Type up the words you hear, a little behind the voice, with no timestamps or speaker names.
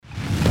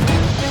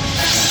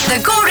The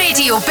Go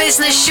Radio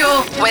Business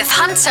Show with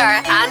Hunter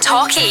and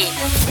Haughey.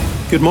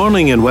 Good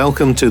morning and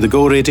welcome to the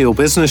Go Radio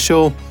Business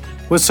Show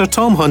with Sir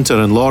Tom Hunter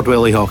and Lord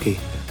Willie Haughey.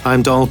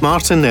 I'm Donald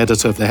Martin,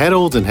 editor of the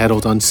Herald and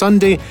Herald on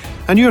Sunday,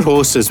 and your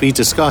host as we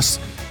discuss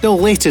the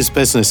latest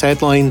business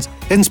headlines,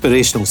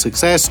 inspirational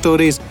success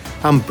stories,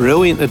 and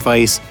brilliant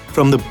advice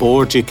from the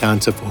board you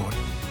can't afford.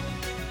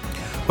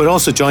 We're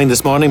also joined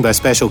this morning by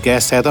special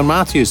guest Heather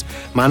Matthews,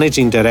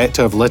 Managing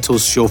Director of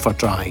Little's Chauffeur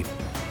Drive.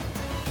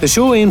 The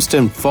show aims to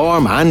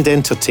inform and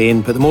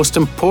entertain, but the most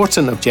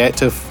important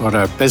objective for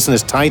our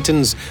business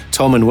titans,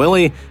 Tom and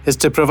Willie, is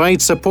to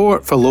provide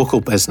support for local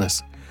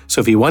business.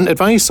 So if you want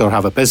advice or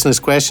have a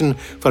business question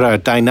for our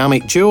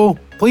dynamic duo,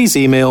 please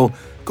email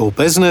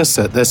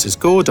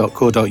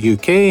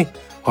gobusiness@thisisgo.co.uk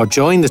or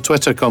join the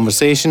Twitter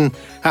conversation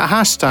at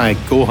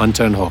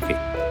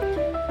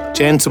 #GoHunterandHaughey.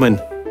 Gentlemen,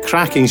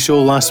 cracking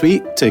show last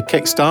week to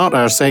kickstart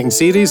our second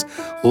series,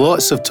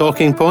 lots of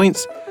talking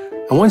points.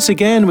 And once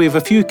again, we have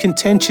a few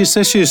contentious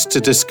issues to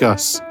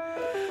discuss.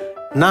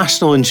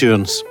 National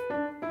insurance.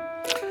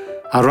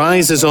 A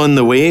rise is on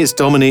the way, it's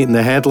dominating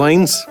the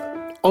headlines.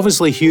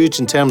 Obviously huge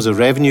in terms of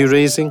revenue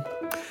raising.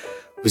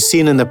 We've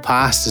seen in the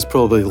past it's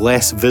probably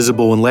less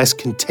visible and less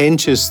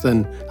contentious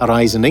than a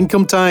rise in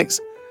income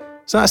tax.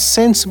 Is that a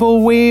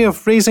sensible way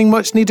of raising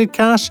much needed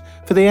cash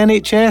for the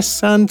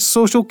NHS and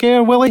social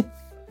care, Willie?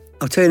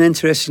 I'll tell you an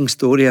interesting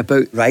story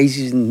about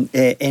rises in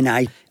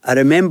NI. I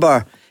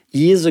remember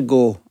years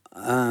ago,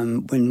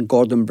 when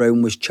Gordon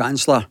Brown was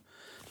Chancellor,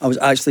 I was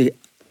actually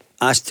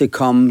asked to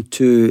come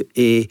to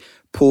a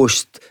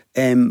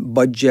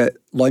post-budget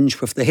lunch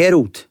with the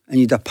Herald, and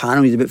you had a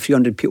panel, you had about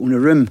 300 people in the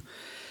room,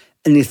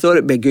 and they thought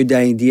it'd be a good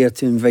idea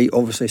to invite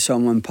obviously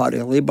someone part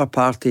of the Labour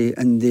Party,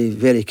 and they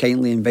very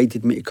kindly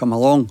invited me to come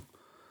along.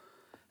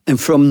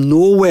 And from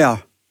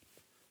nowhere,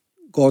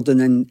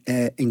 Gordon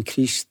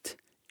increased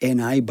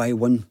NI by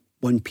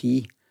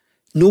 1p.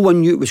 No one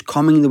knew it was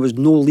coming, there was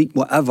no leak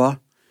whatever.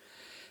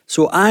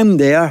 So I'm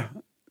there,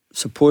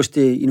 supposed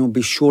to,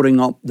 be shoring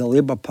up the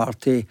Labour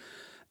Party,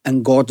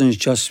 and Gordon's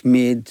just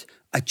made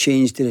a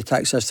change to the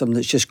tax system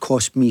that's just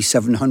cost me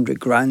 700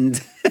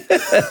 grand.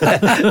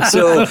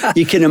 So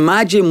you can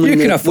imagine when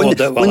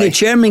the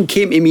chairman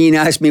came to me and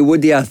asked me,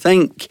 what do I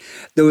think?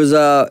 There was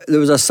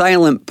a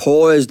silent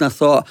pause, and I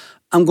thought,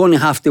 I'm going to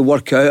have to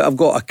work out. I've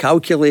got a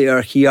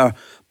calculator here.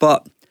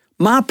 But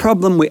my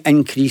problem with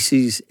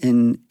increases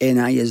in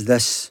NI is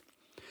this.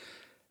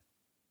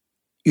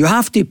 You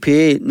have to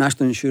pay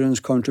national insurance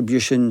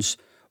contributions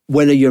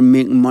whether you're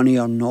making money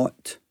or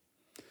not.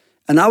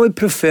 And I would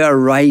prefer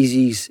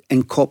rises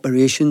in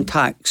corporation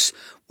tax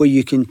where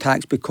you can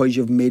tax because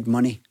you've made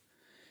money.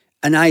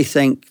 And I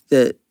think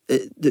that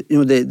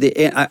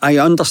I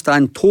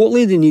understand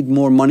totally they need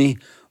more money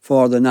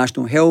for the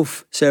National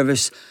Health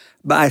Service,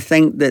 but I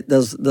think that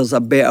there's a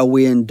better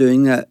way in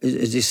doing it.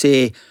 As they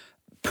say,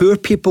 poor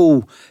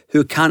people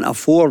who can't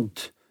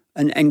afford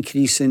an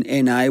increase in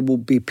NI will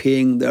be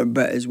paying their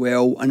bit as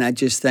well, and I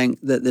just think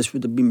that this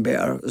would have been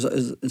better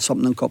as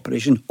something on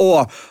corporation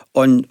or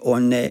on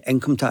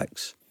income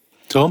tax.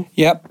 Tom?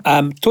 Yep,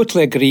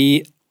 totally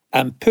agree.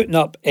 Putting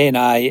up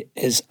NI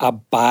is a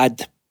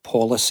bad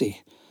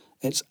policy.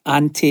 It's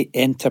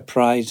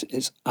anti-enterprise,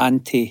 it's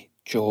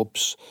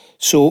anti-jobs.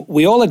 So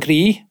we all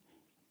agree,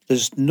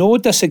 there's no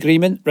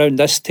disagreement round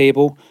this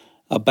table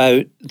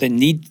about the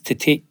need to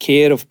take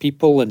care of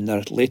people in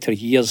their later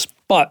years,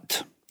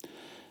 but...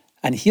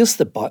 And here's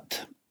the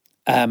but.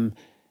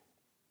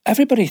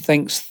 Everybody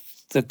thinks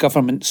the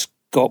government's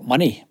got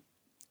money.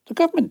 The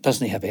government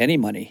doesn't have any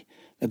money.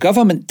 The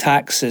government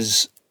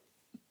taxes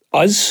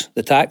us,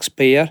 the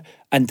taxpayer,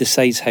 and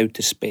decides how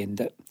to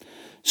spend it.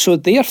 So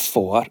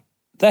therefore,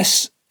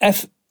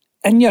 if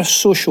in your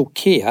social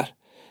care,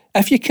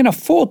 if you can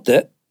afford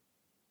it,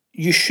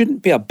 you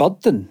shouldn't be a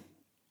burden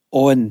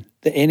on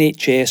the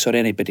NHS or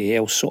anybody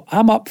else. So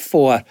I'm up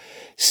for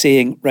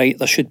saying, right,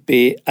 there should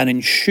be an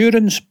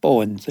insurance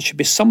bond. There should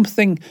be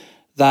something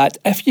that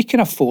if you can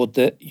afford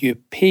it, you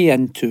pay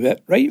into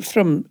it right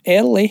from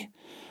early,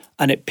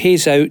 and it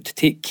pays out to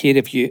take care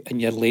of you in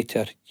your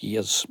later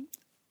years.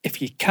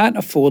 If you can't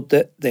afford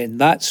it, then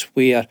that's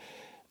where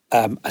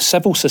a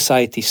civil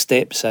society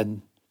steps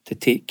in to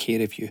take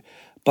care of you.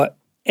 But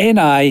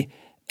NI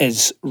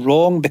is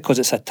wrong because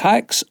it's a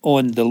tax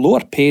on the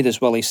lower paid,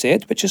 as Willie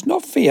said, which is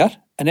not fair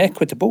and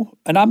equitable.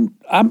 And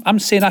I'm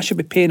saying I should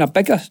be paying a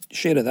bigger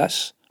share of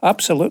this,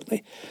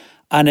 absolutely.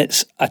 And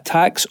it's a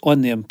tax on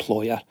the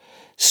employer.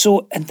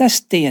 So in this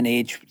day and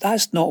age,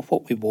 that's not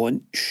what we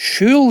want.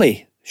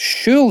 Surely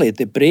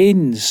the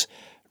brains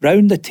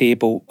round the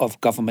table of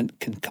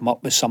government can come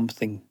up with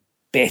something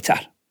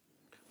better.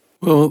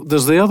 Well,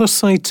 there's the other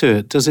side to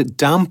it. Does it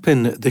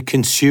dampen the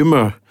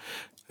consumer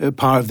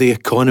part of the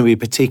economy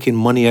by taking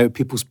money out of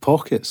people's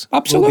pockets?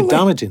 Absolutely. Will be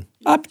damaging.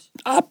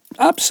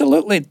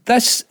 Absolutely.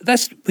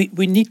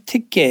 We need to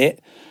get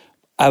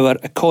our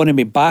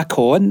economy back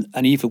on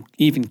an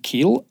even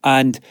keel.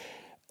 And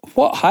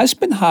what has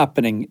been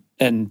happening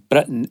in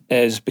Britain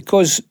is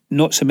because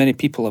not so many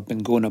people have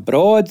been going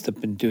abroad,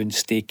 they've been doing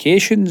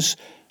staycations.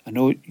 I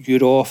know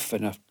you're off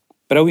in a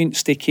brilliant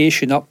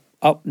staycation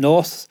up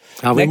north.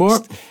 Have we more?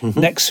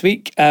 Next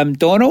week,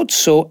 Donald.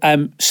 So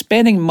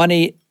spending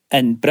money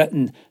in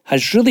Britain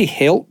has really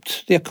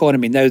helped the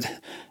economy. Now,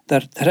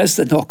 there is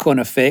the knock-on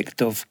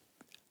effect of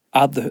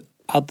are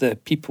the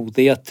people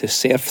there to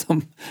serve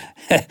them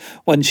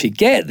once you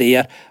get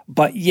there?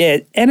 But yeah,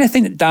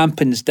 anything that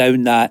dampens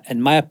down that,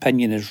 in my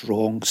opinion, is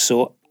wrong.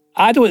 So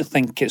I don't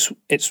think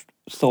it's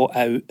thought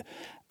out.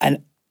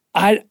 And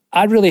I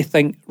really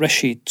think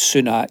Rishi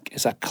Sunak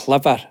is a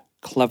clever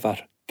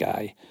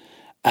guy.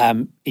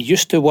 He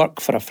used to work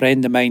for a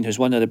friend of mine who's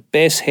one of the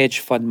best hedge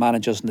fund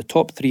managers in the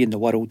top 3 in the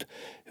world,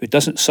 who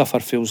doesn't suffer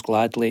fools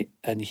gladly,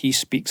 and he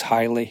speaks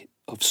highly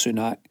of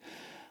Sunak.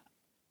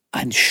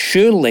 And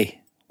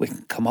surely we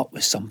can come up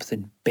with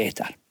something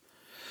better.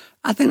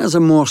 I think there's a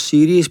more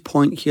serious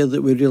point here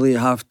that we really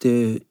have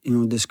to,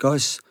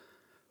 discuss.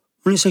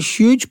 When it's a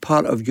huge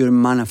part of your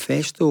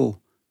manifesto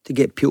to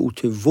get people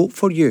to vote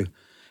for you,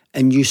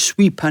 and you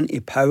sweep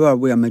into power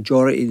with a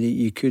majority that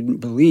you couldn't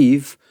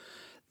believe,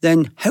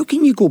 then how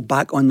can you go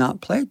back on that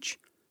pledge?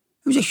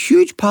 It was a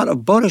huge part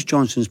of Boris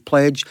Johnson's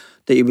pledge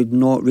that he would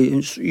not...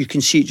 You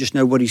can see it just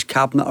now where his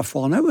cabinet are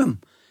falling out with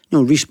him.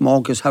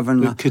 Rees-Mogg is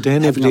having a Could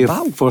anybody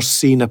have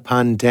foreseen a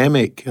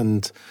pandemic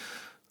and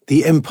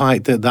the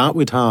impact that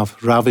would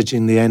have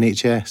ravaging the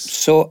NHS?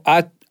 So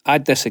I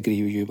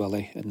disagree with you,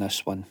 Willie, in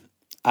this one.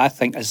 I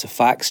think as the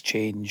facts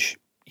change,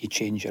 you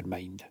change your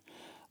mind.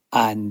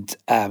 And,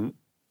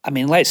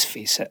 let's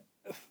face it,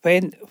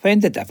 when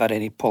did ever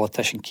any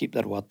politician keep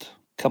their word?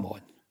 Come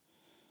on.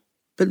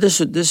 But this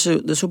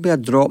will be a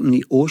drop in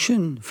the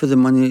ocean for the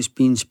money that's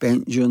been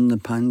spent during the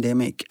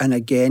pandemic. And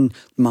again,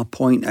 my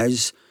point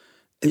is,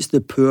 it's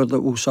the poor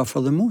that will suffer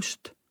the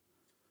most.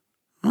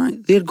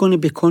 Right? They're going to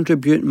be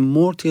contributing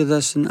more to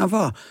this than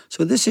ever.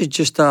 So this is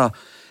just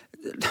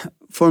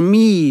for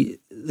me,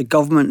 the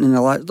government,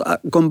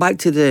 going back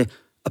to the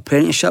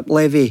apprenticeship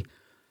levy,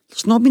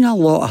 there's not been a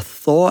lot of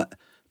thought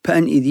put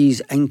into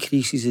these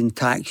increases in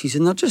taxes,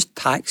 and they're just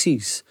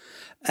taxes.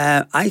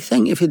 I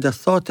think if they'd have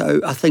thought it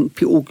out, I think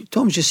people,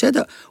 Tom's just said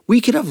it, we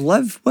could have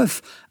lived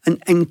with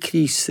an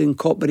increase in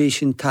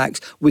corporation tax.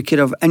 We could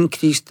have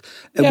increased,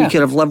 we could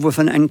have lived with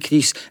an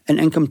increase in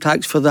income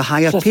tax for the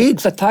higher paid.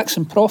 It's a tax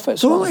on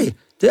profits. Totally.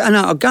 And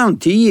I'll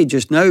guarantee you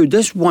just now,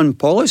 this one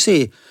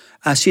policy,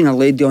 I seen a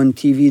lady on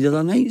TV the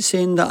other night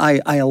saying that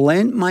I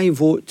lent my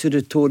vote to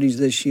the Tories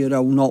this year, I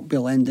will not be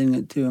lending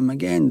it to them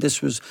again.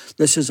 This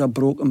is a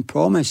broken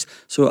promise.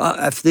 So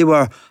if they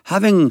were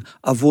having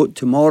a vote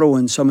tomorrow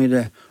in some of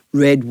the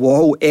red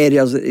wall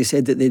areas that they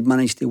said that they'd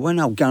managed to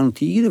win, I'll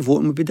guarantee you the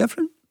voting would be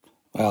different.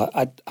 Well,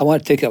 I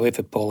want to take it away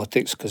from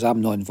politics because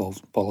I'm not involved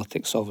in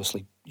politics.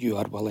 Obviously, you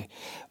are, Willie.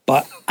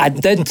 But I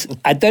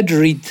did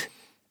read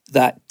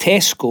that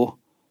Tesco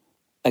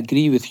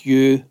agree with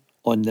you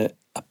on the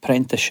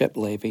apprenticeship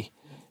levy.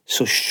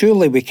 So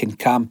surely we can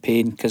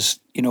campaign,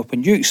 because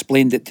when you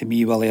explained it to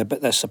me, Willie,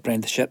 about this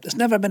apprenticeship, there's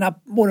never been a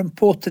more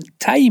important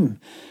time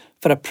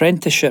for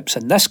apprenticeships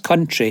in this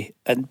country,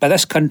 and by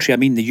this country I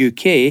mean the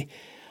UK.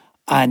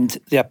 And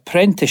the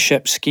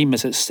apprenticeship scheme,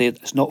 as it's said,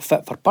 is not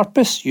fit for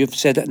purpose. You've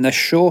said it in this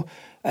show,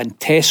 and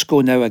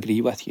Tesco now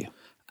agree with you.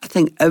 I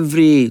think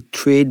every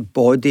trade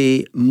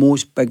body,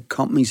 most big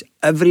companies,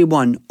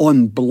 everyone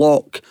on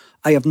block,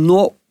 I have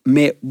not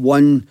met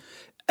one,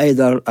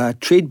 either a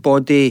trade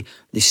body,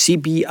 the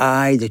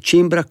CBI, the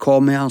Chamber of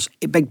Commerce,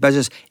 a big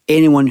business,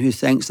 anyone who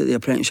thinks that the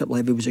apprenticeship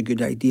levy was a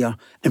good idea.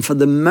 And for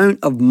the amount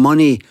of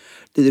money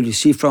that they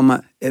receive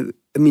from it,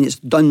 it's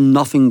done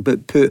nothing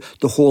but put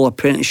the whole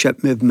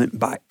apprenticeship movement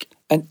back.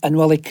 And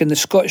Willie, can the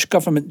Scottish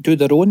Government do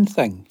their own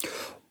thing?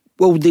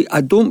 Well,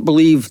 I don't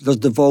believe there's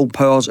devolved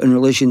powers in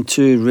relation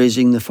to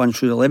raising the funds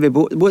through the levy,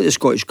 but what the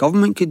Scottish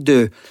Government could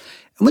do,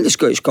 and what the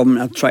Scottish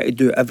Government are trying to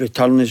do every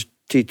turn, is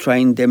to try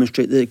and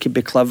demonstrate that it could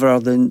be cleverer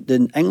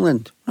than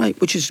England, right?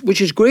 Which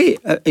is great,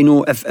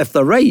 if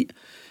they're right.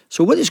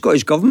 So what the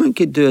Scottish Government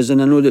could do is,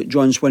 and I know that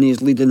John Swinney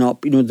is leading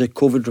up, the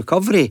COVID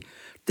recovery.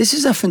 This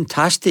is a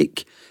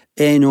fantastic,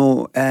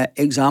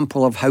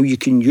 example of how you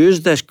can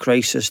use this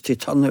crisis to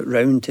turn it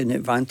round to an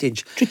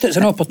advantage. Treat it as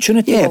an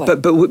opportunity. Yeah,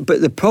 but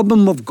the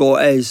problem we've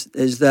got is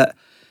that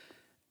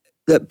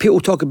people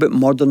talk about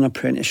modern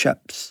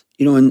apprenticeships.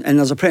 And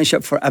there's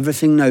apprenticeship for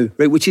everything now,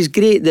 right? Which is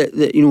great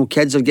that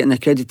kids are getting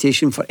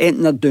accreditation for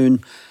anything they're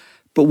doing,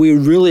 but we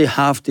really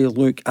have to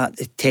look at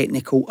the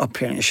technical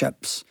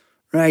apprenticeships,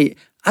 right?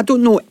 I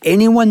don't know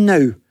anyone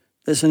now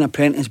that's an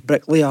apprentice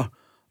bricklayer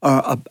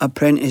or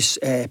apprentice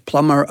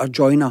plumber or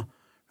joiner,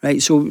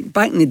 right? So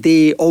back in the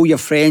day, all your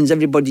friends,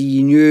 everybody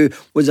you knew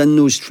was in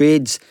those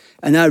trades,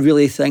 and I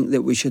really think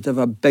that we should have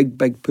a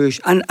big push.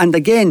 And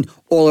again,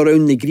 all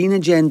around the green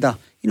agenda.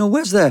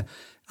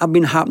 I've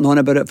been harping on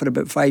about it for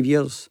about 5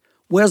 years.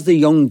 Where's the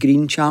young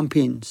green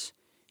champions?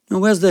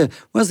 Where's the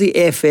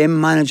FM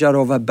manager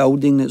of a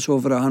building that's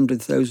over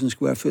 100,000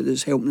 square foot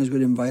that's helping us with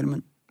the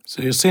environment?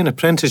 So you're saying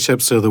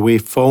apprenticeships are the way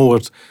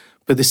forward,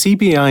 but the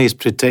CBI has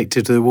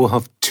predicted that we'll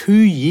have 2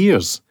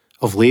 years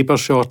of labour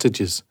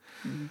shortages.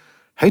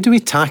 How do we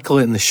tackle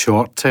it in the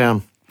short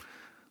term?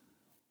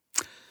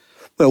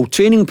 Well,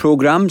 training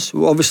programmes.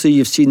 Obviously,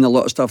 you've seen a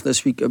lot of stuff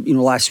this week,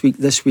 last week,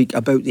 this week,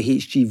 about the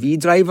HGV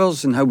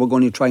drivers and how we're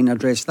going to try and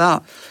address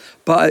that.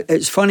 But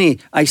it's funny,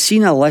 I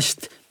seen a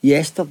list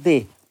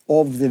yesterday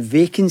of the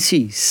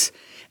vacancies,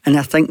 and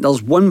I think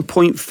there's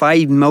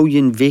 1.5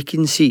 million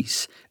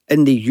vacancies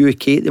in the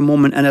UK at the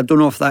moment, and I don't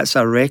know if that's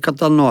a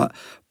record or not,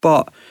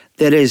 but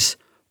there is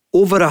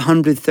over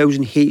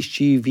 100,000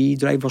 HGV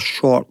drivers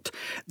short.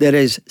 There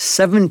is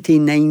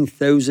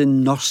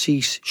 79,000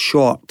 nurses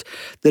short.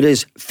 There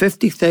is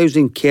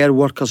 50,000 care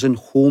workers and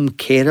home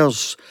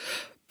carers.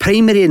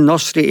 Primary and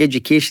nursery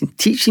education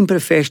teaching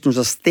professionals,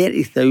 there's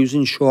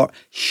 30,000 short.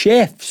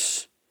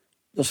 Chefs,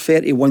 there's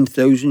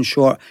 31,000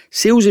 short.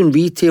 Sales and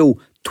retail,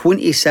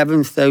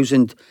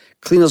 27,000.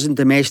 Cleaners and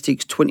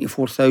domestics,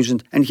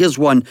 24,000. And here's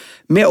one,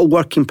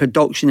 metalworking,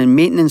 production and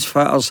maintenance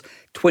fitters,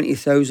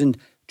 20,000.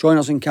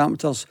 Joiners and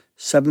carpenters,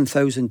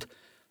 7,000.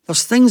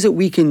 There's things that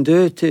we can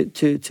do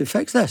to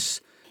fix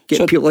this.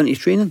 Get people into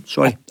training.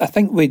 Sorry. I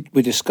think we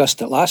discussed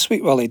it last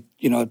week, Willie,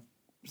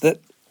 that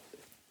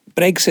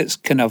Brexit's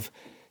kind of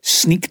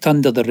sneaked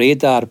under the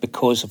radar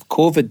because of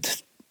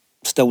COVID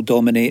still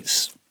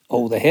dominates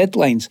all the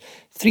headlines.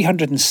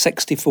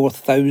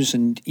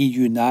 364,000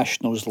 EU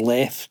nationals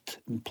left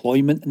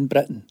employment in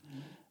Britain,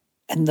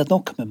 and they're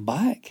not coming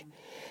back.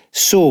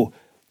 So,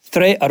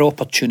 threat or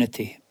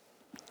opportunity?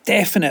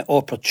 Definite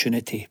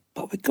opportunity,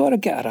 but we've got to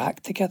get our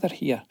act together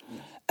here.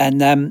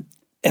 And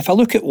if I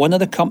look at one of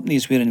the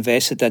companies we're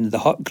invested in, the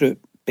Haughey Group,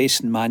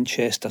 based in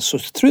Manchester, so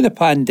through the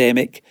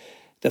pandemic,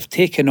 they've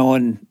taken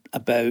on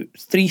about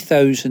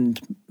 3,000,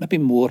 maybe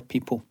more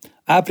people,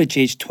 average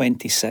age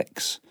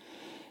 26.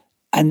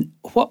 And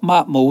what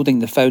Matt Moulding,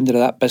 the founder of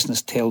that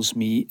business, tells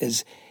me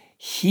is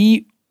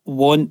he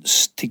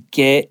wants to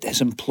get his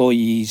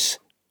employees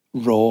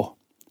raw.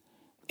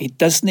 He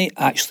doesn't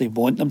actually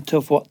want them to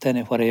have worked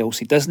anywhere else.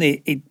 He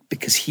doesn't,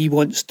 because he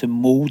wants to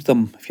mould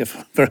them, if you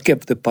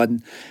forgive the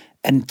pun,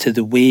 into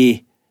the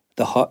way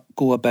the Haughey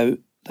go about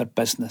their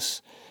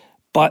business.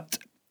 But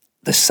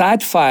the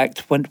sad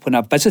fact, when I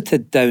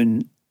visited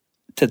down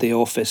to the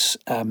office,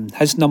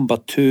 his number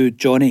two,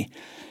 Johnny,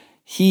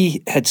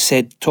 he had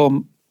said,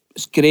 Tom,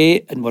 it's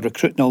great and we're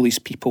recruiting all these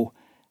people.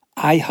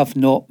 I have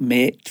not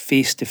met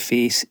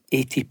face-to-face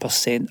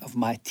 80% of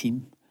my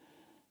team.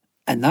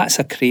 And that's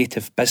a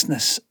creative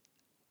business,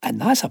 and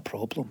that's a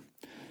problem.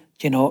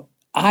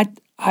 I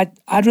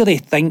really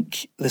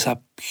think there's a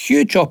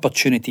huge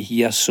opportunity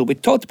here. So we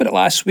talked about it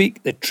last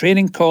week, the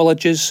training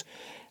colleges.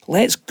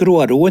 Let's grow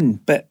our own.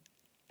 But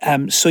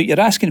so you're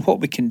asking what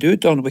we can do,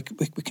 Don. We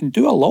can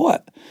do a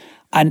lot.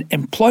 And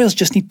employers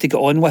just need to get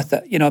on with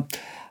it.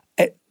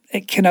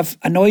 It kind of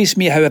annoys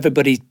me how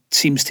everybody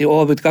seems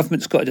to, the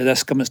government's got to do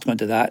this, government's going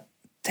to do that.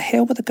 To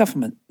hell with the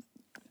government.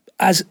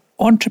 As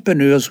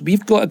entrepreneurs,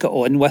 we've got to get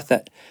on with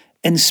it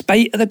in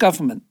spite of the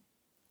government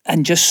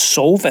and just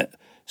solve it.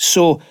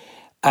 So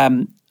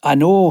I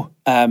know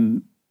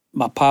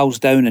my pals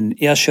down in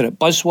Ayrshire at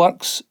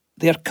Buzzworks,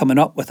 they're coming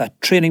up with a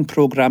training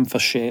programme for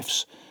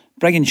chefs,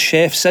 bringing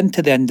chefs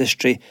into the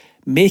industry,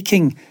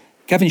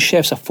 giving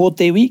chefs a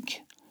 4-day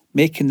week,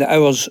 making the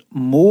hours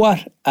more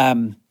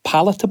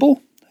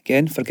palatable.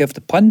 Again, forgive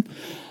the pun.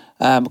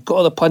 Got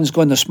all the puns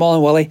going this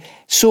morning, Willie.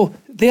 So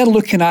they're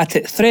looking at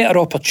it, threat or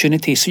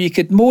opportunity. So you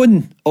could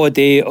moan all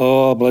day,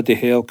 oh, bloody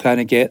hell, can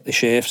I get the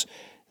chefs?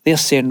 They're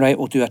saying, right,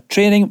 we'll do a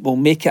training, we'll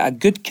make it a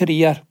good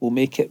career, we'll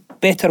make it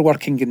better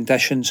working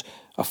conditions,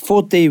 a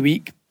 4-day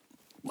week,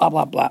 blah,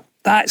 blah, blah.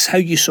 That's how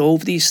you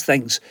solve these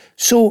things.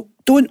 So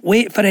don't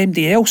wait for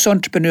anybody else,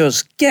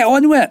 entrepreneurs. Get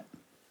on with it.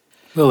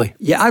 Willie?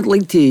 Yeah, I'd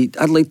like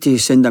to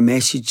send a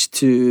message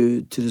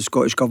to the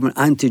Scottish Government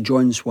and to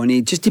John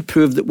Swinney just to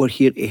prove that we're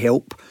here to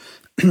help.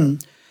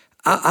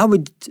 I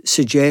would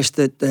suggest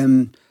that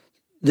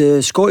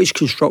the Scottish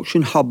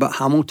Construction Hub at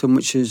Hamilton,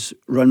 which is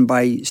run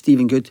by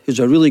Stephen Good, who's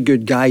a really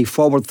good guy,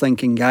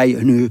 forward-thinking guy,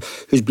 and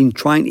who's been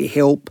trying to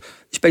help,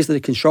 especially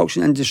the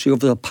construction industry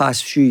over the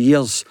past few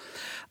years,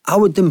 I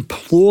would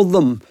implore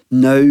them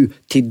now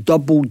to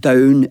double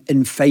down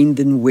in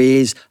finding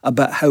ways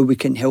about how we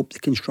can help the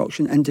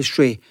construction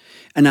industry.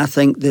 And I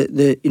think that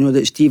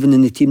that Stephen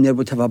and the team there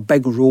would have a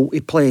big role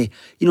to play.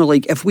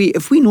 Like if we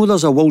know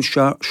there's a world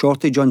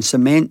shortage on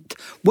cement,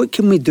 what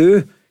can we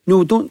do?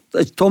 Don't,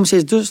 as Tom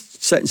says,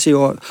 just sit and say,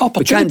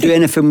 we can't do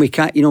anything, we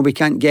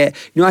can't get.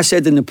 I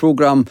said in the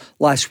programme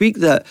last week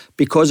that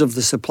because of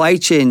the supply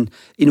chain,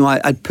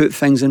 I'd put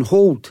things on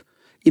hold.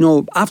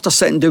 After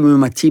sitting down with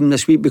my team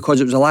this week,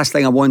 because it was the last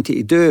thing I wanted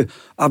to do,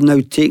 I've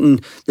now taken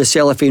the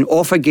cellophane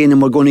off again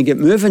and we're going to get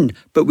moving.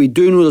 But we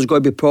do know there's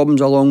going to be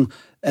problems along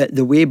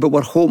the way, but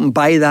we're hoping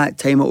by that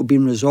time it will be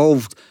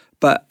resolved.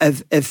 But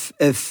if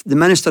the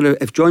Minister,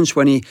 if John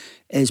Swinney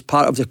is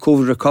part of the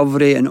COVID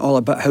recovery and all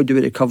about how do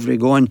we recovery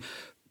go on,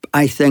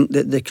 I think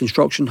that the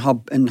construction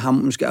hub in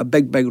Hamilton's got a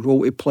big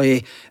role to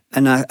play.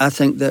 And I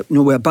think that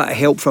with a bit of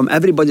help from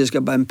everybody that's got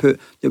a bit of input,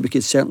 that we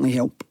could certainly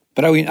help.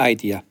 Brilliant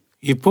idea.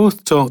 You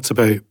both talked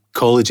about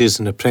colleges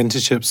and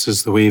apprenticeships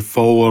as the way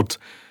forward.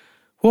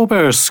 What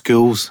about our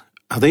schools?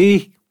 Are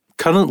they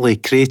currently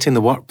creating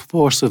the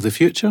workforce of the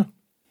future?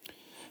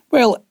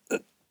 Well,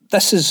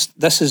 this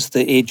is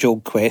the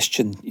age-old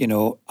question.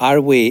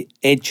 Are we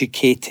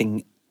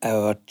educating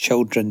our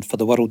children for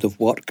the world of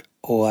work,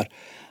 or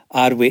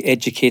are we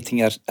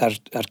educating our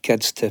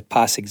kids to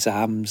pass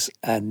exams?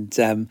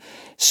 And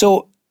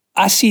so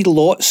I see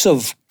lots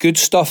of good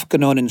stuff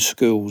going on in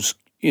schools,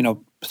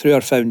 through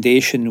our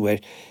foundation, where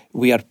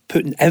we are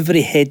putting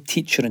every head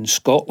teacher in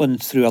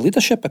Scotland through a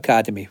leadership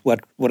academy. We're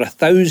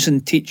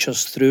 1,000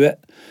 teachers through it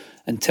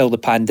until the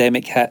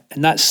pandemic hit,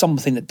 and that's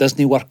something that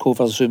doesn't work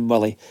over Zoom,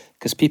 Willie,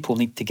 because people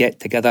need to get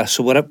together.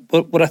 So we're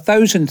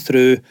 1,000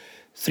 through,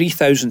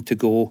 3,000 to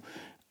go,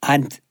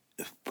 and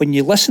when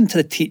you listen to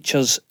the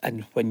teachers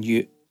and when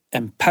you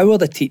empower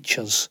the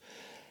teachers,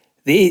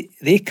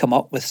 they come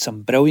up with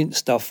some brilliant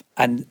stuff.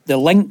 And the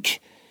link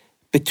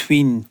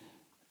between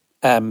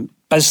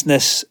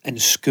business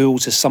and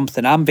schools is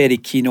something I'm very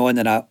keen on,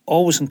 and I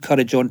always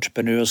encourage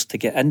entrepreneurs to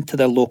get into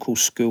their local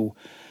school.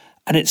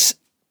 And it's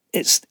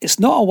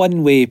not a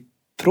one-way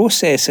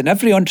process. And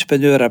every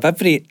entrepreneur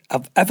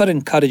I've ever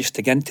encouraged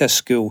to get into a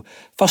school,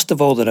 first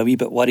of all, they're a wee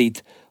bit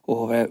worried.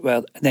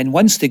 And then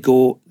once they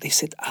go, they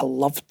said, I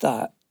loved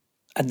that.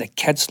 And the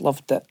kids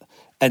loved it.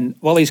 And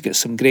Willie's got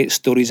some great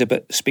stories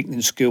about speaking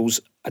in schools.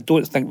 I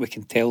don't think we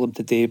can tell them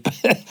today, but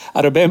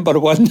I remember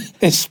one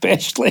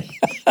especially.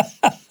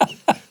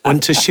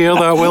 Want to share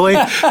that, Willie?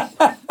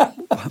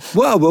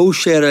 What I will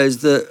share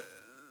is that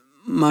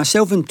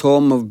myself and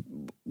Tom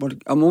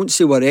I won't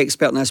say we're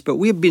expert in this, but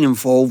we've been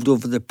involved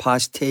over the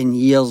past 10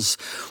 years.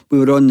 We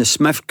were on the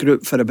Smith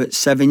Group for about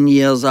 7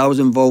 years. I was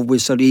involved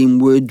with Sir Ian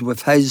Wood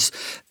with his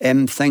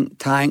think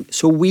tank.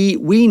 So we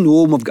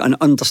know and we've got an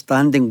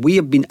understanding. We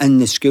have been in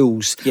the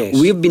schools. Yes.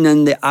 We have been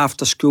in the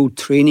after-school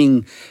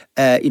training,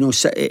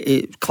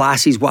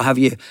 classes, what have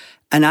you.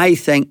 And I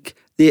think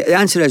the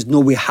answer is no,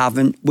 we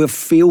haven't. We've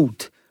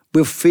failed.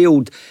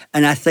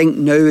 And I think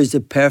now is the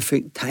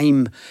perfect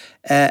time.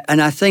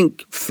 And I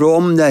think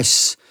from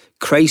this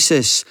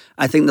crisis,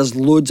 I think there's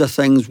loads of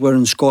things where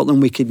in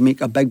Scotland we could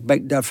make a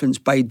big difference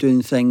by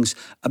doing things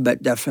a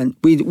bit different.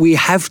 We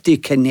have to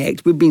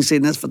connect. We've been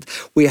saying this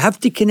we have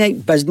to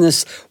connect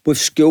business with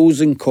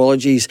schools and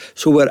colleges,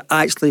 so we're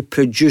actually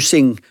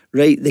producing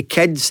the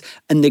kids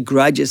and the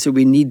graduates that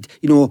we need.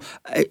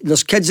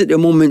 There's kids at the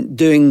moment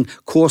doing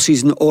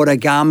courses in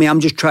origami. I'm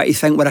just trying to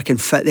think where I can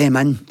fit them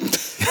in.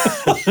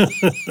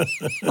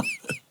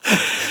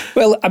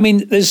 Well, I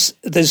mean, there's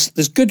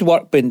good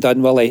work being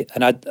done, Willie,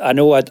 and I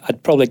know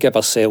I'd probably give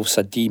ourselves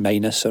a D-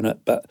 on it,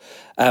 but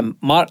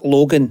Mark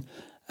Logan,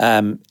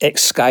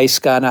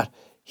 ex-Skyscanner,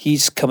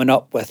 he's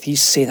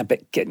saying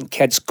about getting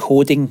kids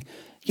coding,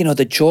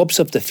 the jobs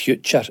of the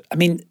future. I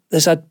mean,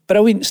 there's a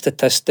brilliant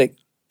statistic,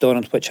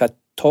 Donald, which I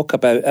talk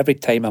about every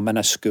time I'm in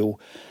a school.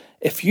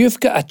 If you've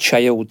got a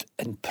child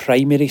in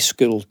primary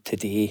school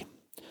today,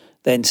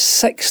 then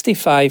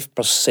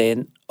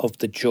 65% of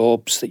the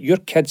jobs that your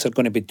kids are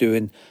going to be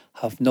doing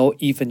have not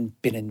even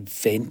been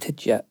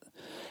invented yet.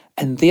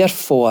 And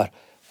therefore,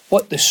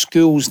 what the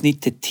schools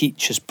need to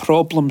teach is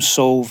problem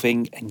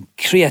solving and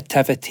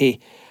creativity,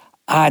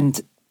 and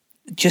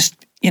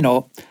just,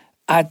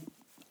 I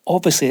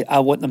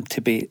want them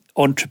to be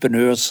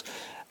entrepreneurs.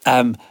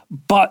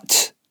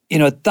 But,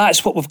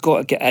 that's what we've got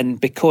to get in,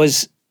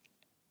 because,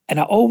 and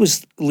I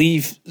always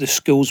leave the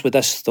schools with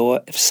this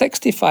thought, if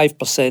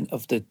 65%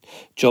 of the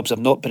jobs have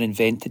not been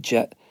invented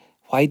yet,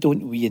 why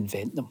don't we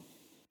invent them?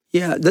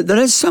 Yeah, there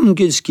is some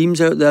good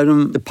schemes out there.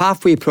 The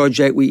Pathway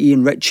Project with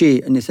Ian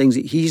Ritchie and the things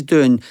that he's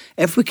doing,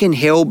 if we can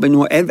help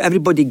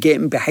everybody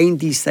getting behind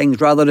these things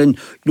rather than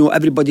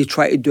everybody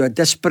try to do a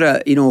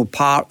disparate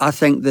part, I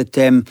think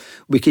that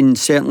we can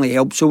certainly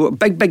help. So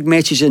big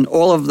message in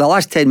all of the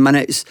last 10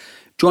 minutes.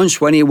 John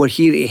Swinney, we're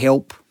here to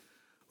help.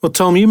 Well,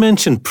 Tom, you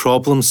mentioned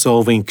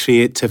problem-solving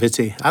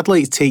creativity. I'd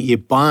like to take you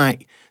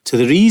back to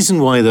the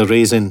reason why they're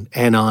raising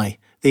NI,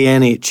 the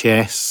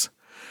NHS.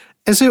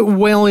 Is it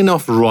well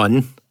enough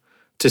run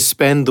to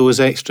spend those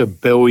extra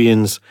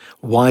billions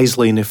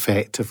wisely and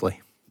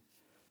effectively?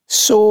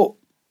 So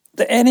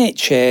the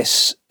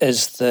NHS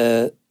is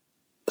the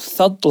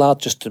third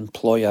largest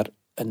employer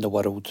in the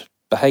world,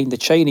 behind the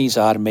Chinese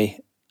army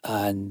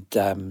and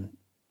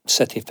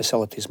city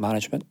facilities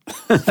management.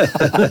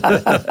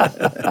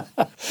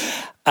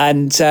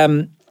 And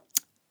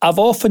I've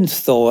often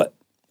thought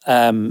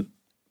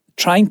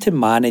trying to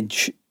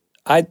manage,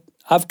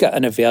 I've got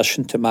an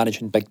aversion to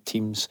managing big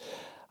teams.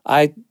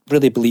 I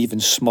really believe in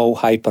small,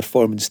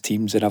 high-performance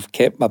teams, and I've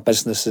kept my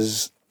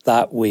businesses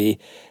that way.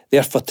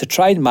 Therefore, to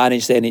try and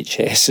manage the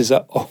NHS is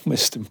an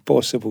almost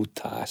impossible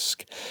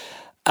task.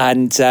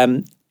 And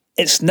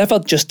it's never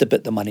just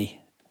about the money.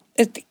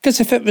 Because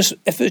if it was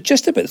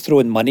just about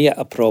throwing money at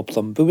a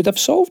problem, we would have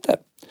solved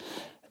it.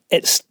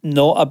 It's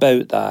not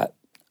about that.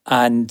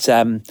 And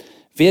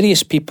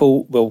various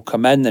people will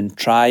come in and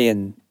try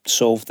and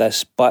solve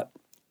this, but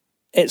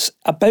it's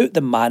about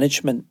the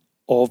management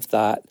of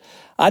that.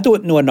 I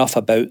don't know enough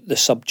about the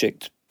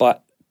subject,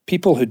 but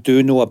people who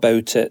do know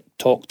about it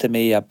talk to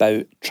me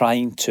about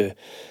trying to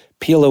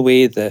peel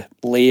away the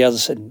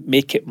layers and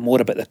make it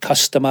more about the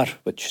customer,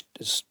 which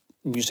is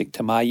music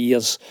to my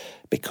ears,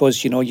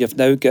 because, you've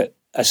now got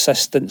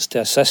assistants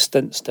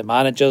to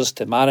managers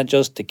to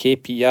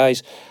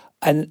KPIs.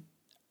 And,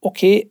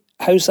 okay,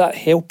 how's that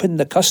helping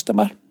the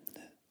customer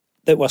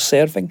that we're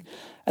serving?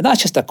 And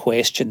that's just a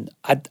question.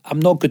 I'm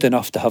not good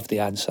enough to have the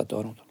answer,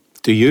 Donald.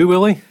 Do you,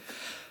 Willie?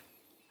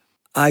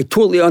 I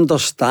totally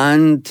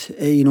understand,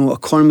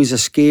 economies of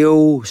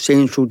scale,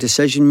 central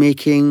decision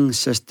making,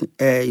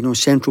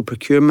 central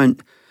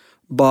procurement,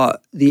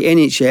 but the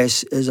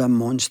NHS is a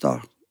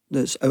monster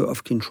that's out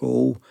of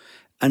control,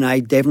 and I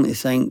definitely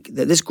think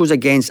that this goes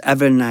against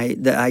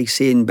everything that I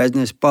say in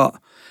business, but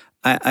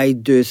I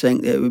do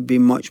think that it would be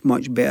much,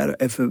 much better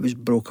if it was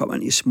broke up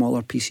into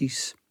smaller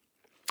pieces.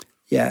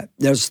 Yeah,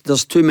 there's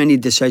too many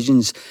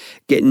decisions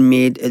getting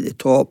made at the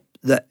top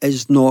that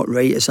is not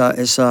right. It's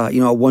a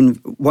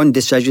one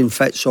decision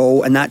fits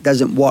all, and that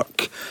doesn't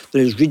work.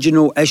 There's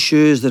regional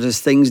issues. There is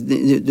things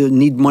that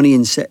need money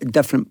in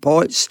different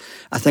pots.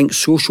 I think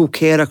social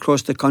care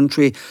across the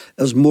country,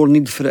 there's more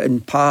need for it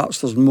in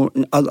parts. There's more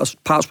in other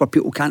parts where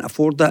people can't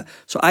afford it.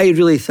 So I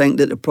really think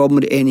that the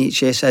problem with the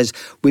NHS is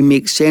we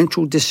make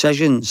central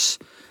decisions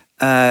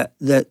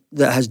that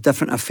has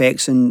different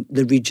effects in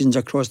the regions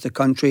across the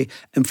country.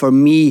 And for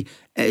me,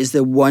 it is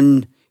the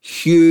one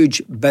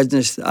huge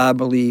business that I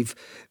believe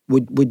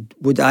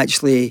would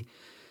actually,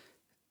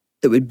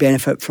 it would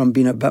benefit from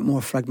being a bit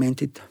more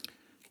fragmented.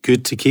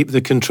 Good to keep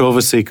the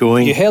controversy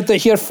going. You heard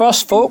it here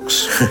first,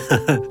 folks.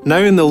 Now,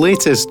 in the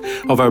latest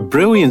of our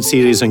brilliant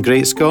series on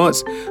Great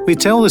Scots, we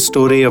tell the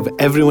story of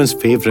everyone's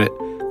favourite,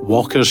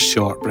 Walker's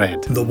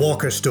shortbread. The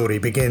Walker story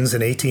begins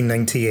in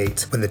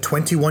 1898 when the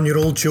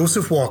 21-year-old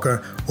Joseph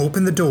Walker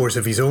opened the doors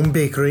of his own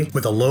bakery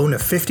with a loan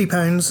of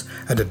 £50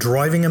 and a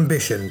driving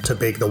ambition to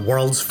bake the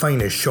world's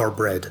finest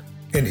shortbread.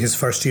 In his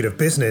first year of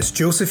business,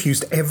 Joseph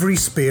used every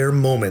spare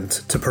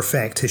moment to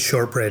perfect his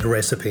shortbread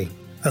recipe.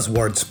 As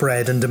word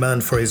spread and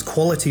demand for his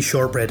quality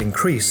shortbread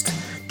increased,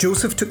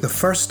 Joseph took the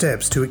first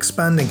steps to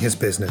expanding his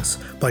business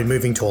by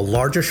moving to a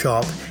larger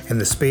shop in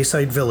the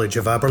Speyside village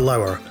of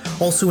Aberlour,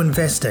 also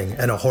investing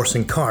in a horse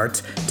and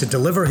cart to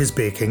deliver his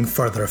baking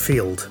further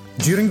afield.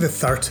 During the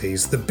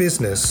 30s, the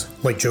business,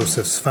 like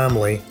Joseph's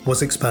family,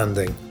 was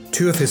expanding.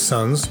 Two of his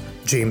sons,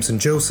 James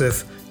and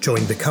Joseph,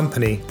 joined the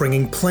company,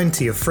 bringing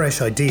plenty of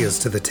fresh ideas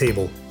to the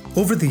table.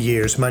 Over the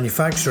years,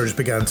 manufacturers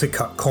began to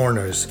cut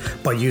corners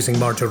by using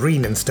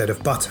margarine instead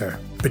of butter.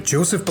 But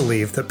Joseph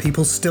believed that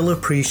people still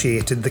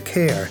appreciated the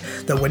care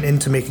that went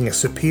into making a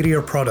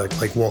superior product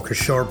like Walker's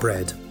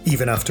shortbread.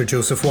 Even after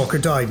Joseph Walker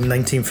died in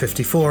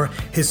 1954,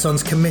 his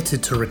sons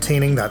committed to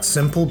retaining that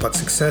simple but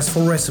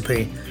successful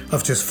recipe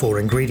of just 4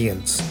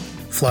 ingredients: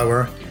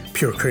 flour,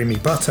 pure creamy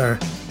butter,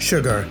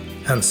 sugar,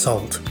 and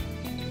salt.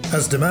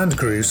 As demand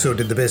grew, so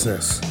did the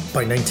business.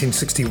 By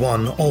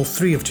 1961, all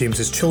 3 of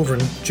James's children,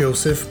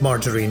 Joseph,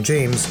 Marjorie and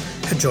James,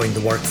 had joined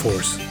the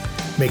workforce,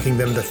 making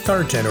them the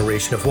 3rd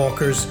generation of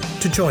Walkers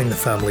to join the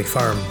family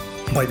firm.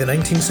 By the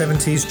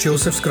 1970s,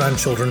 Joseph's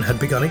grandchildren had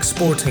begun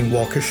exporting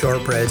Walker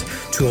shortbread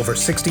to over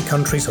 60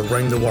 countries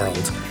around the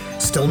world,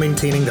 still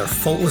maintaining their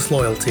faultless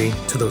loyalty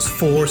to those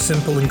 4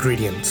 simple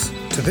ingredients.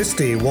 To this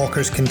day,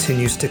 Walker's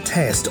continues to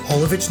test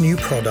all of its new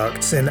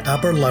products in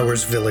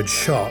Aberlour's village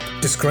shop,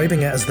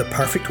 describing it as the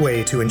perfect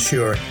way to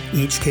ensure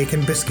each cake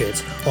and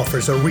biscuit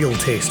offers a real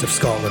taste of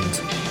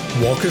Scotland.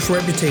 Walker's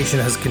reputation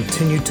has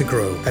continued to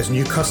grow as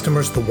new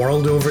customers the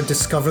world over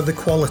discover the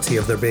quality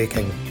of their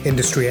baking.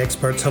 Industry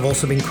experts have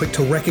also been quick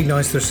to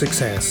recognise their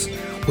success,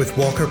 with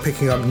Walker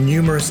picking up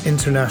numerous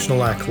international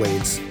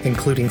accolades,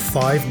 including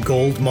 5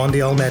 gold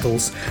Mondial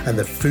medals and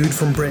the Food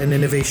from Britain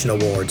Innovation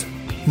Award.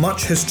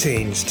 Much has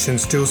changed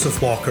since Joseph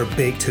Walker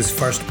baked his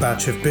first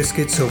batch of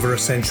biscuits over a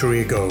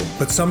century ago,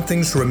 but some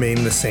things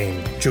remain the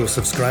same.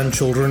 Joseph's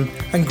grandchildren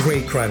and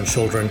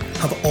great-grandchildren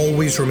have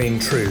always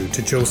remained true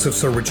to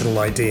Joseph's original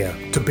idea,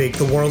 to bake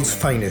the world's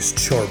finest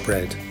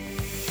shortbread.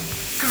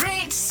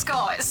 Great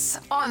Scots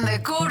on the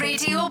Go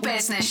Radio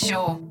Business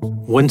Show.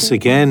 Once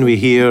again, we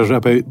hear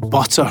about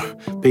butter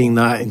being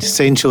that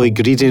essential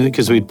ingredient,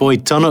 because we had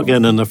Boyd Tunnock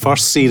in the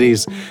first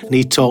series and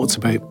he talked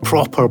about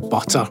proper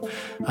butter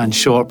and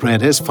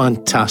shortbread. It's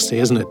fantastic,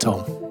 isn't it,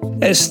 Tom?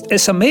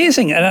 It's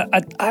amazing, and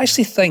I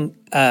actually think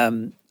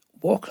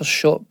Walker's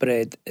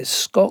shortbread is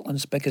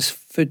Scotland's biggest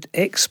food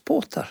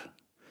exporter,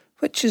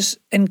 which is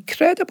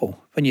incredible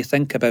when you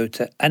think about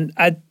it. And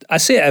I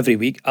say it every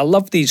week, I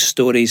love these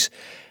stories,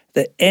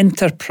 the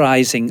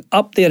enterprising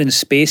up there in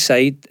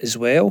Speyside as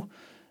well,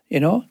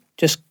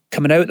 just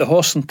coming out the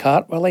horse and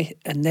cart, Willie,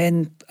 and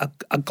then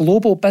a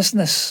global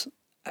business.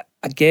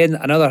 Again,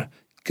 another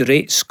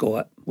great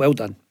Scot. Well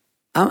done.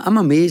 I'm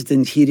amazed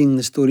in hearing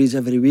the stories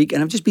every week,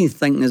 and I've just been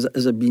thinking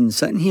as I've been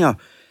sitting here,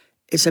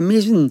 it's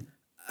amazing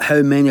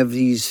how many of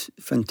these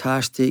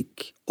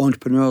fantastic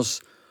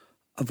entrepreneurs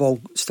have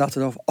all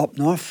started off up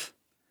north.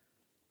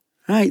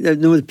 Right, I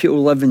know the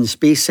people live in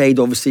Speyside,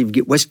 obviously you've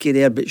got whiskey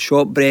there, but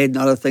shortbread and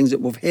other things that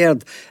we've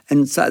heard.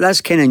 And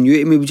that's kind of new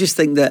to me. We just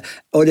think that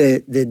all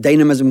the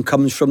dynamism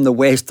comes from the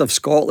west of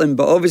Scotland,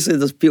 but obviously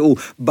there's people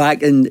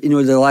back in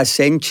the last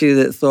century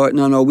that thought,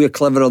 no, we're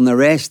cleverer than the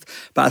rest.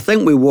 But I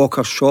think with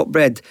Walker's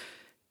shortbread,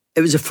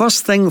 it was the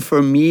first thing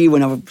for me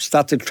when I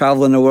started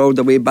travelling the world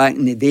way back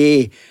in the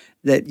day,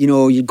 that,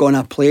 you go on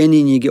a plane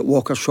and you get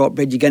Walker's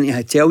shortbread, you get into a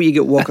hotel, you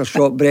get Walker's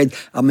shortbread.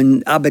 I'm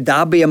in Abu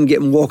Dhabi, I'm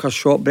getting Walker's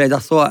shortbread. I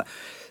thought,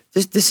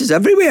 this is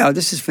everywhere,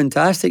 this is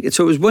fantastic.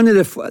 So it was one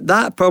of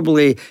that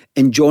probably,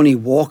 and Johnny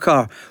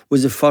Walker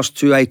was the first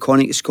two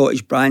iconic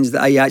Scottish brands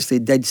that I actually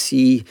did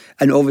see,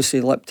 and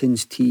obviously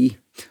Lipton's tea.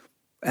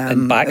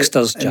 And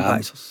Baxter's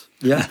jam.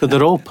 Yeah. But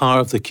they're all part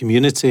of the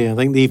community. I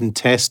think they even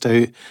test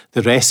out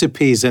the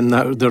recipes in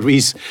their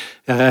wee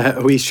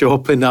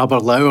shop in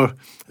Aberlour.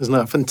 Isn't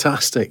that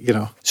fantastic,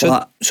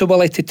 So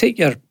Willie, to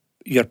take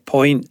your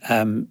point,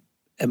 and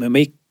we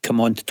may come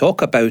on to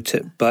talk about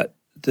it, but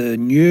the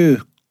new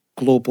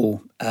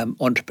global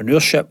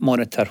entrepreneurship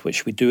monitor,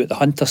 which we do at the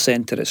Hunter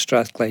Centre at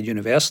Strathclyde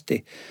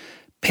University,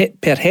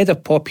 per head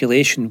of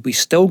population, we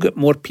still get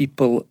more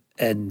people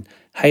in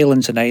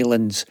Highlands and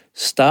Islands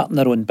starting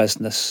their own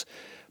business,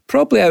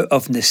 probably out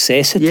of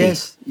necessity.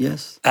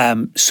 Yes.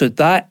 So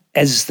that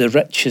is the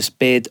richest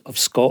bed of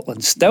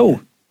Scotland still. Yeah.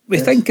 We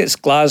think it's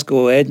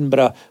Glasgow,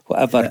 Edinburgh,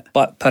 whatever,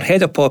 but per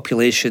head of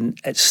population,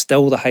 it's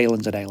still the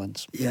Highlands and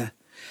Islands. Yeah.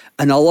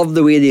 And I love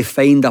the way they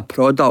find a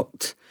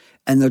product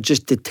and they're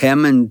just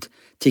determined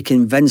to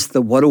convince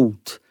the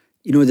world,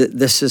 that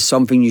this is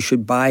something you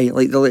should buy.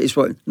 Like the latest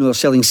one, they're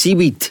selling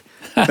seaweed,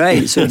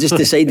 right? So just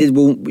decided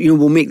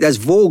we'll make this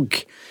vogue.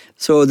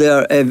 So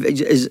there,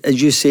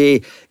 as you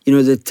say,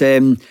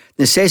 that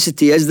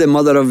necessity is the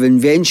mother of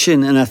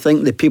invention, and I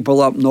think the people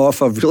up north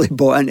have really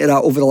bought into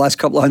that over the last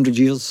couple of 100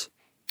 years.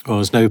 Well,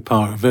 it's now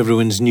part of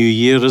everyone's new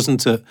year,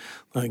 isn't it?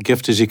 That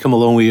gift as you come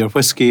along with your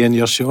whiskey and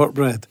your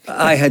shortbread.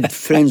 I had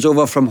friends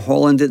over from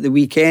Holland at the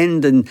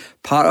weekend, and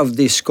part of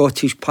the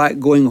Scottish pack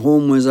going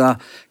home was a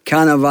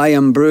can of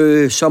Iron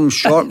Brew, some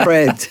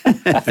shortbread.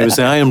 It was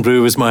the Iron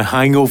Brew was my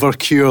hangover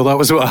cure. That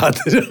was what I had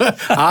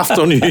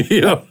after New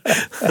Year.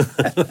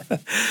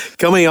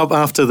 Coming up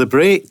after the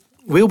break,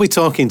 we'll be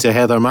talking to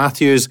Heather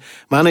Matthews,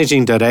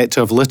 Managing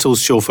Director of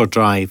Little's Chauffeur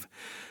Drive.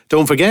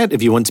 Don't forget,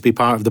 if you want to be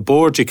part of the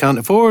board you can't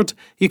afford,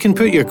 you can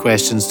put your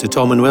questions to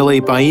Tom and Willie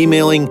by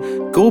emailing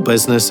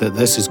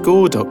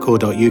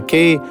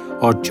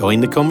gobusiness@thisisgo.co.uk or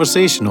join the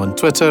conversation on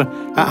Twitter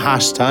at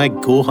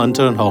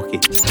 #GoHunterandHaughey.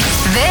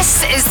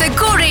 This is the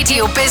Go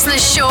Radio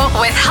Business Show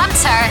with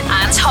Hunter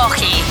and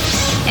Haughey.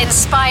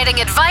 Inspiring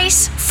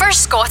advice for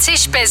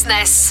Scottish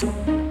business.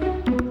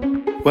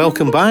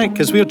 Welcome back,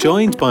 as we're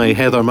joined by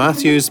Heather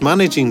Matthews,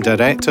 Managing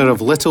Director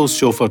of Little's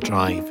Chauffeur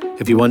Drive.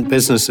 If you want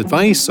business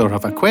advice or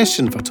have a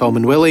question for Tom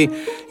and Willie,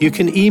 you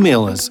can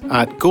email us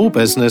at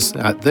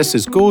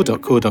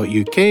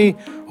gobusiness@thisisgo.co.uk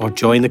or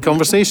join the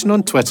conversation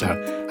on Twitter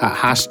at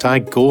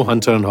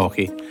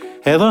 #GoHunterandHaughey.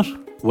 Heather,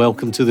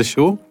 welcome to the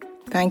show.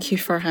 Thank you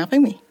for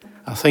having me.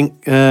 I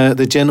think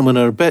the gentlemen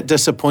are a bit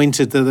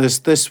disappointed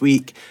that this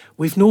week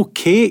we've no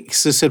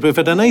cakes. They said we've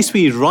had a nice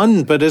wee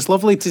run, but it's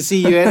lovely to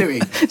see you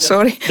anyway.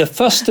 Sorry. The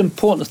first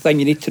important thing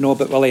you need to know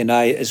about Willie and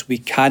I is we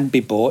can be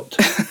bought.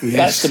 Yes,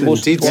 that's the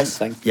most indeed. important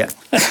thing. Yeah.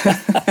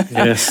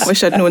 Yes.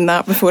 Wish I'd known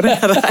that before I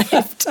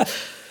arrived.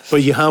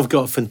 But you have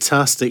got a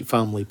fantastic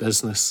family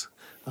business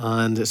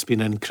and it's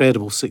been an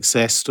incredible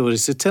success story.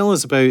 So tell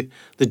us about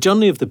the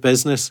journey of the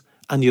business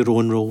and your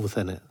own role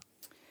within it.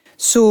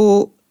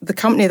 So the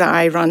company that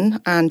I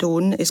run and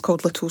own is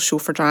called Little's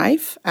Chauffeur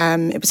Drive.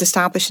 It was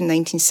established in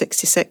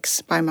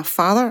 1966 by my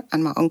father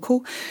and my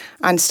uncle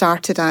and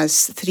started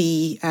as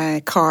 3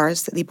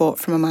 cars that they bought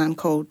from a man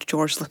called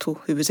George Little,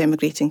 who was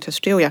emigrating to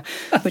Australia,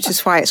 which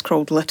is why it's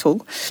called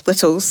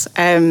Little's.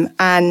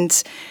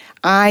 And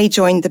I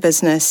joined the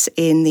business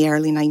in the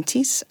early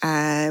 90s,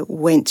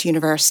 went to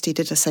university,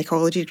 did a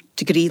psychology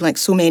degree, like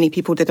so many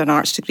people did an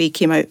arts degree,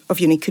 came out of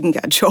uni, couldn't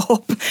get a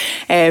job,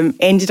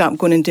 ended up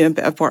going and doing a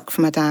bit of work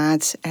for my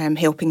dad,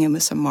 helping him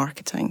with some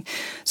marketing.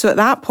 So at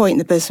that point,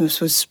 the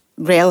business was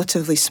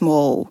relatively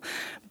small.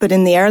 But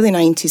in the early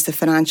 90s, the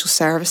financial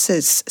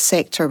services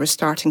sector was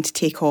starting to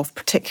take off,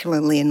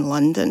 particularly in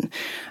London.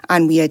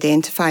 And we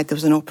identified there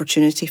was an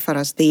opportunity for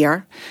us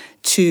there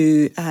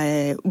to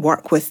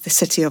work with the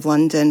City of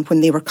London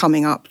when they were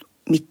coming up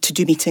to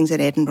do meetings in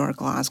Edinburgh or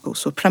Glasgow.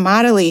 So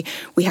primarily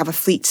we have a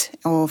fleet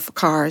of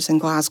cars in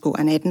Glasgow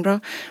and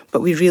Edinburgh,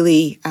 but we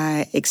really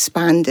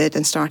expanded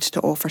and started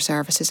to offer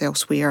services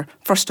elsewhere,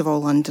 first of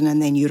all London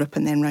and then Europe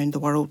and then around the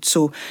world.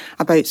 So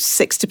about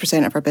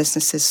 60% of our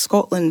business is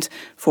Scotland,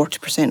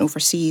 40%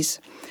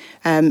 overseas.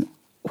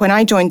 When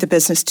I joined the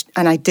business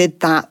and I did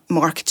that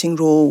marketing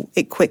role,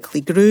 it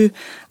quickly grew.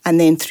 And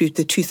then through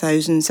the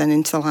 2000s and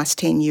into the last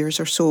 10 years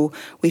or so,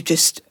 we've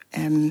just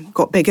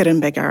got bigger and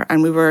bigger.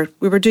 And we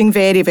were doing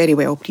very, very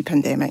well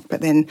pre-pandemic.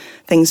 But then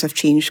things have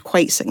changed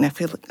quite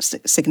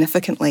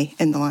significantly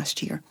in the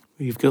last year.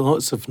 You've got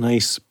lots of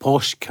nice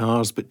posh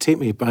cars, but take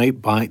me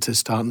back to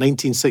start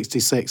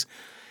 1966.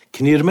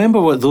 Can you remember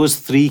what those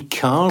 3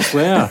 cars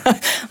were?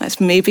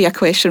 That's maybe a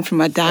question from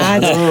my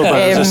dad.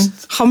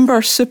 But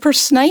Humber Super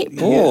Snipe,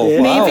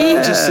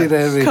 maybe Just say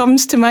that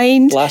comes to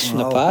mind. Blast from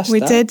the past. We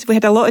that. did. We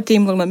had a lot of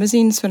Daimler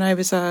limousines when I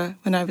was a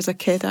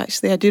kid.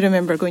 Actually, I do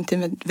remember going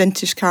to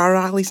vintage car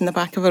rallies in the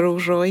back of a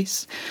Rolls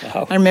Royce.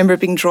 Wow. I remember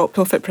being dropped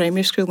off at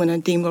primary school in a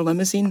Daimler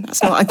limousine.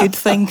 That's not a good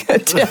thing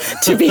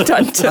to be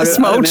done to a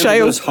small I remember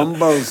child. those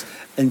Humbers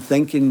and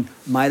thinking,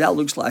 my, that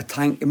looks like a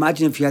tank.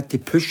 Imagine if you had to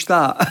push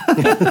that.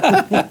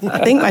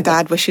 I think my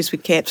dad wishes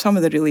we'd kept some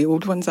of the really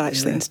old ones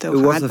actually and still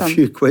They're worth had a them.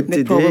 few quid They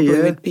today, probably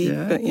yeah, would be,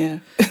 yeah. but yeah.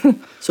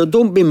 So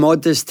don't be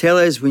modest. Tell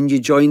us, when you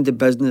joined the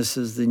business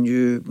as the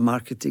new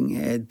marketing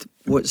head,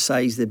 what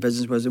size the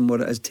business was and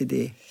what it is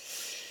today.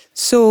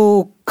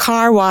 So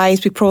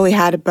car-wise, we probably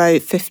had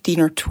about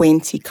 15 or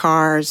 20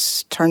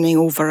 cars turning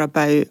over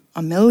about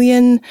 1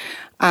 million.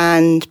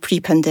 And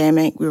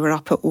pre-pandemic, we were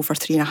up at over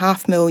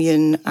 3.5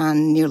 million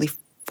and nearly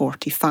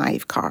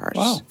 45 cars.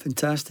 Wow.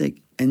 Fantastic.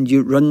 And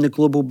you run the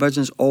global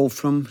business all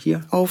from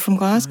here? All from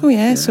Glasgow,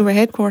 yeah. So we're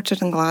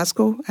headquartered in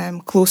Glasgow,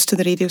 close to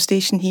the radio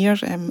station here,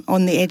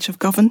 on the edge of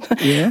Govan.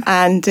 Yeah.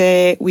 And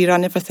we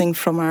run everything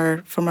from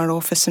our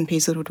office in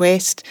Paisley Road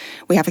West.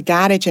 We have a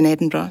garage in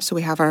Edinburgh, so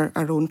we have our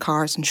own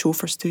cars and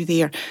chauffeurs through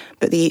there.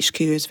 But the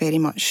HQ is very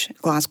much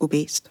Glasgow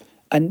based.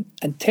 And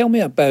tell me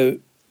about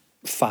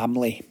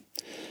family,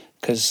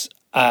 because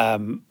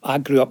I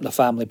grew up in a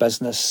family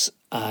business,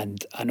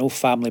 and I know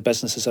family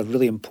businesses are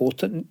really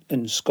important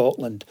in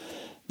Scotland.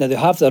 Now, they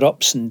have their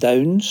ups and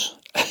downs.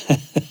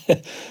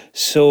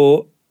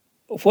 So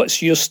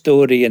what's your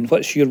story and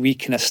what's your wee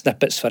kind of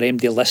snippets for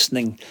MD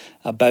listening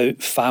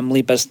about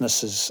family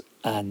businesses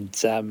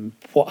and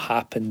what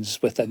happens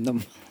within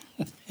them?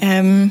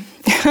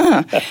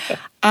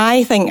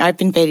 I think I've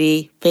been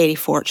very, very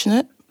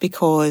fortunate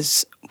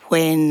because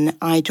when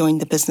I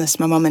joined the business,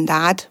 my mum and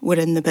dad were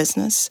in the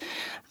business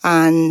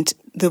and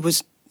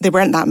there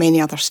weren't that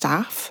many other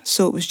staff.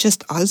 So it was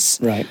just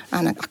us Right.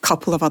 and a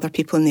couple of other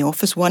people in the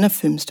office, one of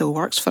whom still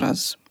works for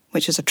us,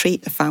 which is a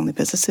trait of family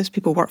businesses.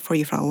 People work for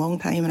you for a long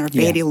time and are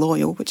very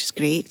loyal, which is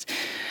great.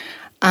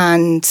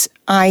 And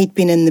I'd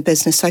been in the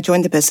business, so I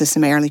joined the business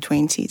in my early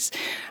 20s.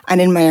 And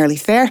in my early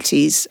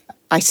 30s,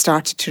 I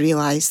started to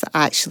realise that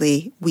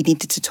actually we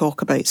needed to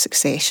talk about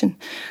succession.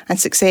 And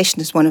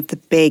succession is one of the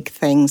big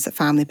things that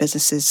family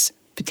businesses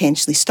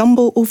potentially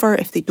stumble over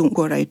if they don't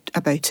go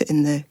about it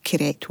in the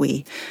correct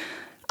way.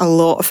 A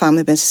lot of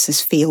family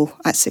businesses fail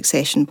at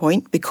succession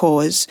point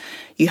because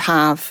you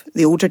have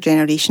the older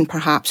generation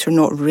perhaps who are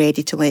not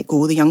ready to let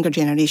go, the younger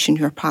generation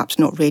who are perhaps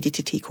not ready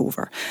to take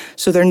over.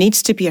 So there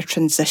needs to be a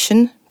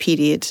transition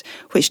period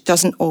which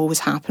doesn't always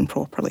happen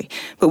properly.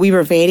 But we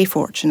were very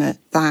fortunate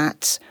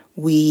that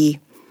we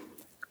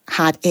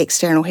had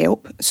external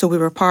help. So we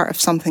were part of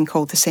something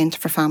called the Centre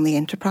for Family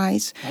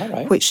Enterprise,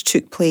 which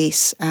took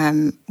place,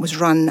 was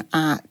run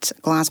at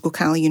Glasgow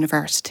Cali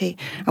University.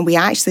 And we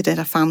actually did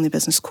a family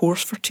business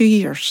course for 2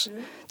 years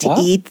to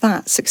aid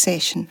that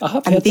succession. I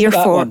have and heard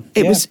therefore, that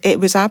one. it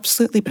was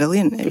absolutely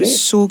brilliant. It Great.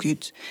 was so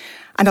good.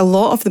 And a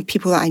lot of the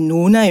people that I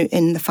know now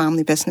in the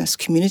family business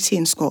community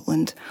in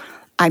Scotland,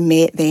 I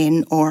met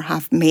then or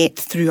have met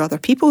through other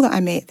people that I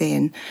met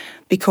then,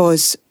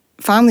 because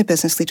family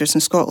business leaders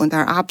in Scotland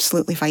are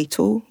absolutely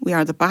vital. We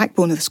are the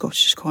backbone of the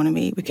Scottish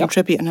economy. We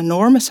contribute an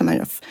enormous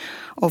amount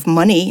of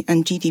money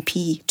and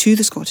GDP to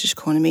the Scottish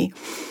economy.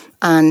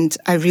 And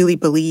I really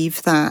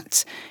believe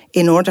that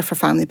in order for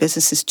family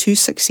businesses to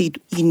succeed,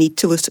 you need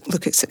to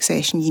look at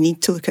succession. You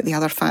need to look at the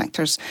other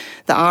factors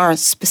that are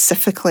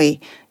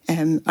specifically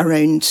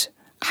around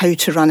how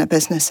to run a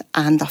business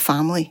and a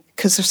family,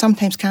 because there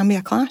sometimes can be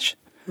a clash.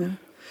 Yeah.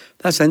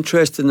 That's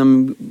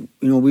interesting.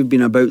 We've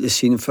been about the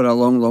scene for a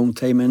long, long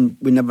time and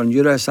we never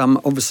knew this. I'm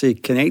obviously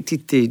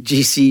connected to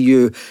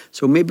GCU,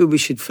 so maybe we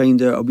should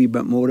find out a wee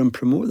bit more and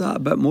promote that a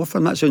bit more for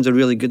them. That sounds a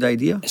really good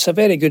idea. It's a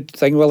very good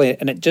thing, Willie,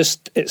 and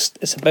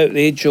it's about the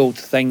age-old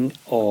thing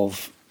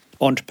of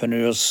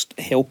entrepreneurs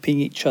helping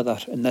each other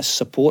in this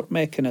support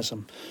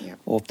mechanism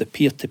of the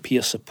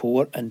peer-to-peer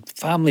support, and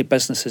family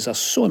businesses are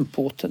so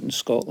important in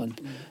Scotland.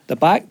 The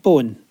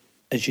backbone,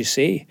 as you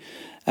say.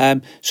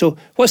 So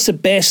what's the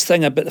best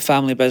thing about the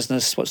family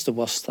business? What's the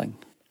worst thing?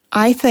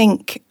 I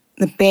think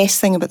the best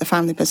thing about the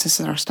family business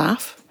is our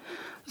staff.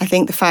 I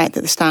think the fact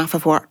that the staff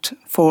have worked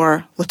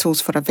for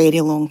Littles for a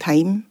very long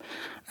time.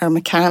 Our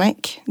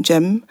mechanic,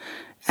 Jim,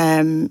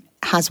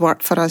 has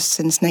worked for us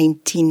since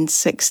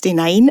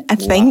 1969, I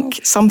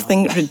think,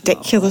 something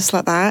ridiculous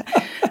like that.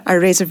 Our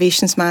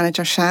reservations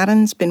manager,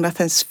 Sharon's been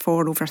with us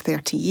for over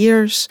 30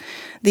 years.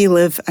 They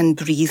live and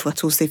breathe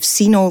Littles. They've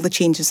seen all the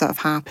changes that have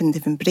happened.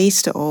 They've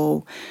embraced it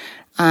all.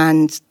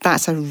 And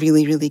that's a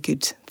really, really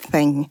good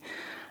thing.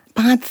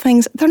 Bad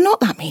things, there are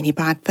not that many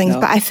bad things,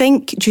 but I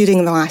think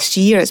during the last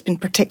year it's been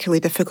particularly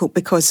difficult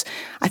because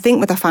I think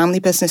with a family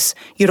business,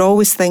 you're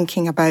not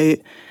thinking about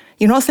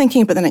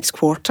the next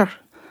quarter.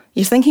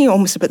 You're thinking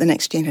almost about the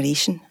next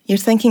generation. You're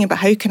thinking about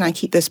how can I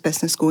keep this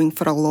business going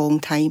for a long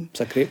time.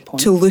 It's a great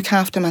point. To look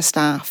after my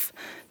staff,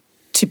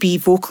 to be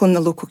vocal in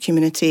the local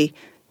community,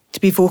 to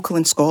be vocal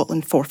in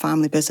Scotland for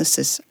family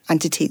businesses and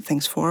to take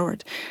things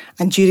forward.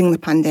 And during the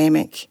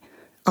pandemic,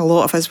 a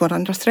lot of us were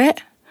under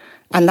threat.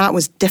 And that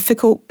was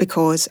difficult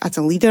because as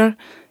a leader,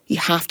 you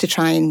have to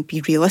try and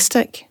be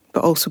realistic,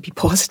 but also be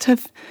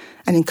positive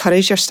and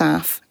encourage your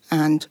staff.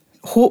 And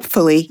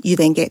hopefully you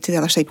then get to the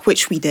other side,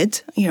 which we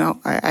did. You know,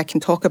 I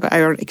can talk about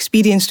our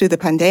experience through the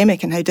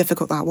pandemic and how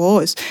difficult that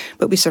was,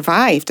 but we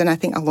survived. And I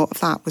think a lot of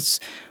that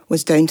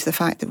was down to the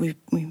fact that we've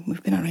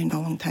been around a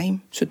long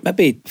time. So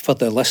maybe for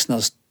the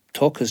listeners,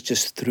 talk us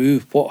just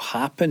through what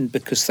happened,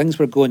 because things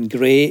were going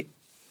great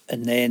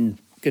and then,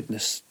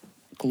 goodness,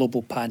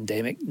 global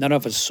pandemic. None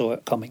of us saw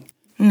it coming.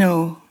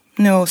 No.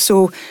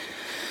 So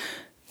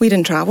we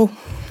didn't travel,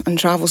 and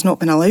travel's not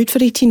been allowed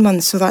for 18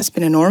 months, so that's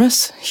been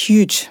enormous,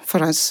 huge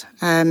for us.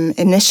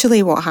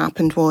 Initially what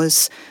happened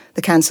was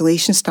the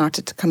cancellations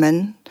started to come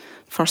in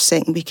first,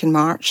 second week in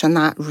March, and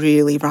that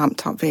really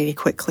ramped up very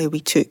quickly. We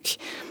took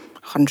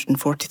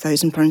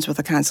 £140,000 worth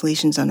of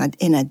cancellations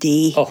in a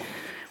day. Oh.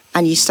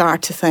 And you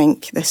start to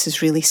think, this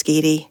is really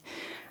scary.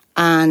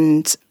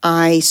 And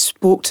I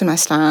spoke to my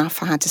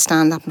staff. I had to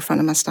stand up in front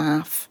of my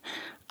staff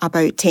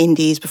about 10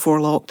 days before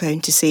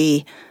lockdown to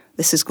say,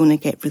 this is going to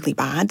get really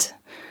bad.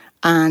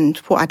 And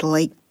what I'd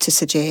like to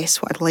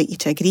suggest, what I'd like you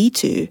to agree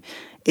to,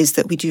 is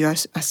that we do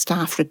a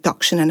staff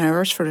reduction in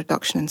hours for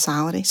reduction in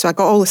salary. So I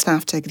got all the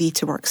staff to agree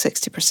to work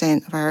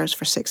 60% of hours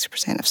for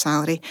 60% of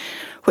salary,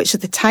 which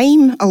at the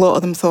time, a lot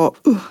of them thought,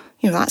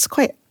 that's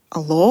quite a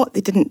lot.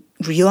 They didn't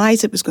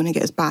realise it was going to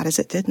get as bad as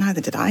it did.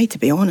 Neither did I, to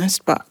be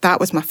honest, but that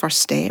was my first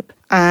step.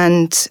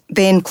 And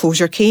then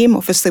closure came.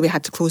 Obviously, we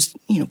had to close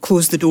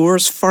the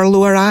doors.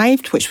 Furlough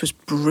arrived, which was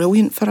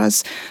brilliant for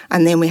us.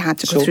 And then we had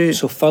to go through...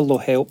 So furlough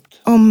helped?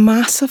 Oh,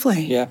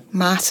 massively. Yeah.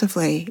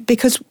 Massively.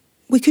 Because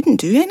we couldn't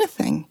do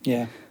anything.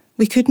 Yeah.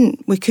 We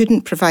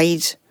couldn't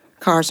provide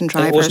cars and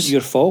drivers. And it wasn't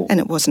your fault. And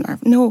it wasn't our...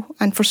 No,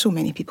 and for so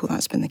many people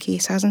that's been the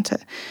case, hasn't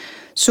it?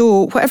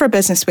 So whatever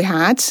business we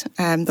had,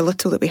 the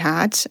little that we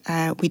had,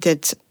 we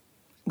did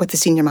with the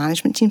senior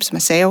management team. So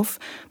myself,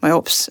 my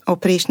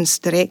operations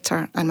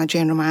director and my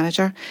general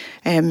manager,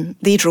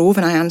 they drove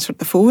and I answered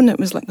the phone. It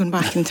was like going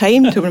back in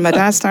time to when my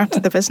dad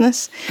started the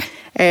business.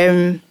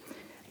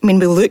 We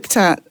looked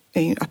at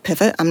a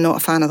pivot. I'm not a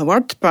fan of the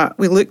word, but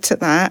we looked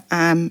at that,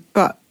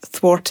 but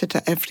thwarted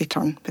at every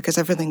turn because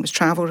everything was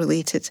travel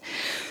related.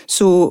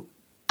 So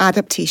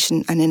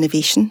adaptation and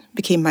innovation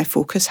became my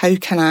focus. How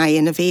can I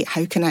innovate?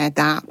 How can I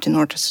adapt in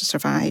order to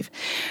survive?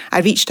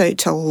 I reached out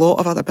to a lot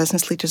of other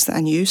business leaders that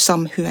I knew,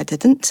 some who I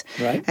didn't,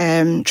 right.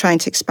 Trying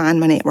to expand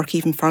my network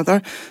even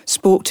further.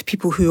 Spoke to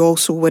people who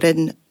also were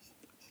in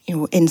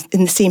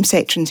the same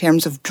sector in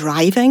terms of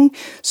driving.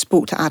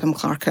 Spoke to Adam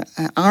Clark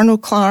at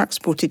Arnold Clark,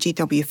 spoke to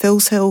JW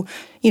Philshill.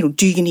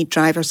 Do you need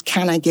drivers?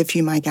 Can I give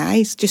you my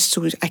guys? Just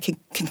so I can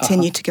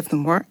continue to give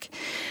them work.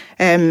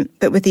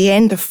 But with the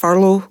end of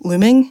furlough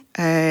looming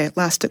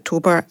last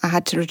October, I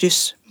had to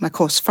reduce my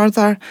costs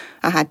further.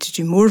 I had to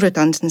do more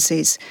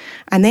redundancies.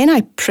 And then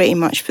I pretty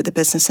much put the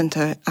business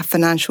into a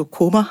financial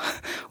coma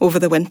over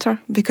the winter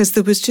because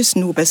there was just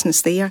no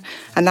business there.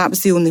 And that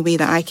was the only way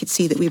that I could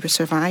see that we would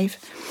survive.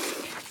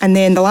 And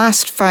then the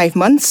last 5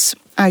 months,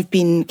 I've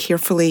been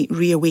carefully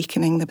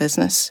reawakening the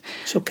business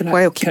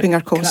while keeping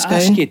our costs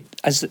down. Can I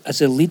ask you,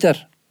 as a leader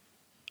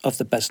of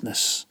the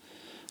business,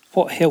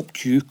 what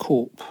helped you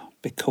cope?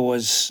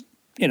 Because,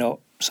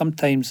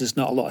 sometimes there's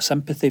not a lot of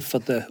sympathy for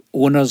the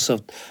owners or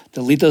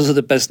the leaders of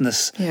the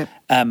business. Yeah.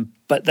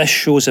 But this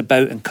show's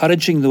about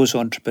encouraging those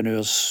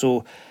entrepreneurs.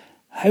 So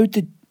how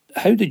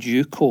did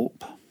you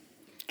cope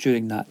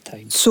during that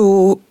time?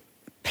 So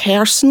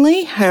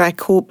personally, how I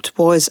coped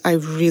was I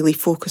really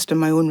focused on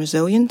my own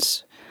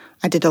resilience.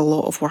 I did a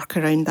lot of work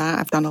around that.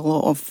 I've done a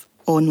lot of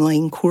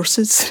online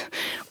courses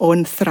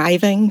on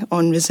thriving,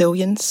 on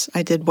resilience.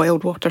 I did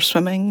wild water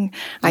swimming.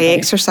 I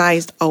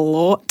exercised a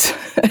lot.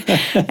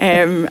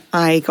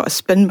 I got a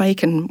spin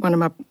bike in one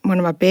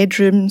of my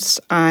bedrooms.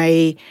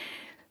 I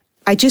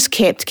just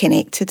kept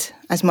connected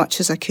as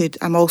much as I could.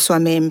 I'm also a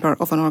member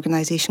of an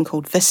organisation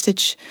called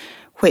Vistage,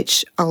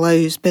 which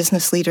allows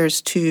business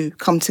leaders to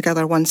come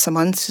together once a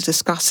month to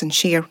discuss and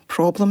share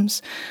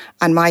problems.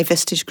 And my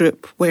Vistage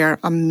group were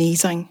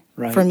amazing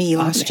for me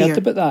last year. I heard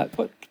about that.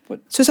 What?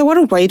 So it's a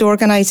worldwide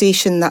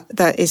organisation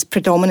that is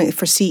predominantly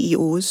for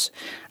CEOs,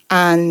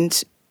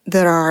 and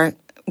there are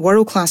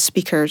world-class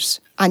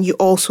speakers, and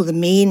the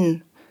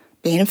main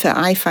benefit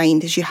I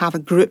find is you have a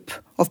group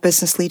of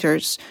business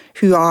leaders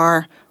who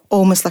are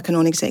almost like a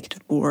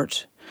non-executive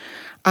board,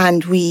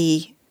 and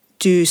we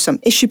do some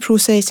issue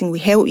processing, we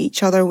help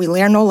each other, we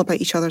learn all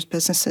about each other's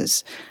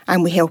businesses,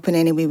 and we help in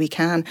any way we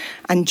can.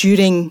 And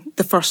during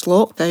the first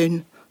lockdown,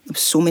 there were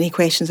so many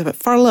questions about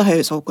furlough, how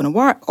it's all going to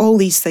work, all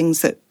these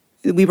things that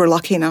we were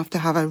lucky enough to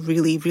have a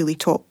really, really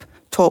top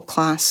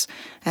class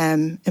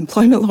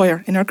employment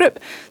lawyer in our group.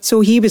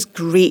 So he was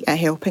great at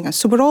helping us.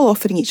 So we're all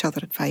offering each other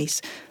advice.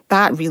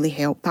 That really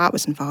helped. That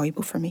was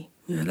invaluable for me.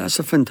 Yeah, that's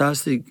a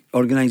fantastic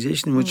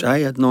organisation, which I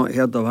had not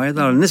heard of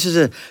either. And this is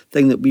a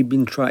thing that we've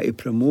been trying to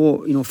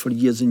promote, for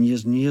years and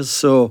years and years.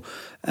 So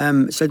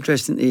it's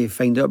interesting to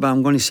find out, but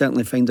I'm going to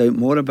certainly find out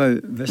more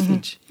about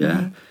Vistage.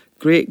 Yeah,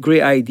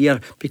 great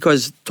idea.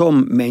 Because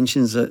Tom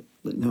mentions that,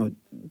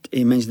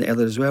 he mentioned it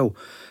earlier as well,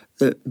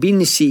 that being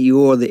the CEO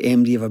or the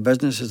MD of a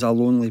business is a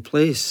lonely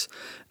place.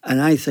 And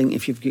I think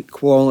if you've got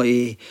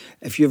quality,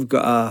 if you've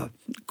got a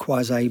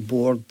quasi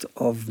board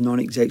of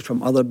non-execs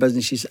from other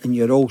businesses and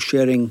you're all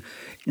sharing,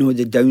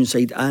 the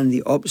downside and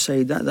the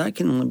upside, that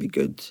can only be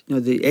good.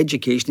 The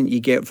education that you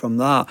get from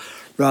that,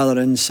 rather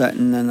than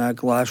sitting in a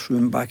glass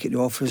room back at the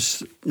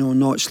office,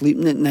 not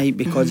sleeping at night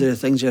because of the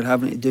things you're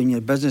having to do in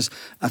your business,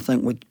 I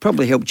think would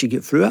probably help you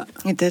get through it.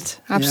 It did,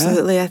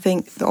 absolutely. Yeah. I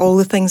think all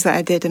the things that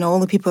I did and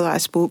all the people that I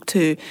spoke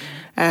to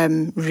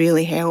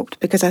really helped,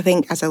 because I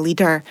think as a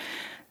leader,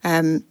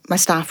 my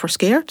staff were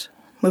scared.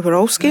 We were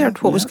all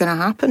scared. What was going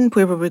to happen?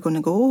 Where were we going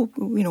to go?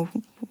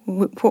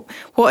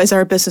 What is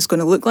our business going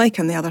to look like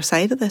on the other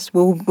side of this?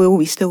 Will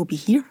we still be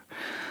here?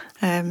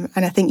 And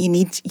I think you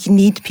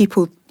need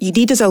people. You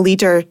need as a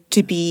leader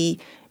to be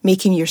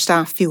making your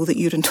staff feel that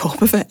you're on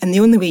top of it. And the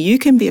only way you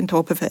can be on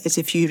top of it is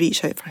if you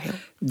reach out for help.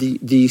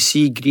 Do you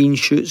see green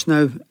shoots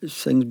now?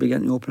 Is things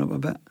beginning to open up a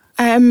bit?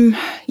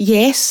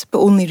 Yes, but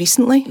only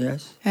recently.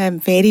 Yes.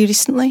 Very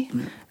recently.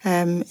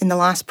 In the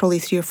last probably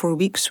 3 or 4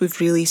 weeks, we've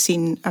really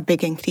seen a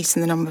big increase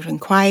in the number of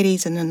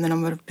inquiries and in the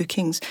number of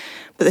bookings.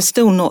 But there's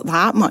still not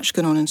that much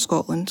going on in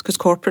Scotland because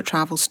corporate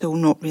travel's still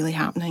not really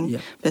happening.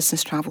 Yeah.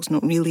 Business travel's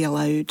not really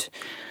allowed.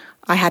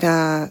 I had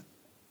a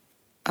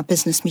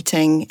business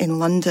meeting in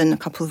London a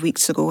couple of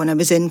weeks ago, and I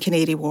was in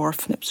Canary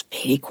Wharf, and it was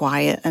very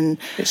quiet. And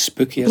it's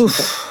spooky, isn't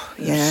it?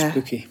 Yeah, it's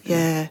spooky.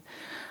 Yeah.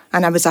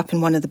 And I was up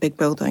in one of the big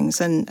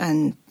buildings,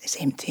 and it's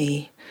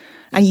empty.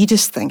 And you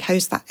just think,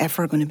 how's that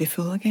ever going to be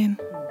full again?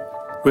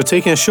 We're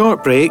taking a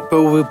short break,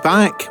 but we'll be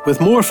back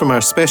with more from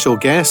our special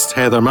guest,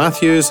 Heather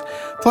Matthews,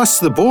 plus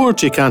the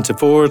board you can't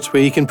afford,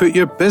 where you can put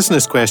your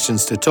business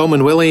questions to Tom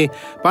and Willie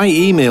by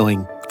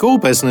emailing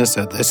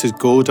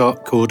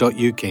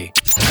gobusiness@thisisgo.co.uk.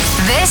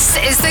 This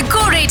is the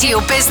Go Radio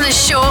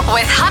Business Show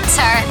with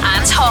Hunter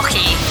and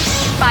Haughey.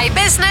 By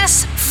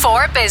business,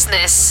 for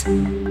business.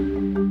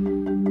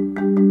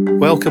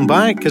 Welcome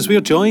back, as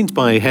we're joined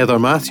by Heather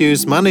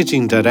Matthews,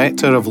 Managing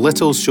Director of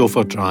Little's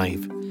Chauffeur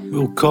Drive.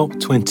 Will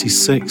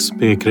COP26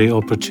 be a great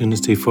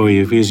opportunity for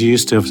you? Because you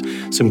used to have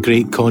some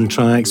great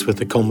contracts with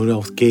the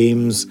Commonwealth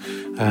Games,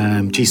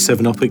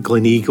 G7 up at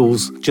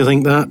Gleneagles. Do you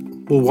think that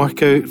will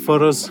work out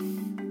for us?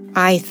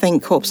 I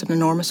think COP's an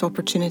enormous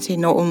opportunity,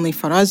 not only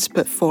for us,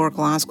 but for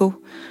Glasgow,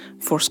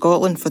 for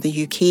Scotland, for the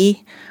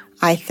UK.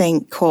 I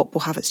think COP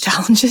will have its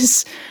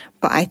challenges,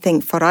 but I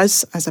think for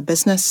us as a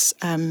business,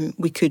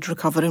 we could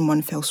recover in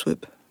one fell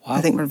swoop. Wow.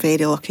 I think we're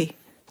very lucky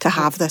to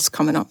have this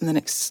coming up in the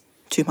next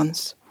 2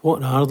 months.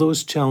 What are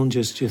those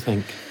challenges, do you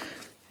think?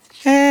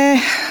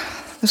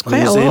 There's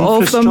quite a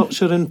lot of them. Is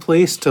infrastructure in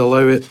place to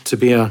allow it to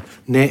be a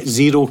net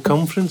zero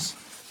conference?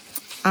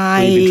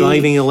 Will you be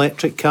driving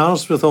electric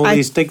cars with all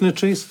these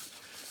dignitaries?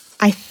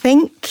 I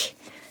think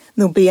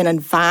there'll be an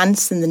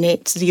advance in the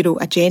net zero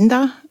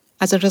agenda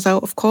as a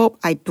result of COP.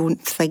 I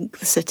don't think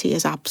the city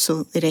is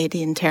absolutely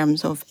ready in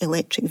terms of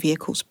electric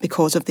vehicles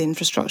because of the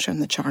infrastructure and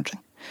the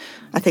charging.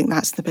 I think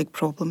that's the big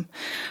problem.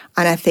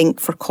 And I think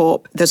for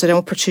COP, there's an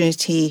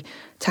opportunity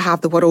to have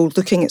the world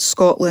looking at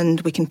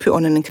Scotland. We can put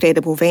on an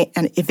incredible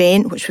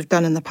event, which we've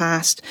done in the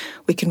past.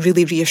 We can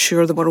really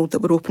reassure the world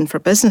that we're open for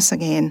business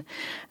again.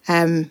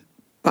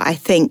 But I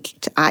think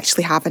to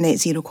actually have a net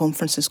zero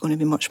conference is going to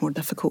be much more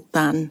difficult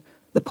than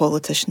the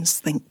politicians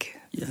think.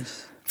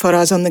 Yes. For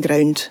us on the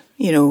ground,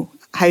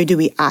 how do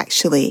we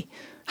actually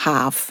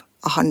have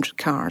 100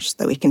 cars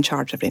that we can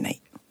charge every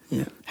night?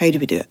 Yeah. How do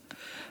we do it?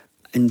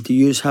 And do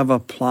you have a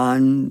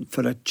plan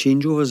for a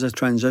changeover as a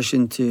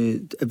transition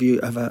to, if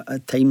you have a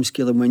time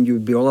scale of when you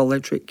would be all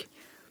electric?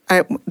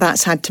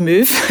 That's had to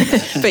move.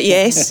 But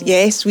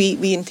yes,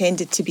 we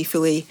intended to be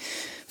fully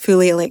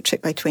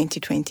electric by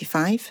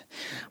 2025.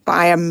 But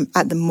I am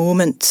at the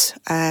moment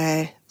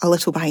a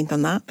little behind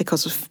on that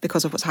because of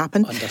what's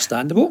happened.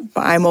 Understandable.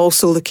 But I'm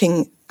also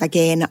looking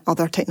again at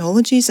other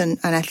technologies, and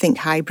I think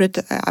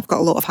hybrid. I've got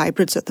a lot of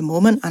hybrids at the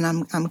moment, and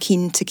I'm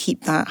keen to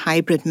keep that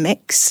hybrid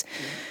mix.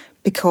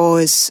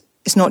 Because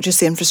it's not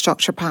just the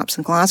infrastructure perhaps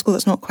in Glasgow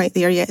that's not quite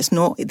there yet, it's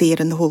not there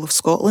in the whole of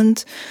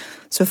Scotland.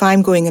 So if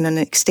I'm going on an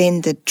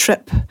extended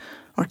trip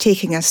or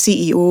taking a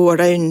CEO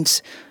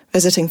around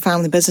visiting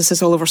family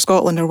businesses all over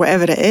Scotland or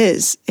whatever it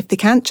is, if they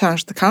can't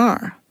charge the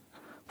car,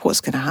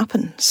 what's going to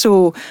happen?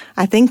 So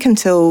I think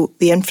until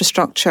the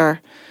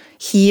infrastructure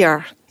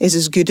here is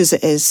as good as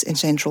it is in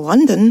central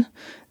London,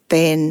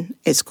 then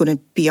it's going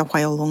to be a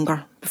while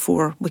longer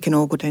before we can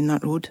all go down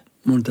that road.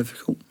 More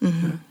difficult.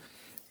 Mm-hmm.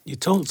 You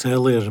talked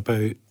earlier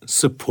about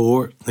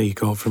support that you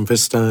got from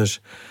Vistage,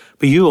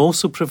 but you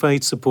also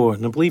provide support,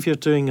 and I believe you're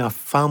doing a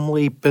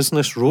family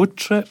business road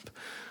trip.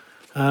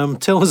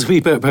 Tell us a wee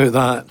bit about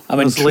that. I'm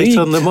intrigued.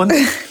 Later in the month.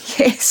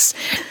 Yes.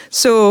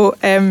 So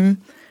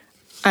I'm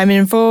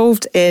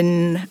involved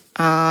in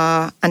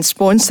and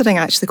sponsoring,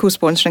 actually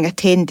co-sponsoring a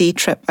 10-day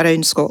trip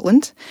around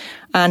Scotland.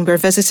 And we're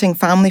visiting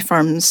family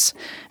firms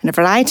in a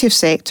variety of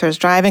sectors,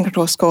 driving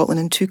across Scotland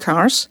in 2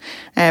 cars,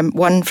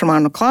 one from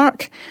Arnold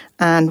Clark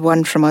and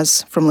one from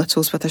us, from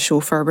Little's, with a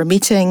chauffeur. We're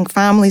meeting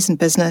families in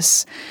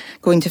business,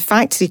 going to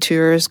factory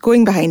tours,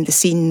 going behind the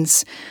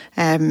scenes,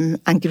 and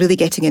really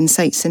getting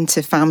insights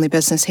into family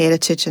business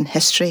heritage and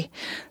history,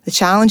 the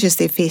challenges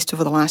they've faced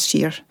over the last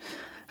year,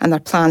 and their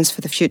plans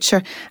for the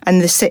future.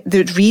 And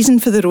the reason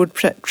for the road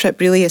trip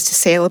really is to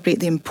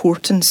celebrate the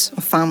importance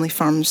of family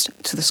firms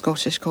to the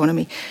Scottish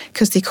economy,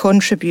 because they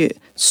contribute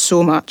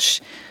so much.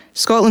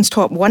 Scotland's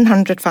top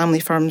 100 family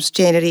firms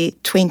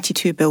generate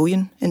 22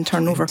 billion in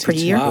turnover per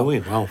year.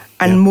 Wow.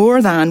 And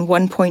more than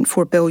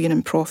 1.4 billion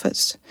in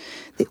profits.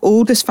 The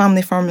oldest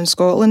family firm in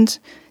Scotland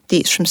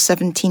dates from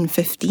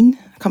 1715,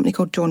 a company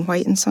called John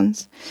White and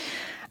Sons.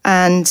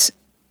 And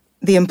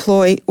they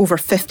employ over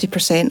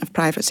 50% of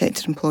private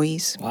sector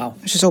employees. Wow.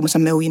 Which is almost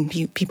 1 million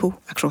people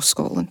across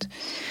Scotland.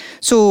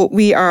 So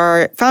we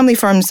are family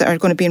firms that are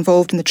going to be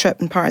involved in the trip,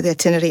 and part of the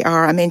itinerary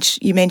are,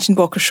 you mentioned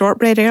Walker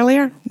Shortbread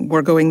earlier.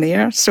 We're going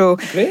there. So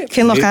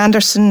Kinloch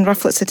Anderson,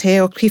 Rufflett's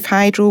Hotel, Crieff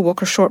Hydro,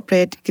 Walker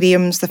Shortbread,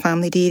 Graham's, the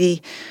family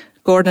dairy,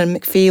 Gordon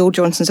and McPhail,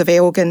 Johnson's of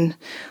Elgin.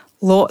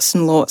 Lots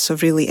and lots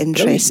of really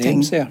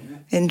interesting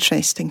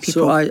people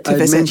So I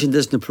mentioned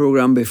this in the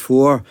programme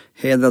before,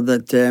 Heather,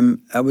 that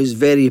I was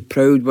very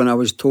proud when I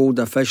was told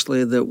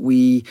officially that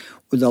we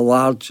were the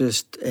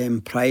largest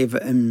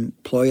private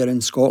employer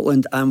in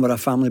Scotland and we're a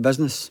family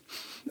business.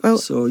 Well,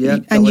 so, yeah,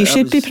 and you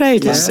should be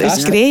proud.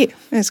 It's great.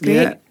 It's great.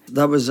 Yeah,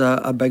 that was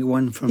a big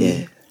one for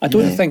me. I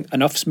don't think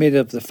enough's made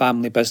of the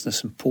family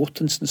business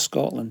importance in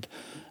Scotland,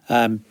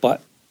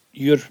 but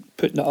you're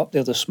putting it up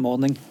there this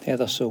morning,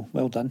 Heather, so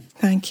well done.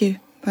 Thank you.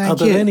 Are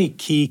there any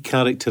key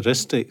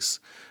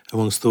characteristics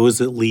amongst those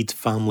that lead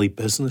family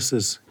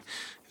businesses,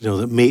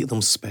 that make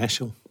them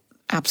special?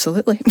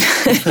 Absolutely.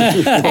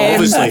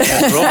 Obviously,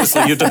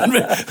 you're done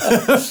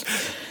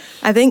with.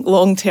 I think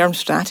long-term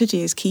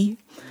strategy is key.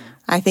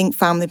 I think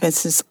family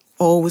businesses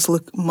always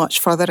look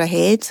much further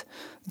ahead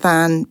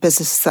than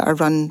businesses that are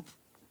run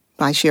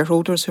by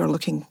shareholders who are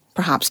looking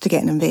perhaps to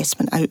get an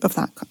investment out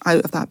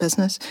of that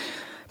business.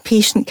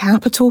 Patient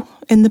capital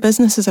in the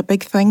business is a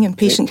big thing, and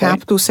patient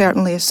capital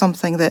certainly is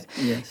something that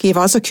gave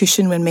us a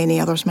cushion when many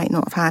others might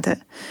not have had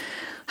it.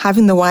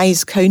 Having the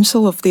wise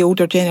counsel of the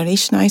older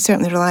generation, I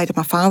certainly relied on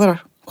my father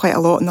quite a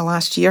lot in the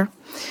last year.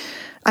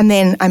 And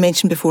then I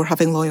mentioned before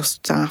having loyal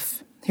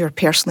staff who are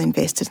personally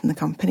invested in the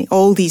company.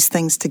 All these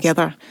things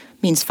together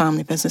means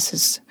family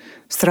businesses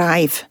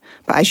thrive.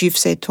 But as you've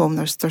said, Tom,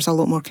 there's a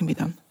lot more can be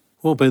done.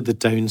 What about the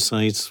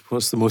downsides?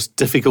 What's the most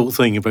difficult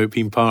thing about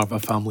being part of a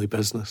family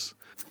business?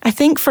 I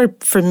think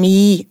for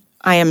me,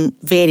 I am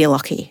very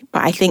lucky,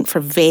 but I think for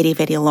very,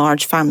 very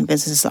large family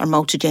businesses that are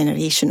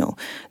multi-generational,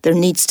 there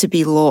needs to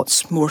be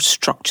lots more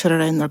structure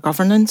around their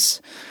governance,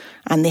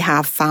 and they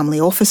have family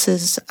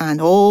offices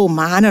and all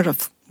manner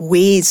of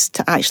ways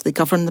to actually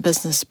govern the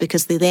business,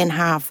 because they then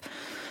have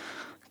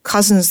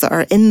cousins that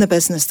are in the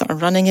business that are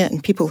running it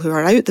and people who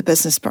are out the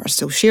business but are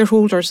still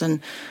shareholders,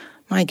 and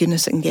my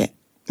goodness, it can get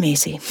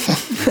messy.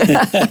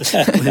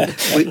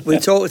 we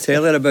talked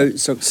earlier about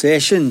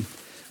succession.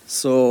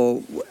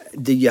 So,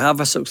 do you have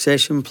a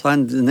succession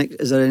plan?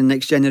 Is there any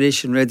next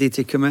generation ready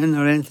to come in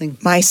or anything?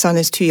 My son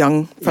is too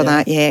young for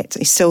that yet.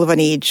 He's still of an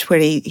age where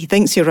he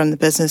thinks he'll run the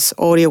business,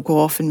 or he'll go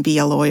off and be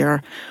a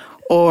lawyer,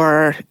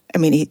 or,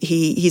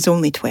 he's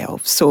only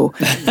 12. So,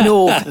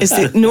 no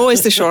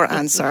is the short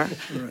answer.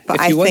 Right. But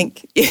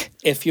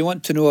if you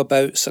want to know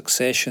about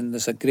succession,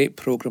 there's a great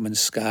programme in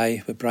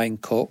Sky with Brian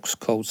Cox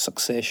called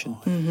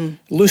Succession,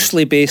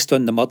 loosely based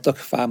on the Murdoch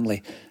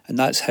family. And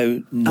that's how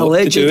not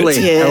to do it.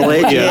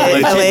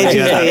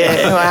 Allegedly.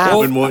 I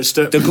haven't watched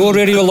it. The Go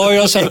Radio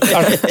lawyers are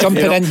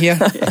jumping in here.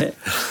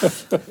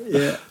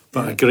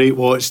 But a great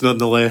watch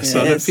nonetheless.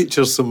 And it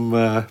features some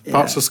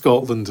parts of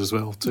Scotland as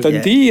well too.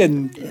 Dundee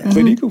and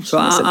Gleneagles. So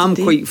I'm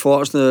quite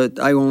fortunate.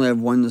 I only have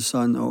one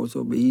son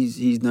also, but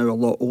he's now a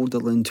lot older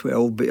than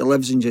 12, but he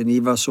lives in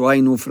Geneva, so I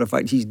know for a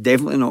fact he's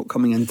definitely not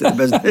coming into the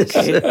business.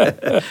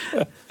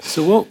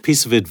 So one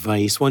piece of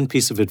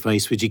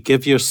advice would you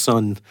give your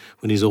son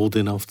when he's old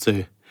enough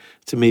to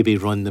maybe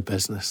run the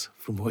business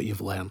from what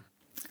you've learned?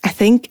 I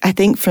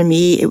think for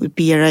me it would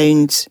be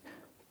around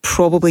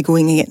probably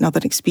going and getting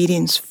another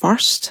experience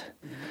first,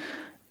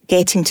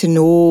 getting to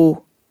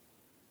know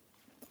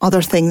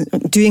other things,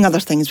 doing other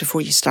things before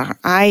you start.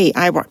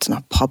 I worked in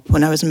a pub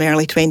when I was in my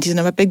early 20s,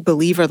 and I'm a big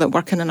believer that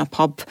working in a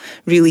pub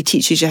really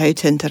teaches you how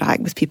to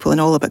interact with people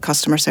and all about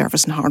customer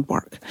service and hard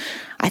work.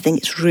 I think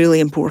it's really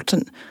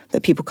important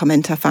that people come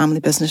into a family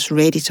business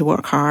ready to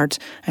work hard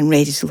and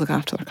ready to look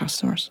after their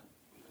customers.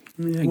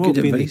 Yeah, what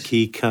have been the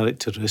key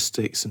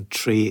characteristics and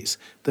traits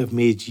that have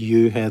made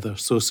you, Heather,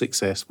 so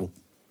successful?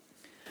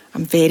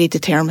 I'm very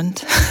determined.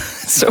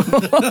 So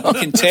we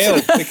can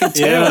tell.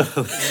 Yeah.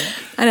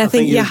 And I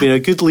think you've been a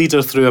good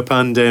leader through a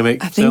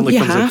pandemic. I think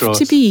you have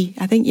to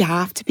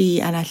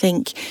be. And I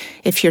think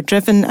if you're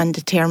driven and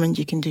determined,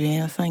 you can do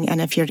anything.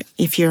 And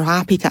if you're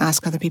happy to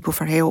ask other people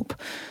for help,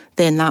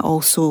 then that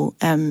also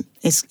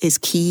is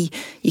key.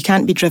 You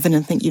can't be driven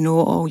and think you know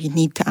it all. You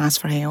need to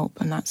ask for help,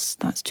 and that's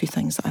two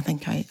things that I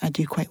think I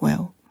do quite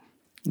well.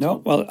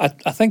 No, well,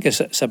 I think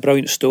it's a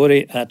brilliant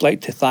story, and I'd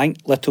like to thank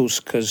Little's,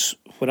 because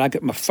when I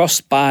got my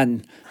first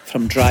ban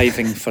from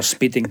driving for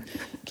speeding,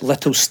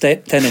 Little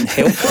stepped in and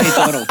helped me,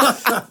 Donald.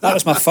 That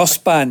was my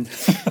first ban.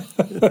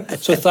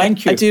 So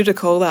thank you. I do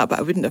recall that, but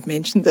I wouldn't have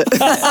mentioned it.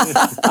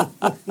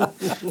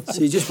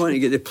 So you just want to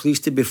get the police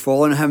to be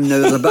following him now.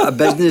 There's a bit of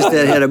business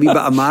there here, a wee bit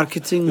of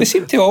marketing. They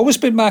seem to always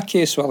be my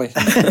case, Willie.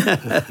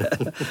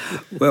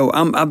 Well,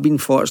 I've been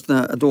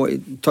fortunate. I don't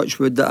want to touch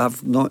wood that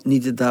I've not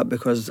needed that,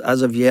 because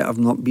as of yet I've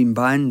not been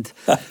banned.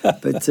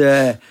 But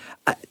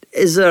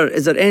is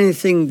there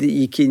anything that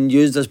you can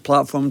use this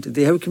platform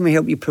today? How can we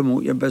help you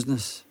promote your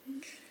business?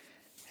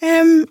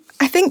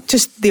 I think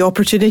just the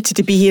opportunity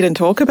to be here and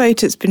talk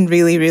about it's been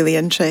really, really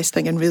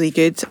interesting and really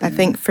good. I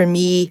think for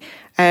me,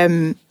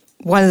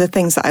 one of the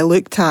things that I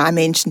looked at, I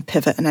mentioned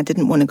pivot, and I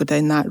didn't want to go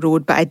down that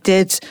road, but I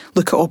did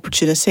look at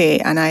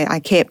opportunity, and I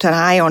kept an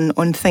eye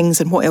on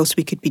things and what else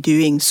we could be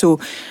doing. So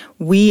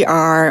we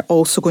are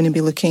also going to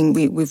be looking.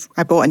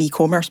 I bought an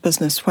e-commerce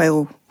business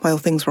while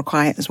things were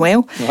quiet as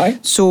well.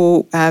 Right.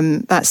 So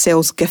that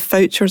sells gift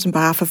vouchers on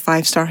behalf of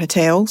 5-star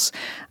hotels.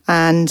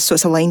 And so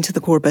it's aligned to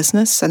the core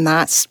business, and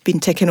that's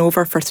been ticking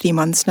over for 3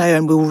 months now,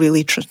 and we'll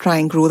really try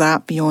and grow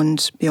that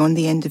beyond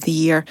the end of the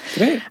year.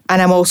 Great.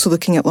 And I'm also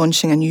looking at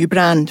launching a new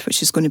brand,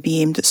 which is going to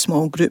be aimed at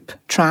small group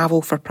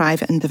travel for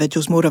private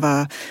individuals, more of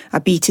a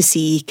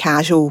B2C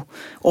casual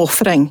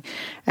offering.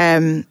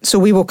 So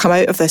we will come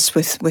out of this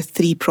with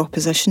 3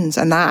 propositions,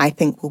 and that I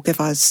think will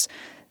give us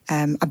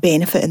a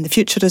benefit in the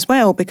future as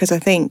well, because I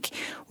think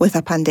with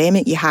a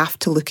pandemic you have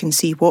to look and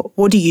see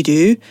what do you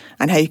do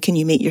and how can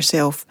you make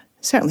yourself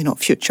certainly not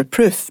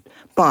future-proof,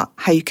 but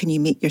how can you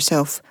make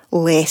yourself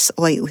less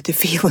likely to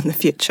fail in the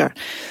future?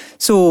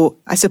 So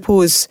I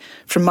suppose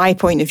from my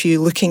point of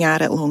view, looking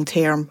at it long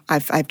term,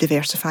 I've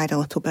diversified a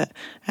little bit,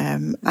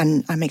 and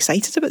I'm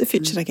excited about the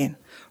future again.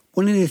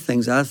 One of the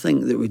things I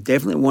think that we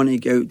definitely want to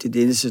get out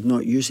today, this is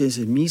not you saying, this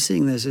is me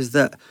saying this, is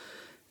that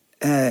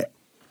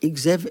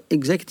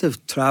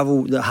executive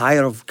travel, the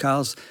hire of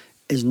cars,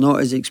 is not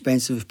as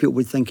expensive as people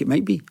would think it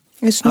might be.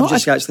 It's not. I've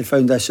just actually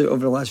found this out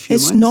over the last few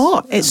months.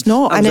 It's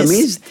not. I was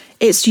amazed.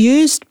 It's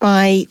used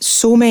by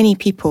so many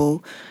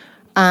people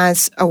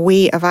as a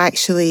way of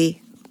actually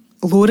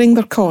lowering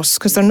their costs,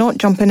 because they're not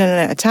jumping in and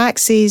out of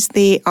taxis.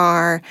 They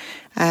are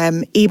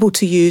able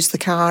to use the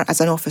car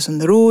as an office on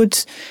the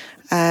road.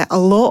 A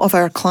lot of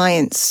our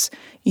clients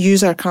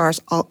use our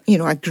cars,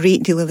 a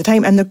great deal of the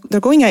time, and they're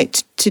going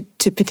out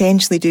to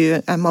potentially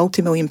do a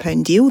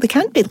multi-million-pound deal. They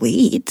can't be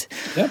late.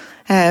 Yep.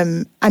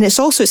 And it's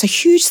a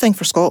huge thing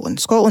for Scotland.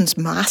 Scotland's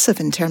massive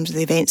in terms of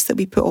the events that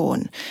we put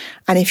on.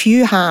 And if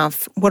you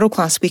have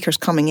world-class speakers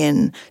coming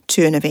in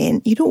to an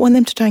event, you don't want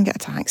them to try and get a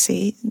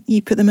taxi.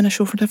 You put them in a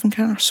chauffeur-driven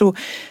car. So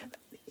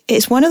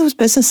it's one of those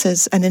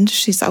businesses and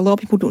industries that a lot of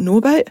people don't know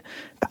about,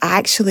 but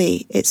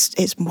actually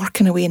it's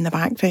working away in the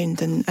background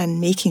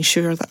and making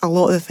sure that a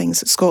lot of the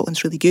things that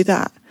Scotland's really good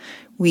at,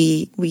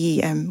 we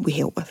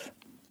help with.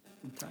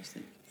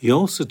 Fantastic. You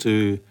also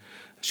do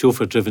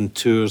chauffeur-driven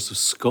tours of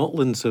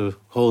Scotland, so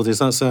holidays.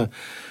 That's a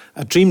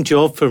dream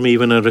job for me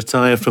when I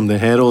retire from the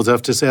Herald. I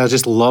have to say, I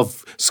just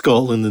love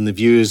Scotland and the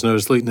views, and I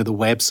was looking at the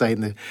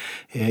website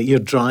and your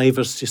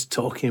drivers just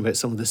talking about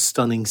some of the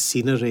stunning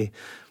scenery.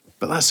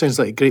 But that sounds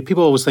like great.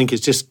 People always think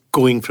it's just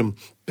going from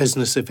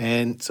business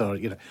events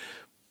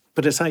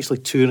but it's actually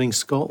touring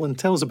Scotland.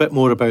 Tell us a bit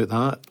more about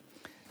that.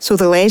 So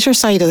the leisure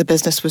side of the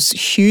business was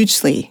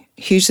hugely,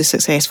 hugely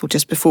successful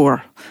just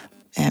before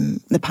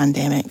the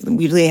pandemic.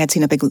 We really had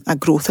seen a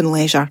growth in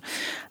leisure,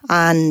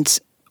 and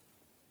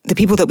the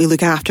people that we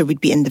look after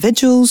would be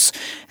individuals,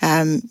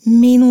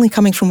 mainly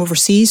coming from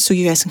overseas, so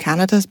US and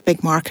Canada is a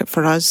big market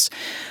for us.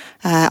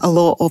 A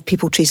lot of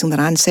people tracing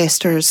their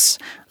ancestors,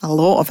 a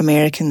lot of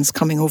Americans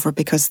coming over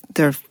because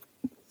they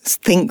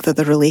think that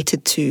they're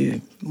related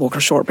to Walker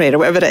Shortbread or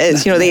whatever it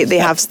is.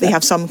 They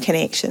have some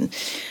connection.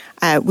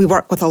 We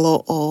work with a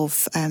lot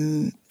of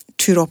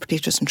tour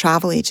operators and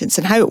travel agents,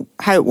 and how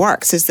it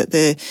works is that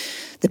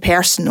the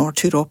person or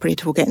tour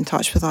operator will get in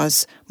touch with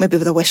us, maybe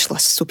with a wish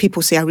list. So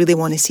people say, I really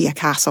want to see a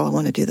castle, I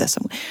want to do this.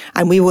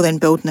 And we will then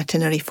build an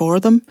itinerary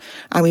for them,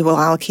 and we will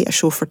allocate a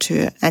chauffeur to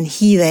it. And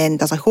he then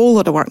does a whole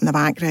lot of work in the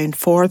background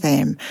for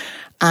them.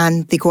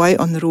 And they go out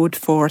on the road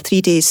for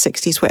 3 days,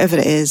 6 days, whatever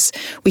it is.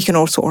 We can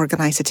also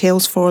organise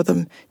hotels for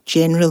them.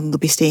 Generally, they'll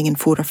be staying in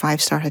 4 or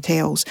 5-star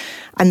hotels.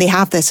 And they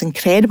have this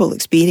incredible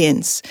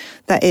experience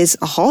that is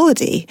a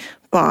holiday,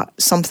 but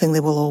something they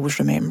will always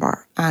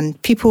remember.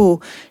 And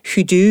people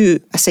who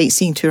do a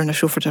sightseeing tour in a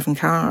chauffeur-driven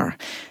car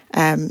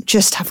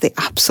just have the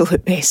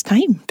absolute best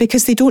time,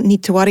 because they don't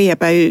need to worry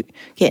about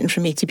getting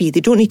from A to B.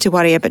 They don't need to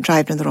worry about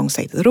driving on the wrong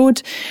side of the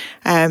road.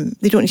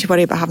 They don't need to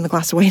worry about having a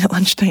glass of wine at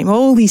lunchtime.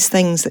 All these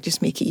things that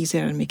just make it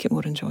easier and make it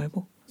more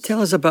enjoyable.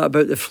 Tell us a bit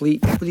about the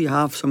fleet. What do you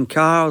have? Some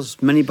cars,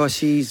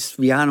 minibuses,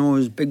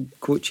 Vianos, big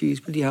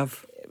coaches? What do you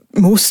have?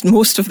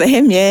 Most of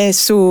them, yeah.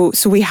 So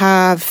we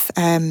have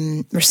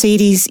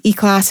Mercedes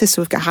E-classes,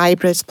 so we've got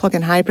hybrids,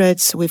 plug-in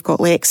hybrids, we've got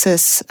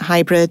Lexus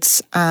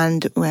hybrids,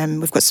 and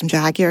we've got some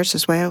Jaguars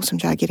as well, some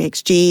Jaguar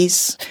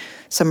XJs,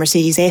 some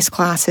Mercedes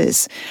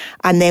S-classes,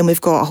 and then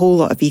we've got a whole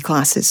lot of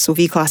V-classes. So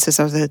V-classes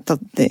are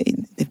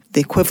the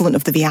equivalent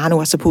of the Viano,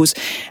 I suppose,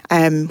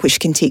 which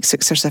can take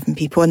 6 or 7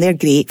 people, and they're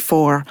great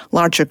for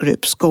larger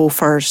groups,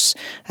 golfers,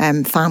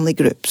 family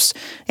groups.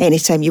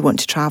 Anytime you want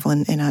to travel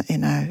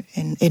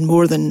in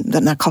more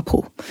than a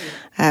couple.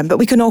 But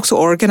we can also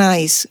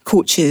organise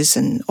coaches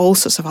and all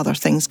sorts of other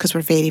things because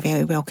we're very,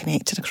 very well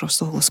connected across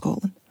the whole of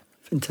Scotland.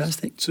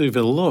 Fantastic. So you've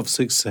had a lot of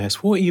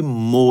success. What are you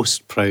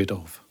most proud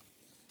of?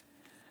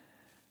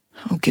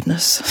 Oh,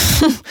 goodness.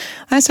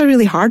 That's a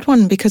really hard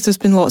one because there's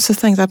been lots of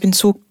things. I've been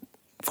so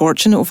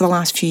fortunate over the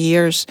last few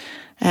years.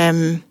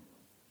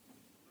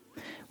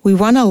 We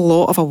won a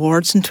lot of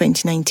awards in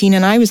 2019,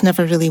 and I was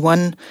never really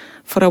one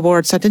for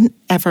awards. I didn't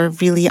ever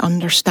really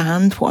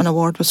understand what an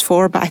award was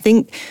for, but I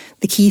think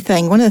the key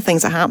thing, one of the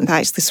things that happened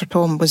actually, Sir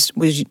Tom, was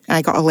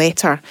I got a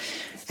letter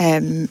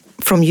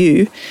from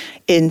you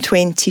in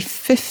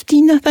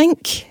 2015, I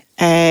think,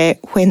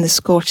 when the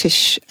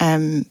Scottish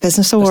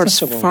Business Awards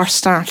first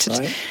started.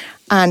 Right.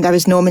 And I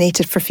was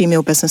nominated for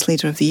Female Business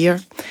Leader of the Year.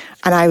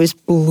 And I was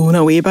blown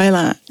away by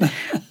that.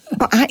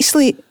 But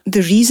actually,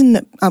 the reason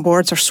that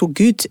awards are so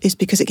good is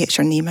because it gets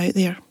your name out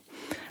there.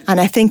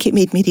 And I think it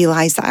made me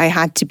realise that I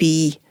had to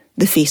be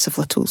the face of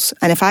Littles.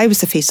 And if I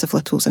was the face of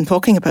Littles and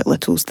talking about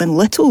Littles, then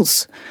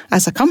Littles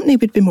as a company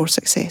would be more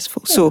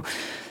successful. Yeah.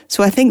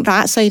 So I think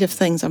that side of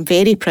things, I'm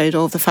very proud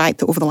of the fact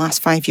that over the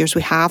last 5 years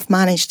we have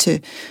managed to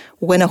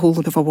win a whole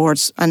lot of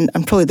awards, and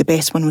probably the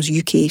best one was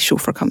UK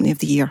Chauffeur Company of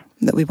the Year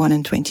that we won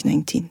in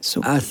 2019.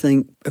 So I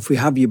think if we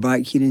have you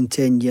back here in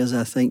 10 years,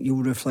 I think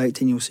you'll reflect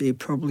and you'll say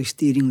probably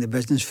steering the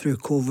business through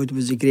COVID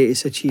was the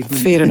greatest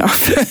achievement. Fair enough.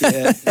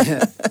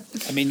 Yeah.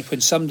 I mean, when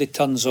somebody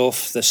turns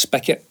off the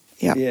spigot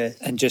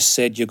and just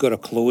said you've got to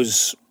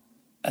close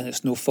and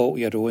it's no fault of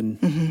your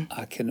own,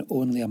 I can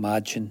only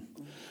imagine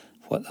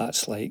what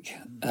that's like.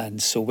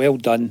 And so well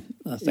done.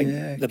 I think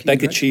the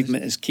big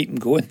achievement is keeping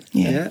going.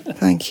 Yeah.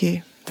 Thank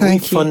you.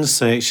 Thank you. Fun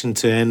section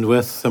to end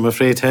with, I'm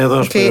afraid, Heather.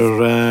 Okay.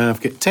 I've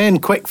got 10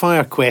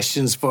 quick-fire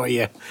questions for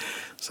you.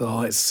 So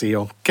let's see.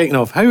 Kicking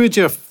off, how would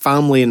your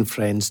family and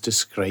friends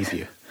describe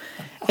you?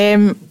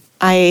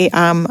 I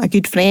am a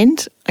good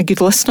friend, a good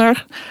listener,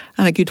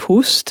 and a good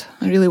host.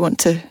 I really want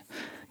to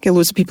get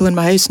loads of people in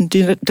my house and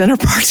do dinner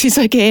parties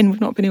again.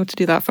 We've not been able to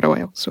do that for a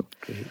while. So,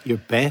 great. Your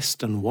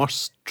best and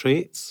worst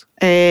traits?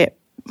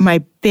 My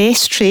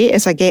best trait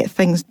is I get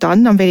things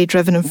done. I'm very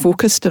driven and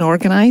focused and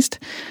organised.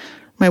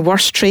 My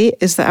worst trait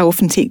is that I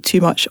often take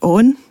too much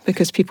on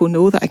because people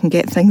know that I can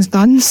get things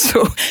done.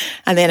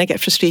 And then I get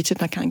frustrated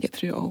and I can't get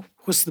through it all.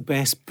 What's the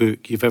best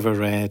book you've ever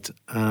read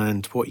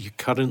and what are you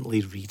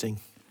currently reading?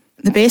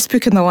 The best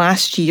book in the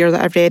last year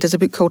that I've read is a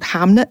book called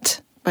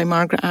Hamnet by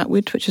Margaret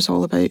Atwood, which is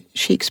all about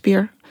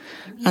Shakespeare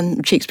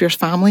and Shakespeare's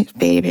family. It's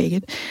very, very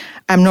good.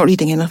 I'm not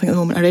reading anything at the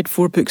moment. I read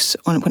 4 books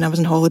on it when I was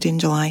on holiday in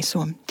July,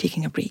 so I'm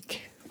taking a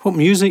break. What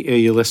music are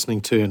you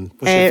listening to and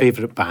what's your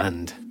favourite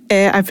band?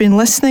 I've been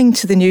listening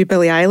to the new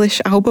Billie Eilish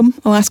album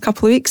the last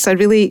couple of weeks. I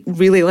really,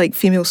 really like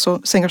female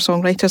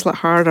singer-songwriters like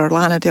her or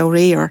Lana Del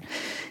Rey or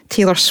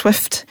Taylor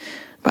Swift.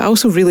 But I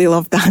also really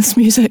love dance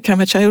music.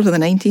 I'm a child of the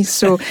 90s.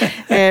 So,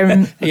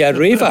 yeah,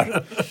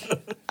 raver.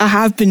 I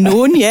have been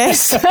known,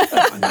 yes.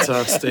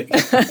 Fantastic.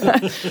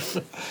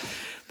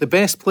 The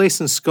best place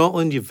in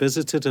Scotland you've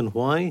visited and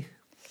why?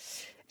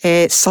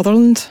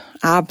 Sutherland.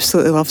 I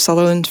absolutely love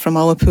Sutherland, from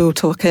Ullapool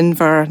to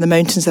Lochinver, the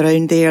mountains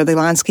around there, the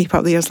landscape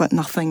up there is like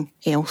nothing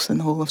else in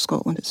the whole of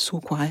Scotland. It's so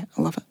quiet.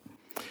 I love it.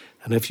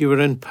 And if you were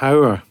in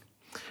power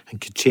and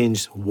could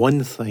change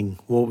one thing,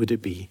 what would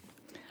it be?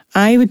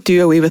 I would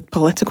do away with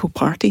political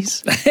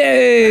parties.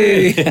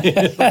 Hey!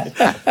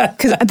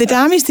 Because the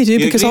damage they do, You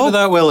because agree all with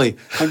that, Willie?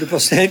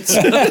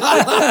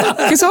 100%.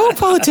 because all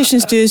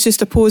politicians do is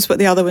just oppose what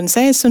the other one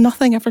says, so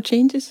nothing ever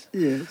changes.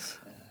 Yes.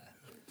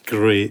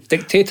 Great.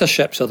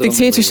 Dictatorships are the way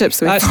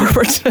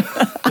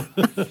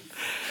forward.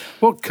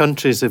 What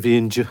countries have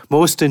you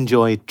most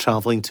enjoyed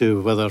travelling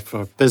to, whether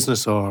for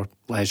business or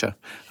leisure,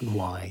 and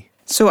why?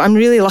 So I'm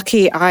really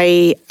lucky.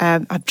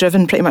 I've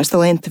driven pretty much the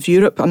length of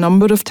Europe a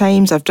number of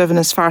times. I've driven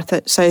as far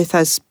south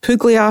as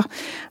Puglia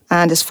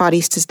and as far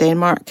east as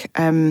Denmark.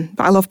 But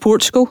I love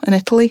Portugal and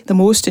Italy the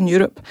most in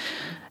Europe.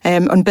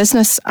 On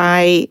business,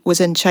 I was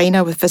in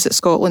China with Visit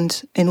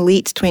Scotland in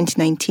late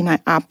 2019. I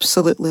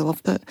absolutely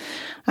loved it.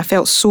 I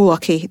felt so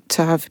lucky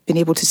to have been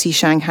able to see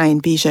Shanghai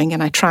and Beijing,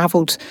 and I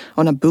travelled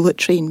on a bullet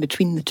train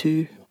between the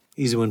two.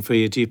 Easy one for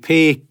you. Do you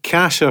pay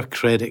cash or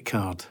credit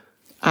card?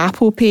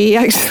 Apple Pay,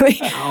 actually.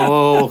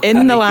 Oh,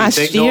 in the last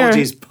year,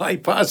 technology's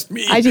bypassed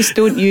me. I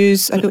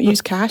don't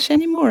use cash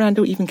anymore. I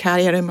don't even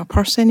carry around my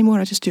purse anymore.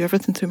 I just do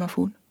everything through my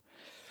phone.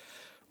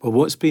 Well,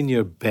 what's been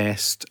your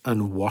best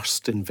and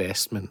worst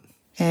investment?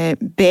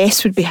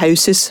 Best would be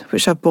houses,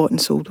 which I've bought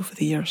and sold over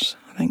the years.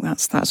 I think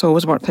that's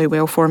always worked out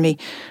well for me.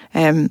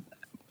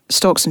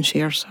 Stocks and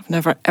shares. I've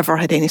never ever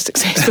had any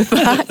success with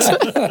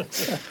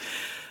that.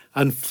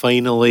 And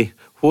finally,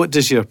 what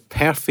does your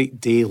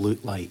perfect day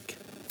look like?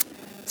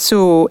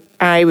 So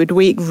I would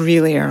wake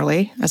really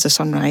early as the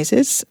sun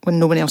rises. When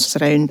no one else is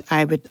around,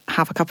 I would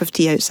have a cup of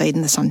tea outside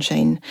in the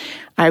sunshine.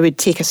 I would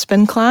take a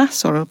spin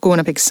class or go on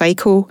a big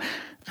cycle.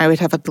 I would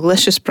have a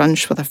delicious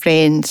brunch with a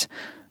friend,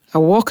 a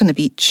walk on the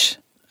beach,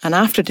 an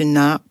afternoon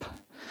nap,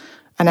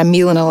 and a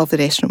meal in a lovely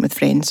restaurant with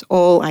friends,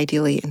 all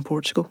ideally in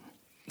Portugal.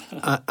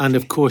 And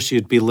of course,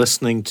 you'd be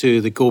listening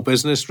to the Go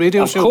Business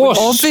radio show. Of course.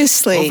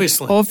 Obviously.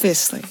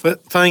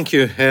 But thank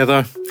you,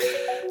 Heather.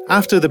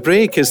 After the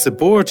break is The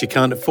Board You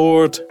Can't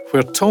Afford,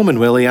 where Tom and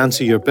Willie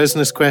answer your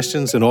business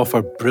questions and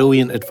offer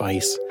brilliant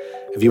advice.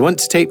 If you want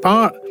to take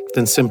part,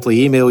 then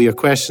simply email your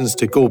questions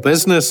to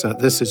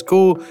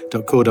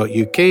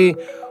gobusiness@thisisgo.co.uk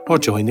or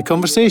join the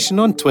conversation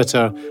on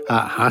Twitter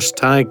at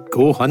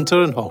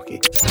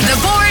 #GoHunterandHaughey. The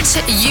Board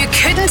You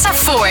Couldn't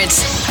Afford.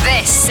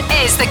 This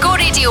is the Go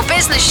Radio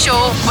Business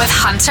Show with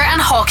Hunter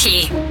and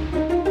Haughey.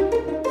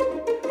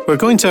 We're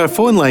going to our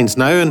phone lines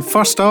now, and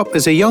first up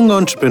is a young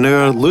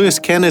entrepreneur, Lewis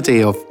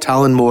Kennedy of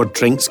Talonmore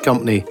Drinks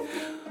Company.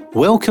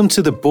 Welcome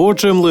to the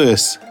boardroom,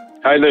 Lewis.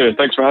 Hi there,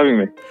 thanks for having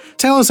me.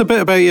 Tell us a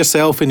bit about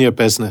yourself and your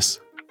business.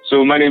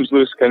 So my name's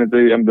Lewis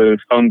Kennedy. I'm the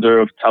founder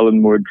of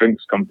Talonmore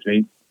Drinks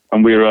Company,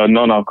 and we're a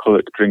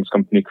non-alcoholic drinks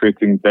company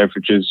creating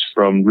beverages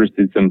from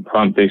rooted and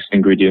plant-based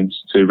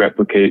ingredients to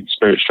replicate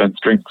spirit-strength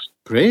drinks.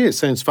 Great, it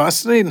sounds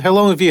fascinating. How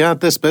long have you had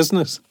this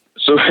business?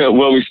 So,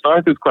 well, we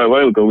started quite a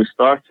while ago. We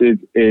started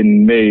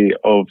in May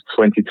of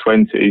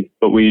 2020,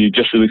 but we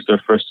just released our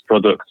first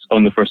product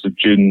on the 1st of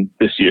June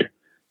this year.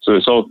 So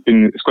it's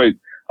quite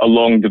a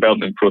long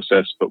development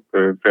process, but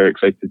we're very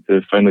excited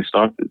to finally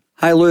start it.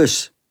 Hi,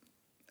 Lewis.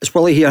 It's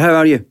Willie here. How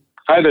are you?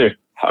 Hi there.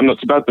 I'm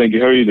not too bad, thank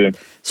you. How are you doing?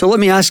 So let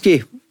me ask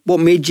you, what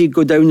made you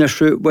go down this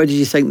route? Why did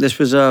you think this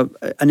was an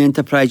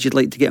enterprise you'd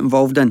like to get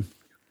involved in?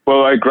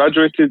 Well, I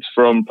graduated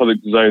from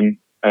product design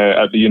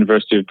at the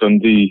University of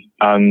Dundee,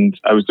 and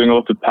I was doing a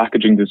lot of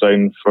packaging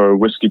design for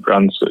whiskey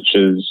brands, such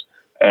as,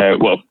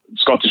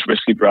 Scottish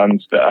whiskey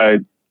brands, that I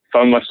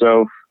found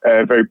myself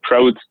very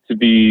proud to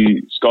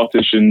be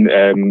Scottish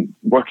and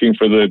working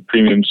for the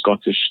premium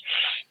Scottish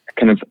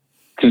kind of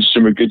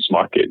consumer goods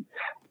market.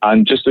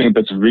 And just doing a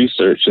bit of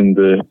research in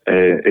the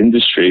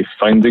industry,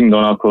 finding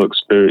non-alcoholic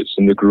spirits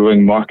in the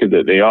growing market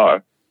that they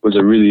are was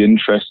a really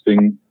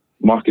interesting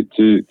market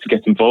to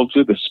get involved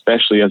with,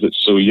 especially as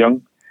it's so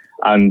young.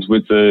 And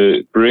with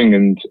the brewing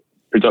and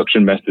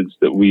production methods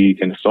that we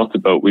kind of thought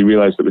about, we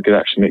realised that we could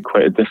actually make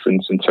quite a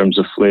difference in terms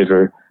of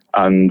flavour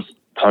and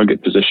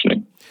target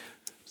positioning.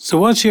 So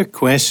what's your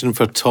question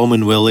for Tom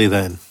and Willie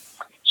then?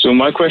 So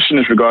my question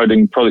is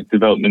regarding product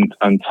development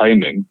and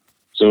timing.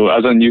 So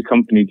as a new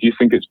company, do you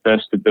think it's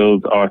best to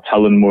build our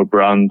Talonmore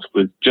brand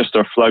with just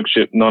our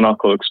flagship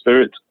non-alcoholic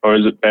spirit, or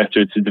is it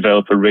better to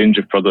develop a range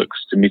of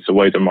products to meet a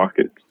wider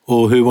market?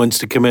 Oh, who wants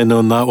to come in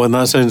on that one?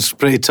 That sounds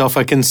pretty tough.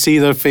 I can see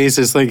their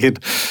faces thinking,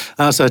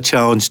 that's a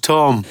challenge.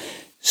 Tom?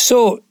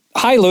 So,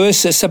 hi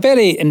Lewis, it's a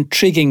very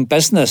intriguing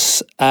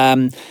business.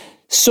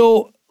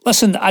 So,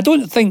 listen, I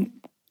don't think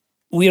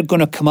we're going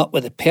to come up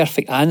with a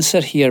perfect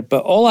answer here,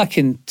 but all I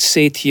can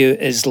say to you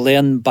is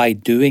learn by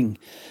doing.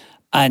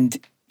 And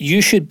you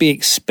should be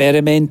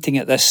experimenting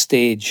at this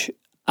stage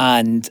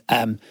and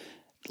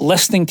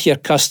listening to your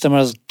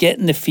customers,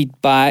 getting the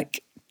feedback,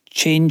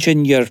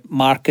 changing your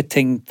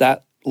marketing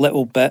that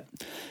little bit.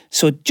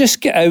 So just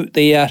get out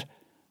there,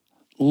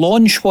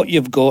 launch what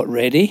you've got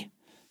ready,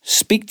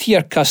 speak to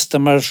your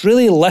customers,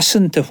 really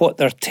listen to what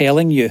they're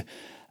telling you,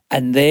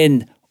 and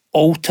then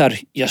alter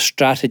your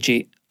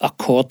strategy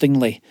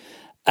accordingly.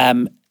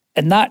 And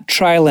that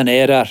trial and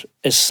error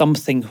is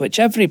something which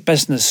every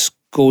business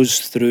goes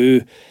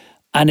through.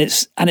 And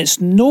it's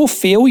no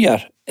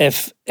failure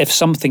if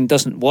something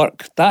doesn't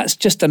work. That's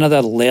just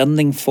another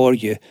learning for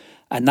you.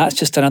 And that's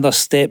just another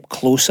step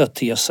closer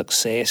to your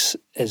success,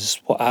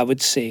 is what I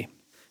would say.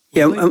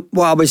 Yeah,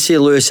 what I would say,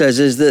 Lewis,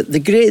 is that the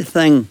great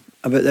thing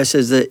about this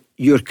is that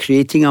you're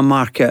creating a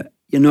market.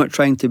 You're not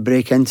trying to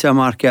break into a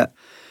market.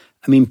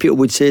 I mean, people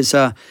would say it's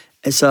a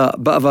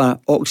bit of an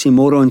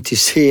oxymoron to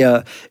say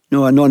a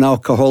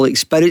non-alcoholic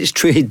spirits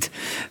trade.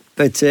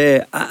 But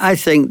I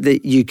think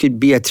that you could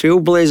be a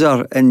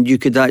trailblazer and you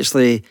could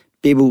actually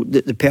be able,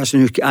 the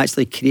person who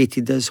actually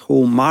created this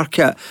whole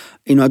market.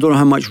 I don't know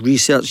how much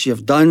research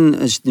you've done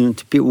as to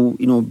people,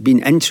 being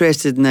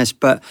interested in this,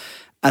 but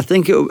I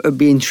think it would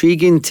be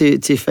intriguing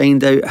to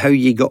find out how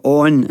you got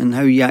on and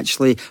how you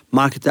actually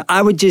market it.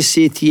 I would just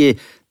say to you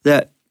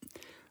that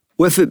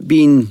with it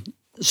being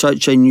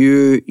such a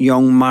new,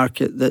 young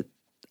market, that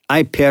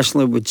I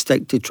personally would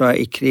stick to try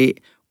to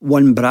create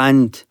one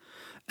brand.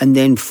 And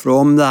then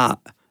from that,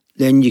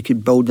 then you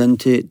could build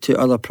into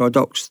other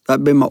products.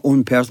 That'd be my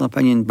own personal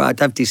opinion. But I'd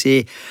have to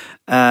say,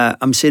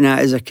 I'm saying that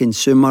as a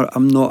consumer.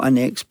 I'm not an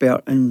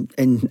expert in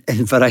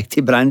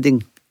variety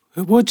branding.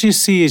 What do you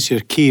see as your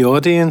key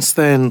audience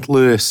then,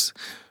 Lewis,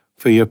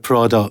 for your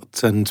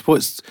product? And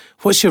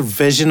what's your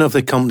vision of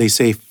the company,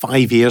 say,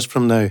 5 years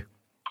from now?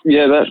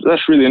 Yeah,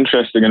 that's really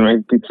interesting, and I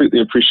completely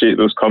appreciate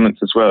those comments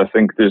as well. I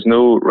think there's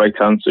no right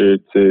answer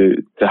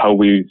to how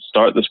we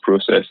start this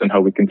process and how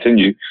we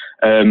continue.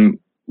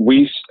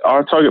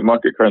 Our target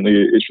market currently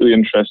is really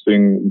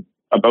interesting.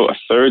 About a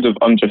third of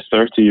under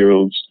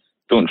 30-year-olds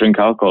don't drink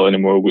alcohol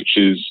anymore, which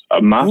is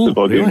a massive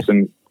audience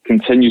and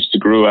continues to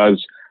grow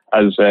as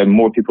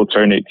more people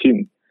turn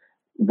 18.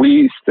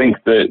 We think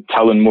that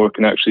Talonmore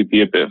can actually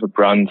be a bit of a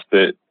brand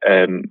that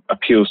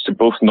appeals to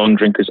both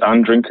non-drinkers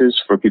and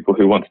drinkers, for people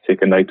who want to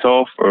take a night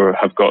off or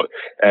have got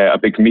a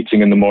big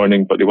meeting in the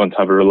morning, but they want to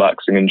have a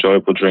relaxing,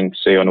 enjoyable drink,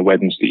 say on a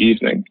Wednesday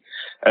evening.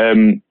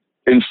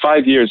 In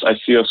 5 years, I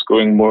see us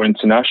going more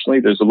internationally.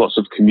 There's lots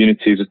of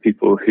communities of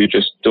people who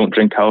just don't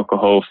drink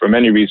alcohol for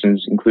many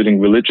reasons, including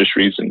religious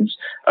reasons.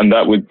 And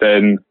that would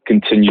then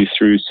continue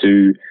through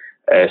to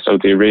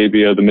Saudi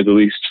Arabia, the Middle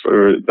East,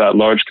 for that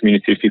large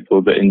community of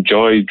people that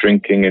enjoy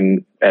drinking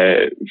and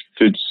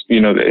foods,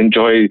 that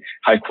enjoy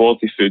high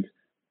quality food,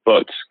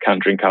 but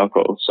can't drink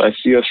alcohol. So I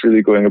see us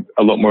really going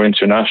a lot more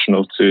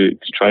international to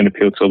try and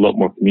appeal to a lot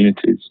more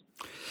communities.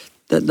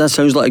 That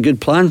sounds like a good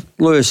plan,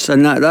 Lewis,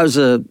 and that was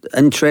an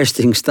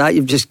interesting stat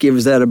you've just gave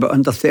us there about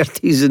under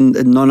 30s and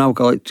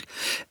non-alcoholic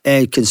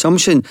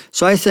consumption.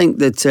 So I think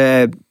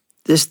that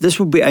this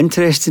will be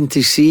interesting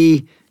to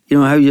see,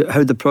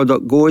 how the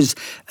product goes.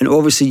 And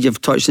obviously you've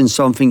touched on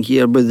something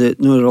here with the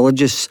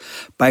religious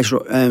bias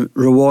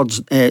rewards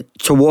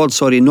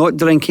towards not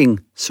drinking.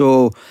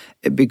 So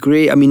it'd be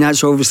great. I mean,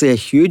 that's obviously a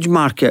huge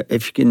market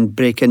if you can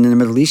break in the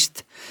Middle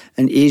East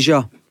and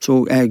Asia.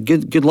 So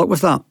good luck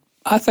with that.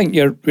 I think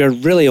you're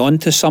really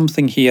onto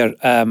something here.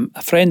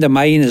 A friend of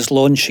mine is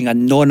launching a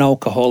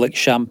non-alcoholic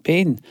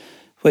champagne,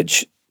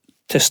 which,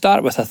 to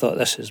start with, I thought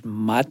this is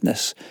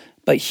madness.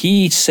 But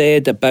he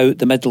said about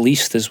the Middle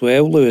East as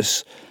well,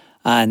 Lewis.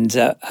 And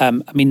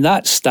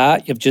that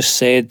stat you've just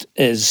said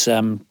is,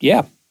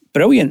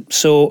 brilliant.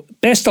 So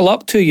best of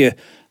luck to you.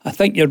 I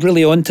think you're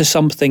really onto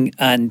something,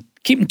 and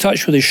keep in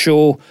touch with the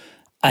show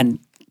and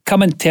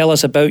come and tell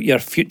us about your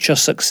future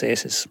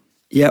successes.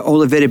 Yeah, all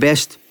the very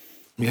best.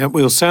 Yeah,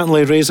 we'll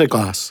certainly raise a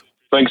glass.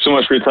 Thanks so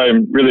much for your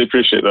time. Really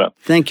appreciate that.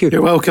 Thank you.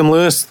 You're welcome,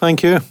 Lewis.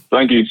 Thank you.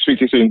 Thank you. Speak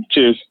to you soon.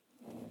 Cheers.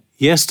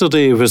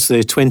 Yesterday was the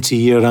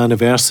 20-year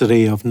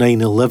anniversary of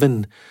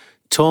 9/11.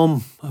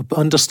 Tom, I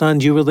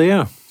understand you were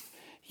there.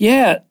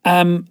 Yeah,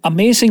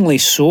 amazingly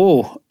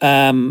so.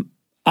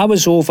 I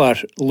was over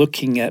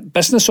looking at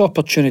business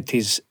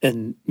opportunities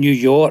in New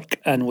York,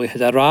 and we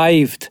had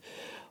arrived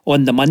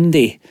on the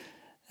Monday,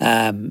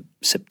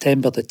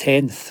 September the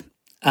 10th,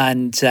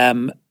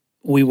 and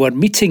we were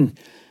meeting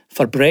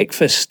for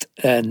breakfast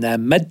in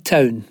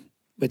Midtown.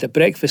 We had a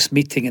breakfast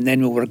meeting, and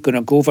then we were going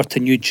to go over to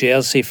New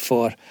Jersey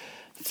for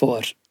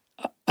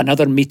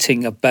another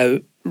meeting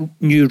about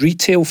new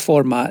retail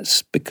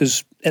formats,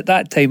 because at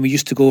that time we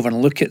used to go over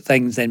and look at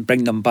things, then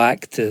bring them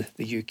back to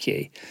the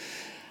UK.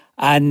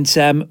 And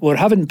we're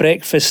having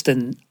breakfast,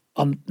 and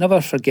I'll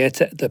never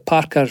forget it, the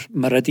Parker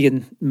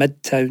Meridian,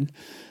 Midtown,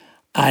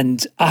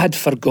 and I had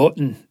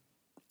forgotten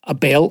a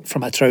belt for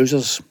my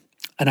trousers,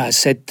 and I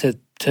said to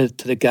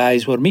the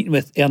guys, we're meeting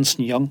with Ernst &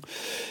 Young,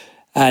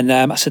 and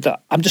I said,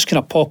 I'm just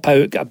going to pop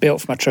out, get a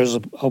belt for my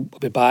trousers, I'll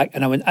be back.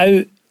 And I went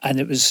out, and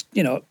it was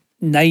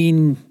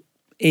 9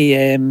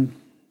 a.m.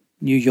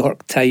 New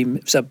York time.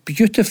 It was a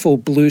beautiful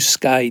blue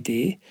sky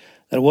day.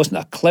 There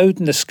wasn't a cloud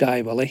in the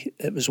sky, Willie.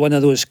 It was one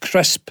of those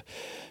crisp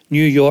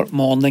New York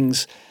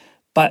mornings,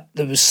 but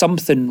there was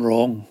something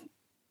wrong.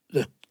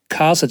 The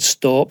cars had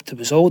stopped. There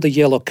was all the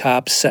yellow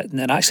cabs sitting,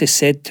 and I actually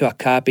said to a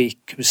cabbie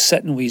who was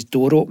sitting with his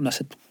door open, I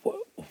said,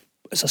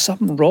 is there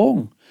something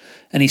wrong?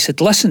 And he said,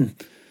 listen.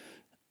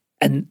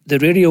 And the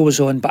radio was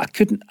on, but I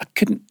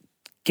couldn't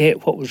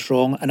get what was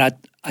wrong. And I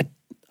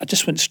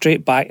just went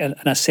straight back, and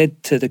I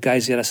said to the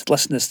guys there, I said,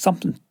 listen, there's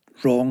something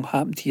wrong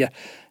happened here.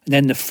 And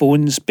then the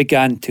phones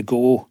began to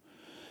go.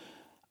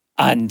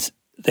 And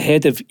the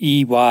head of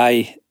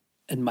EY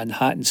in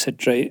Manhattan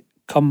said, right,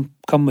 come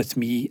with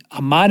me. I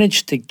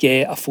managed to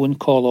get a phone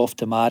call off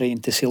to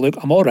Marion to say, look,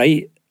 I'm all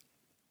right.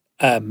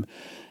 And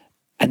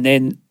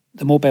then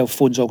the mobile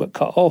phones all got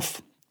cut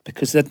off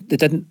because they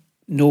didn't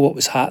know what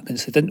was happening.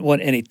 So they didn't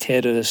want any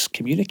terrorists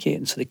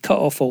communicating. So they cut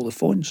off all the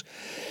phones.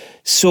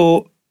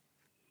 So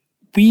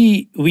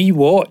we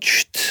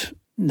watched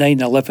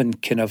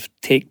 9/11 kind of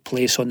take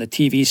place on the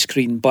TV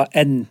screen, but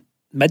in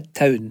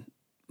Midtown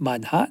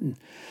Manhattan.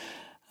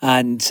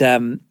 And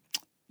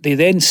they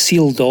then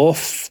sealed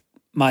off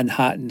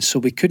Manhattan,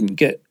 so you couldn't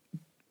get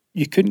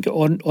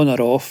on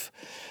or off.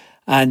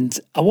 And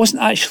I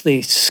wasn't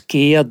actually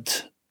scared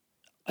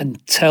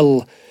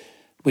until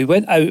we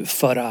went out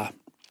for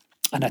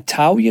an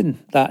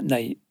Italian that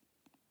night.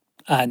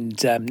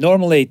 And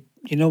normally,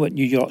 you know what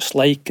New York's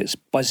like, it's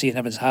busy and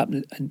everything's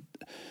happening. And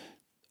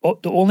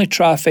the only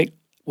traffic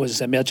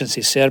was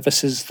emergency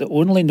services. The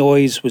only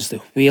noise was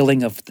the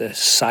wailing of the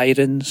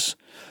sirens.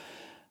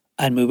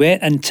 And we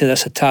went into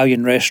this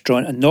Italian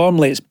restaurant, and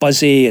normally it's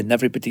busy and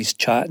everybody's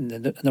chatting,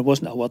 and there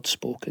wasn't a word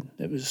spoken.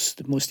 It was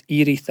the most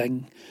eerie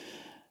thing.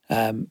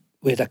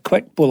 We had a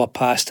quick bowl of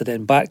pasta,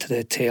 then back to the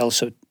hotel.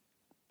 So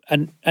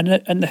and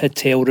in the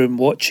hotel room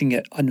watching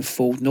it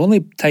unfold. And the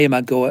only time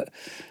I got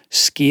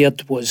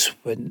scared was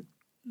when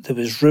there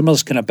was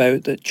rumours going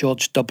about that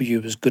George W.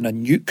 was going to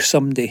nuke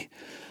somebody,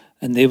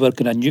 and they were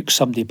going to nuke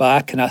somebody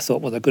back. And I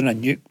thought, well, they're going to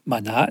nuke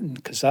Manhattan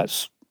because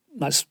that's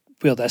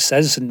where this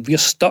is, and we're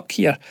stuck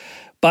here.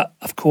 But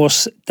of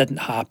course, it didn't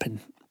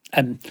happen.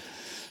 And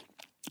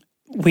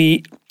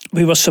we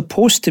were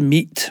supposed to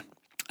meet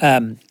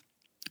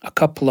a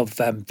couple of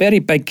very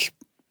big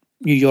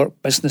New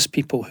York business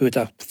people who had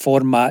a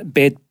format,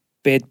 Bed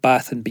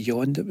Bath and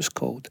Beyond, it was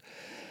called.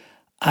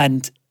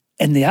 And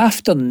in the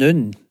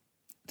afternoon,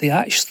 they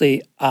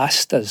actually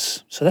asked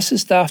us, so this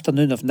is the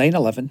afternoon of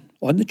 9/11,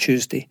 on the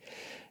Tuesday,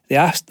 they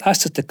asked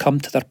us to come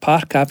to their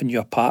Park Avenue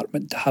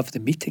apartment to have the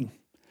meeting.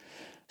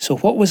 So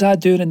what was I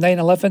doing in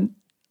 9/11?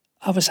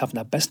 I was having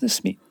a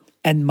business meeting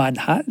in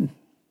Manhattan,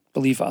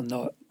 believe it or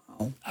not.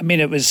 I mean,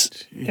 it was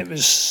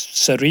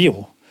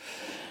surreal.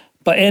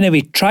 But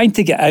anyway, trying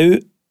to get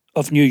out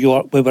of New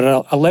York, we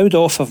were allowed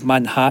off of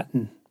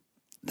Manhattan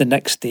the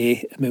next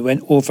day, and we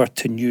went over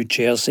to New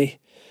Jersey,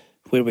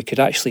 where we could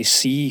actually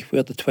see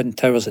where the Twin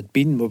Towers had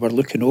been. We were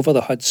looking over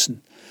the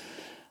Hudson.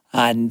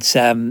 And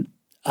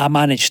I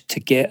managed to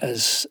get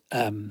us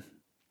a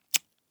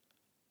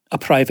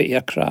private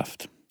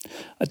aircraft.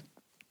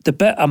 The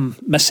bit I'm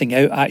missing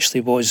out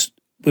actually was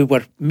we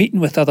were meeting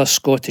with other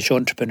Scottish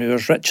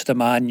entrepreneurs. Richard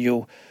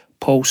Emanuel,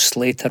 Paul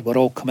Slater were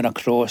all coming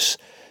across.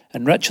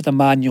 And Richard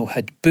Emanuel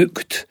had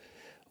booked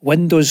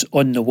Windows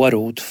on the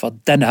World for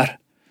dinner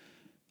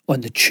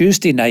on the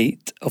Tuesday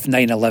night of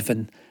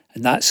 9/11,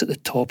 and that's at the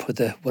top of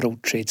the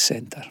World Trade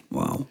Center.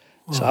 Wow.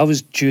 So I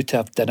was due to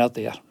have dinner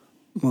there.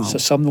 Wow. So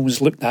someone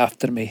was looking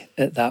after me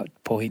at that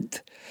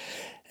point.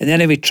 And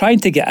anyway, trying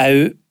to get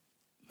out,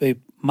 we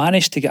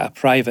managed to get a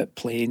private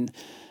plane,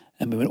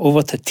 and we went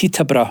over to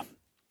Teterboro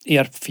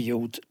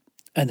airfield,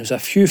 and there was a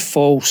few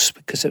false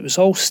because it was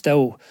all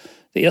still,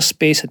 the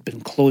airspace had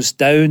been closed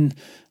down,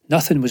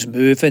 nothing was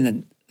moving,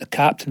 and the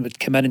captain would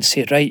come in and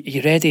say, right, are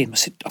you ready? And I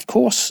said, of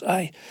course,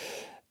 aye.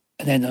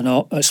 And then,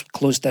 no, it's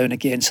closed down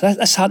again. So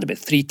this happened about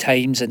 3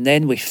 times, and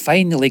then we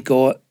finally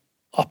got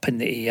up in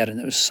the air, and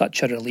it was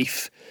such a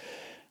relief.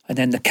 And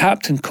then the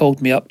captain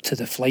called me up to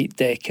the flight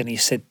deck, and he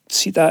said,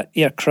 see that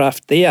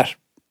aircraft there?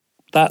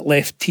 That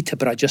left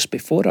Teterboro just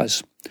before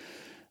us.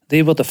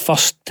 They were the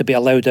first to be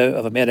allowed out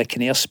of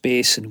American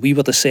airspace, and we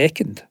were the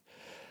second.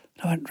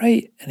 And I went,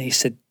 right. And he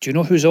said, do you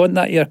know who's on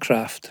that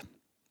aircraft?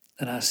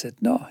 And I said,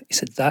 no. He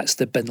said, that's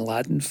the Bin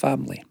Laden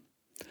family.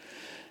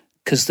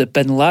 Because the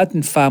Bin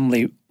Laden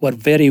family were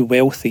very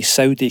wealthy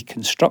Saudi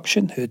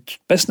construction who had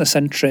business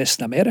interests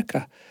in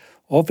America.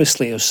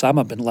 Obviously,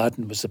 Osama bin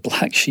Laden was the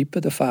black sheep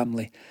of the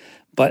family.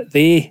 But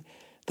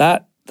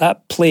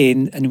that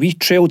plane, and we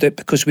trailed it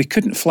because we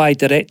couldn't fly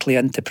directly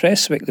into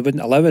Prestwick. They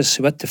wouldn't allow us,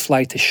 so we had to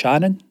fly to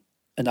Shannon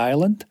in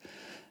Ireland.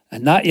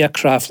 And that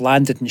aircraft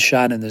landed in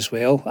Shannon as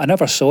well. I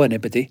never saw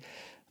anybody.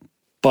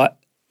 But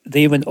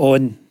they went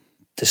on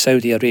to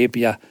Saudi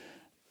Arabia,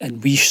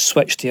 and we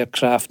switched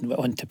aircraft and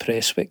went on to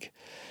Prestwick.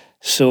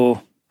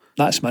 So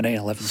that's my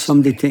 9/11.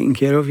 Somebody taking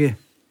care of you.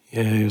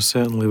 Yeah, you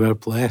certainly were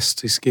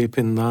blessed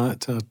escaping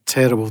that. A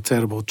terrible,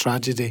 terrible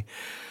tragedy.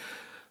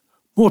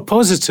 More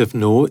positive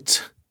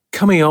note,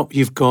 coming up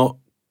you've got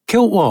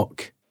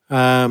Kiltwalk,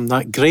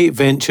 that great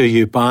venture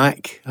you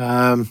back.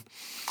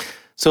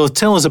 So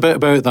tell us a bit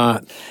about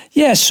that.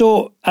 Yeah,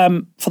 so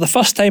for the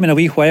first time in a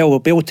wee while we'll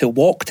be able to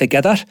walk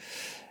together.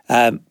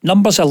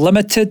 Numbers are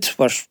limited.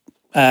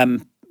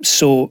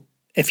 So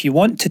if you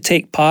want to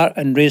take part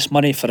and raise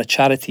money for a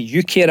charity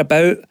you care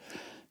about,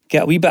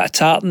 get a wee bit of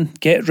tartan,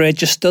 get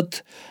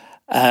registered,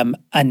 and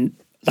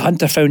the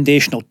Hunter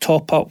Foundation will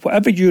top up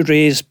whatever you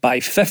raise by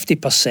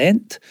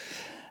 50%.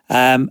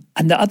 And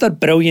the other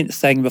brilliant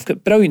thing, we've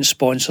got brilliant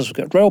sponsors. We've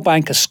got Royal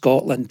Bank of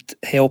Scotland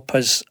help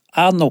us,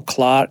 Arnold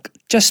Clark.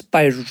 Just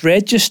by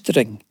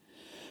registering,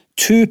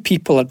 2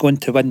 people are going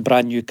to win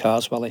brand new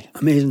cars, Willie.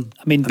 Amazing.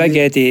 I mean, Big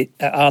Eddie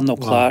at Arnold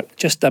Clark,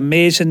 just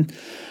amazing.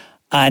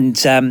 And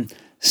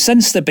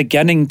since the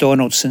beginning,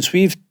 Donald, since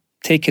we've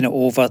taken it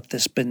over,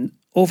 there's been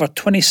over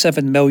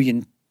 £27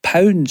 million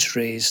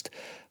raised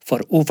for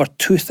over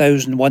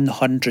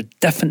 2,100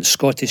 different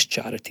Scottish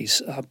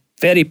charities. I'm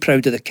very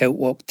proud of the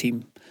Kiltwalk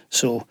team.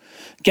 So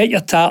get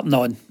your tartan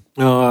on.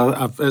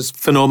 No, it's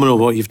phenomenal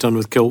what you've done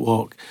with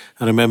Kiltwalk.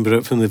 I remember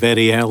it from the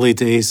very early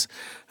days.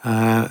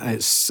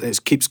 It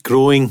keeps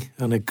growing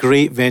and a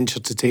great venture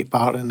to take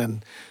part in.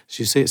 And as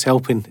you say, it's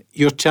helping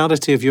your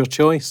charity of your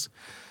choice.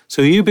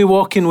 So you be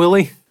walking,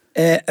 Willie?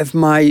 If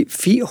my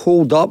feet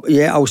hold up,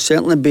 yeah, I'll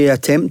certainly be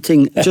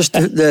attempting. Just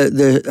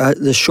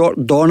the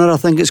short Donner, I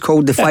think it's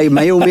called, the 5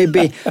 mile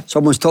maybe.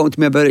 Someone's talking to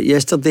me about it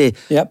yesterday.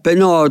 Yep. But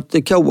no,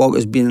 the Kiltwalk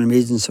has been an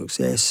amazing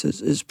success.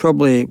 It's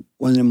probably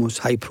one of the most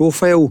high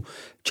profile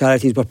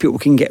charities where people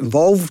can get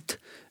involved.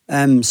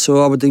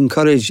 So I would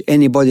encourage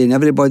anybody and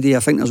everybody. I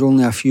think there's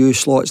only a few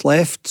slots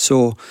left.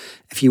 So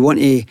if you want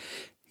to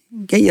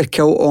get your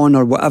kilt on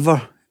or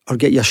whatever, or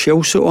get your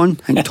shell suit on,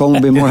 I think Tom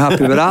will be more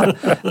happy with that.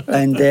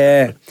 And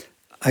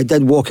I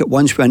did walk it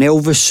once with an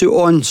Elvis suit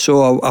on,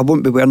 so I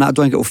won't be wearing that. I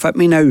don't think it'll fit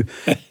me now.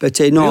 But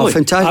no, Really?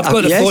 fantastic. I've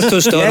got the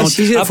photos, Donald. Yes,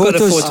 he's got I've got the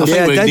photos. photos. I think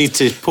I we did. need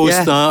to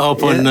post that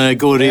up on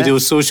Go Radio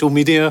social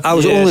media. I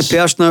was the only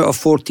person out of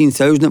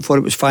 14,000 that thought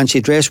it was fancy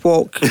dress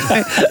walk.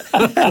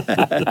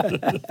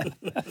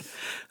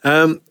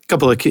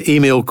 Couple of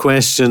email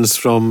questions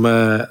from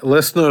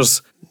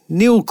listeners.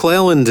 Neil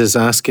Cleland is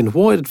asking,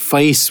 what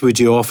advice would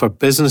you offer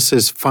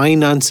businesses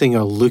financing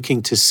or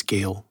looking to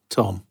scale,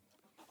 Tom?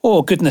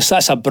 Oh, goodness,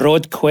 that's a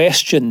broad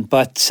question,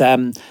 but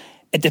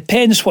it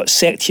depends what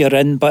sector you're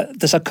in. But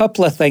there's a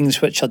couple of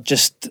things which are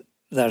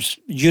there's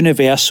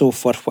universal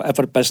for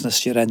whatever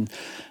business you're in.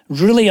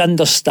 Really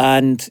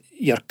understand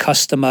your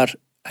customer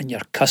and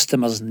your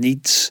customer's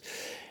needs.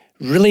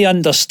 Really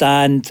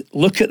understand,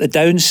 look at the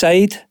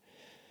downside.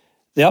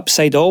 The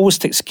upside always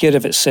takes care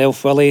of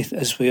itself, Willie,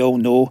 as we all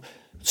know.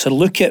 So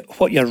look at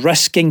what you're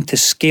risking to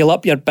scale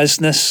up your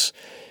business.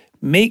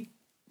 Make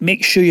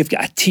sure you've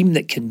got a team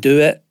that can do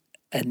it,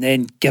 and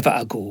then give it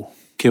a go.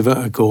 Give it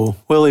a go.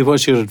 Willie,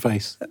 what's your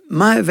advice?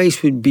 My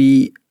advice would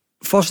be,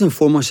 first and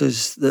foremost,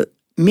 is that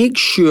make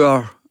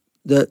sure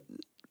that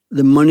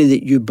the money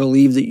that you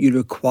believe that you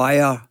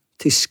require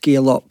to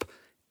scale up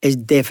is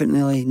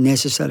definitely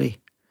necessary,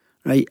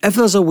 right? If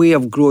there's a way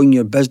of growing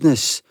your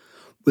business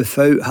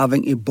without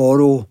having to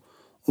borrow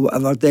or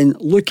whatever, then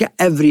look at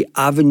every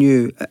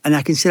avenue. And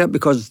I can say that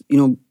because,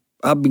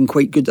 I've been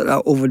quite good at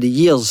that over the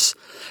years.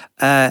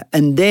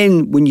 And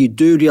then when you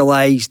do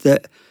realise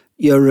that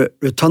your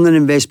return on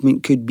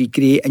investment could be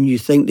great and you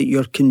think that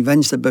you're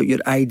convinced about your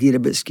idea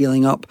about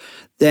scaling up,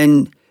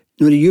 then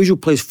the usual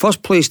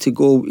first place to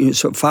go,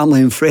 sort of family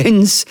and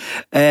friends,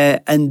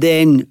 and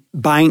then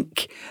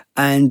bank.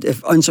 And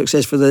if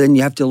unsuccessful, then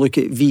you have to look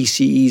at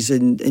VCs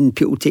and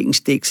people taking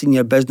stakes in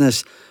your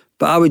business.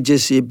 But I would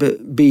just say,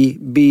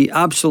 be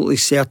absolutely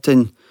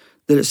certain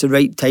that it's the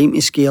right time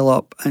to scale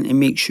up and to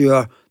make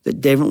sure that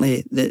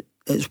definitely that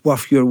it's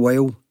worth your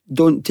while.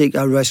 Don't take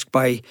a risk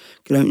by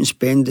going out and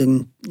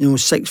spending,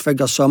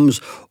 six-figure sums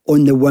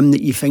on the whim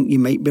that you think you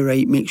might be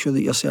right. Make sure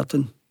that you're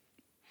certain.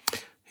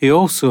 He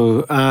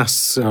also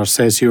asks or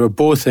says you are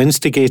both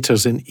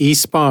instigators in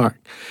eSpark,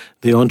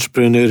 the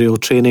entrepreneurial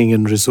training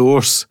and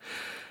resource.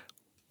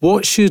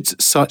 What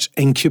should such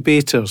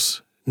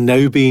incubators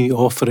now be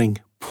offering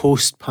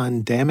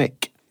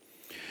post-pandemic?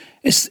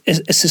 It's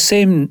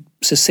the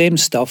same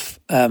stuff,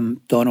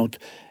 Donald.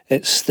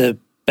 It's the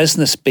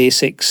business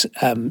basics.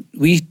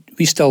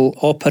 We still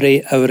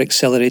operate our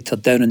accelerator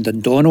down in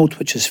Dundonald,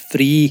 which is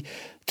free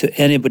to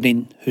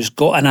anybody who's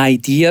got an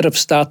idea of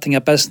starting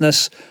a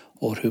business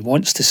or who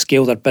wants to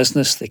scale their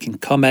business. They can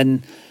come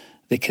in,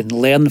 they can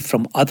learn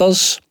from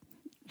others.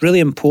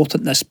 Really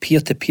important, this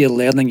peer-to-peer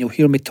learning. You'll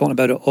hear me talking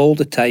about it all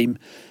the time.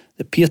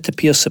 The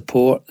peer-to-peer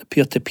support, the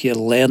peer-to-peer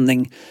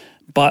learning.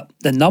 But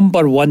the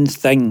number one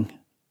thing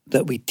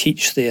that we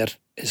teach there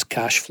is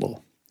cash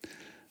flow.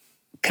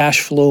 Cash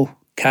flow,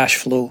 cash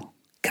flow,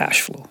 cash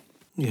flow.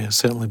 Yeah,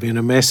 certainly been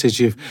a message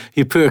you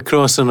put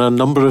across on a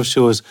number of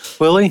shows.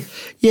 Willie?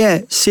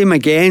 Yeah, same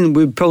again.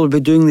 We'd probably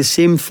be doing the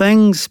same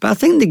things. But I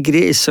think the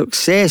greatest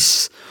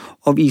success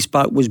of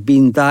eSpark was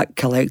being that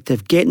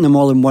collective, getting them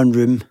all in one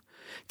room.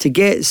 To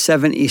get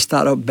 70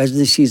 startup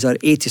businesses or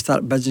 80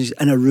 startup businesses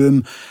in a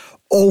room,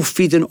 all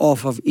feeding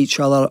off of each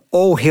other,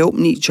 all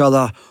helping each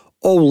other,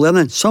 all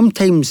learning,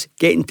 sometimes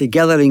getting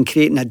together and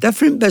creating a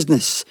different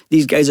business.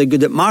 These guys are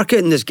good at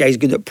marketing, this guy's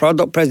good at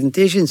product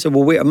presentation, so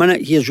well, wait a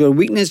minute, here's your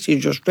weakness,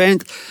 here's your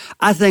strength.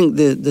 I think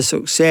the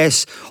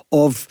success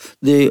of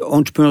the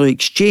entrepreneurial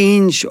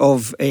exchange,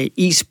 of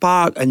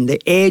eSpark and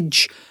the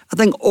Edge, I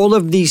think all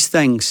of these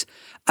things,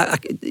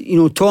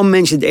 Tom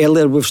mentioned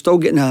earlier, we're still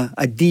getting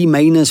a D-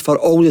 for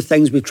all the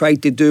things we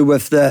tried to do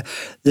with the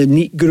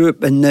NEAT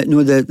group and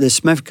the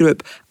Smith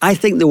group. I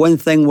think the one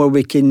thing where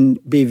we can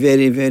be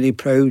very, very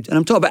proud, and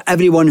I'm talking about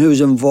everyone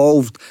who's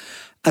involved,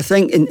 I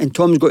think, and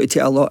Tom's got to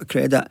take a lot of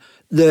credit,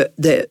 the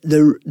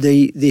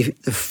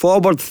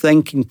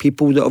forward-thinking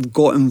people that have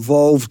got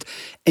involved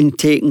in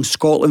taking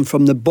Scotland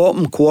from the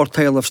bottom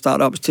quartile of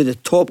startups to the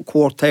top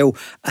quartile,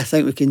 I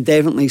think we can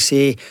definitely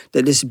say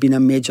that this has been a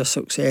major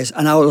success.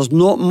 And there's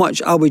not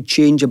much I would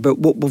change about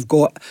what we've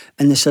got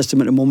in the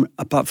system at the moment,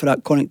 apart from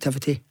that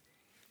connectivity.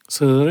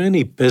 So are there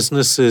any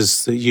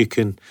businesses that you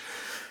can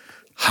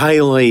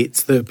highlight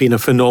that have been a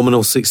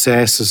phenomenal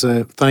success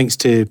thanks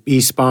to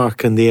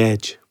eSpark and the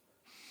Edge?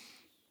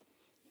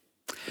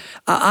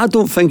 I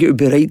don't think it would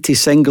be right to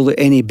single out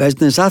any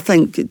business. I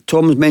think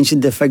Tom's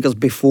mentioned the figures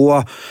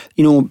before.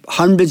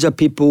 Hundreds of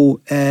people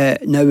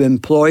now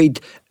employed,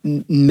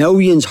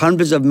 millions,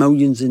 hundreds of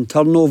millions in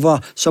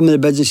turnover. Some of the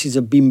businesses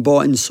have been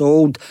bought and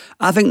sold.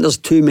 I think there's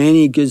too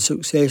many good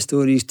success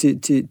stories to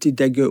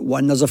dig out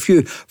one. There's a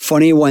few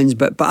funny ones,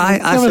 but I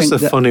think Give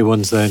us the funny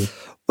ones then.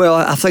 Well,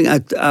 I think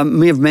I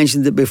may have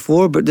mentioned it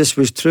before, but this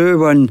was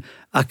true when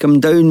I come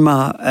down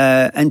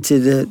into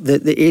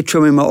the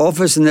atrium in my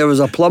office, and there was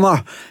a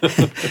plumber,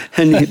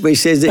 and he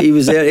says that he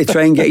was there to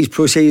try and get his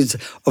proceeds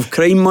of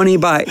crime money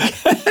back.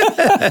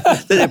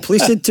 that the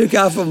police had took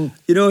off him,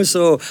 you know.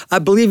 So I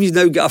believe he's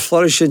now got a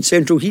flourishing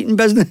central heating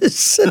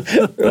business,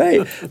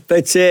 right?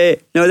 But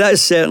no,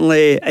 that's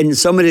certainly, and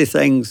some of the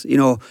things, you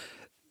know,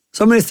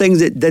 some of the things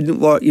that didn't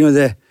work, you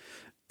know,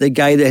 the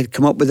guy that had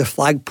come up with the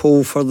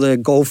flagpole for the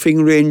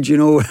golfing range, you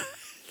know.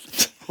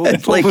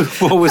 What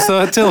was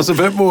that? Tell us a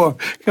bit more.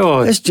 Come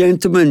on. This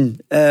gentleman,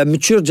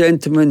 mature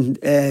gentleman,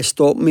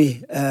 stopped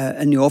me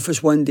in the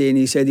office one day and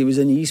he said he was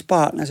in the East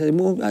Park. And I said,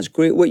 well, that's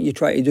great. What are you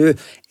trying to do?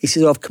 He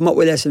says, I've come up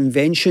with this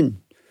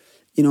invention.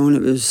 You know, and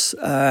it was,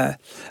 and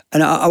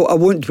I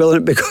won't dwell on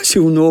it because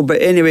you'll know.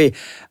 But anyway,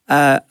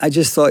 I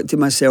just thought to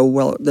myself,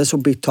 well, this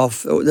will be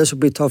tough. This will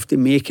be tough to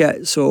make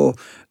it. So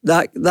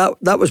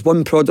that was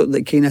one product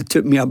that kind of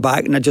took me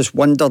aback, and I just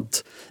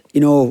wondered,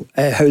 you know,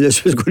 how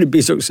this was going to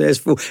be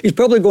successful. He's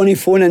probably going to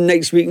phone in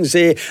next week and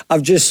say,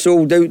 I've just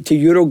sold out to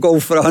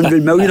Eurogolf for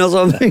 100 million or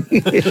something.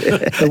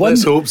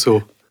 Let's hope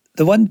so.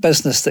 The one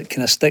business that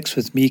kind of sticks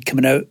with me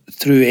coming out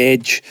through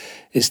Edge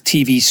is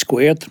TV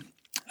Squared.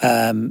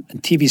 And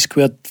TV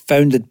Squared,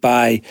 founded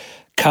by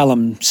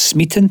Callum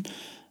Smeaton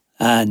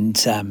and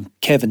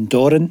Kevin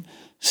Doran,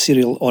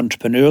 serial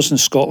entrepreneurs in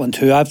Scotland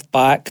who I've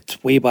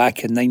backed way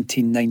back in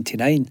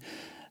 1999.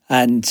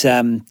 And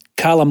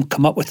Callum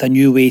come up with a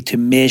new way to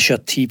measure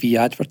TV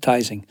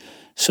advertising.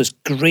 So it's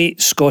great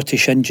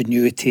Scottish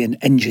ingenuity and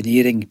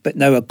engineering, but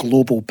now a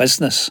global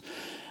business.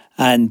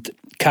 And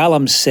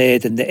Callum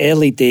said in the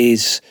early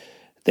days,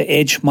 the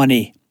Edge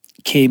money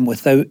came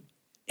without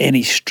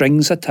any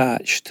strings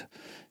attached.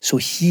 So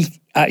he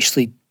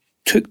actually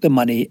took the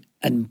money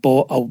and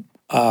bought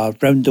a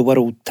round the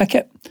world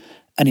ticket,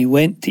 and he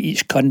went to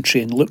each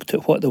country and looked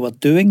at what they were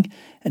doing,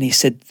 and he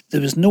said there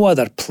was no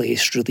other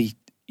place really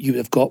you would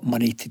have got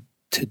money to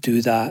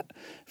do that.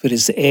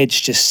 Whereas the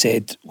Edge just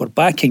said, we're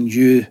backing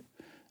you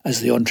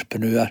as the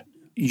entrepreneur.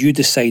 You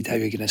decide how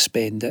you're going to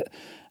spend it.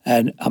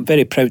 And I'm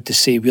very proud to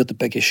say we're the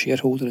biggest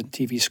shareholder in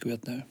TV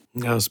Squared now.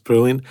 That's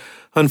brilliant.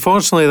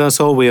 Unfortunately, that's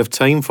all we have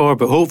time for,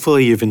 but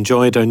hopefully you've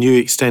enjoyed our new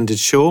extended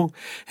show.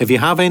 If you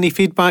have any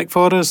feedback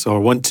for us or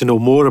want to know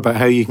more about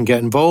how you can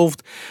get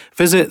involved,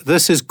 visit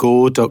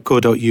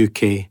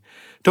thisisgo.co.uk.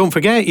 Don't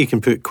forget you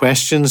can put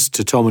questions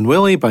to Tom and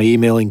Willie by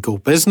emailing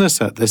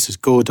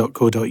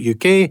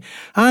gobusiness@thisisgo.co.uk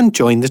and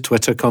join the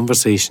Twitter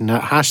conversation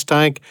at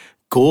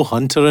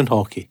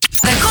 #GoHunterandHaughey.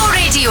 The Go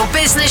Radio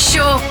Business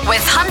Show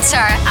with Hunter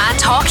and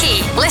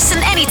Haughey.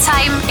 Listen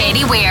anytime,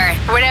 anywhere,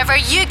 wherever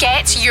you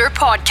get your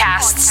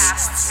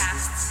podcasts.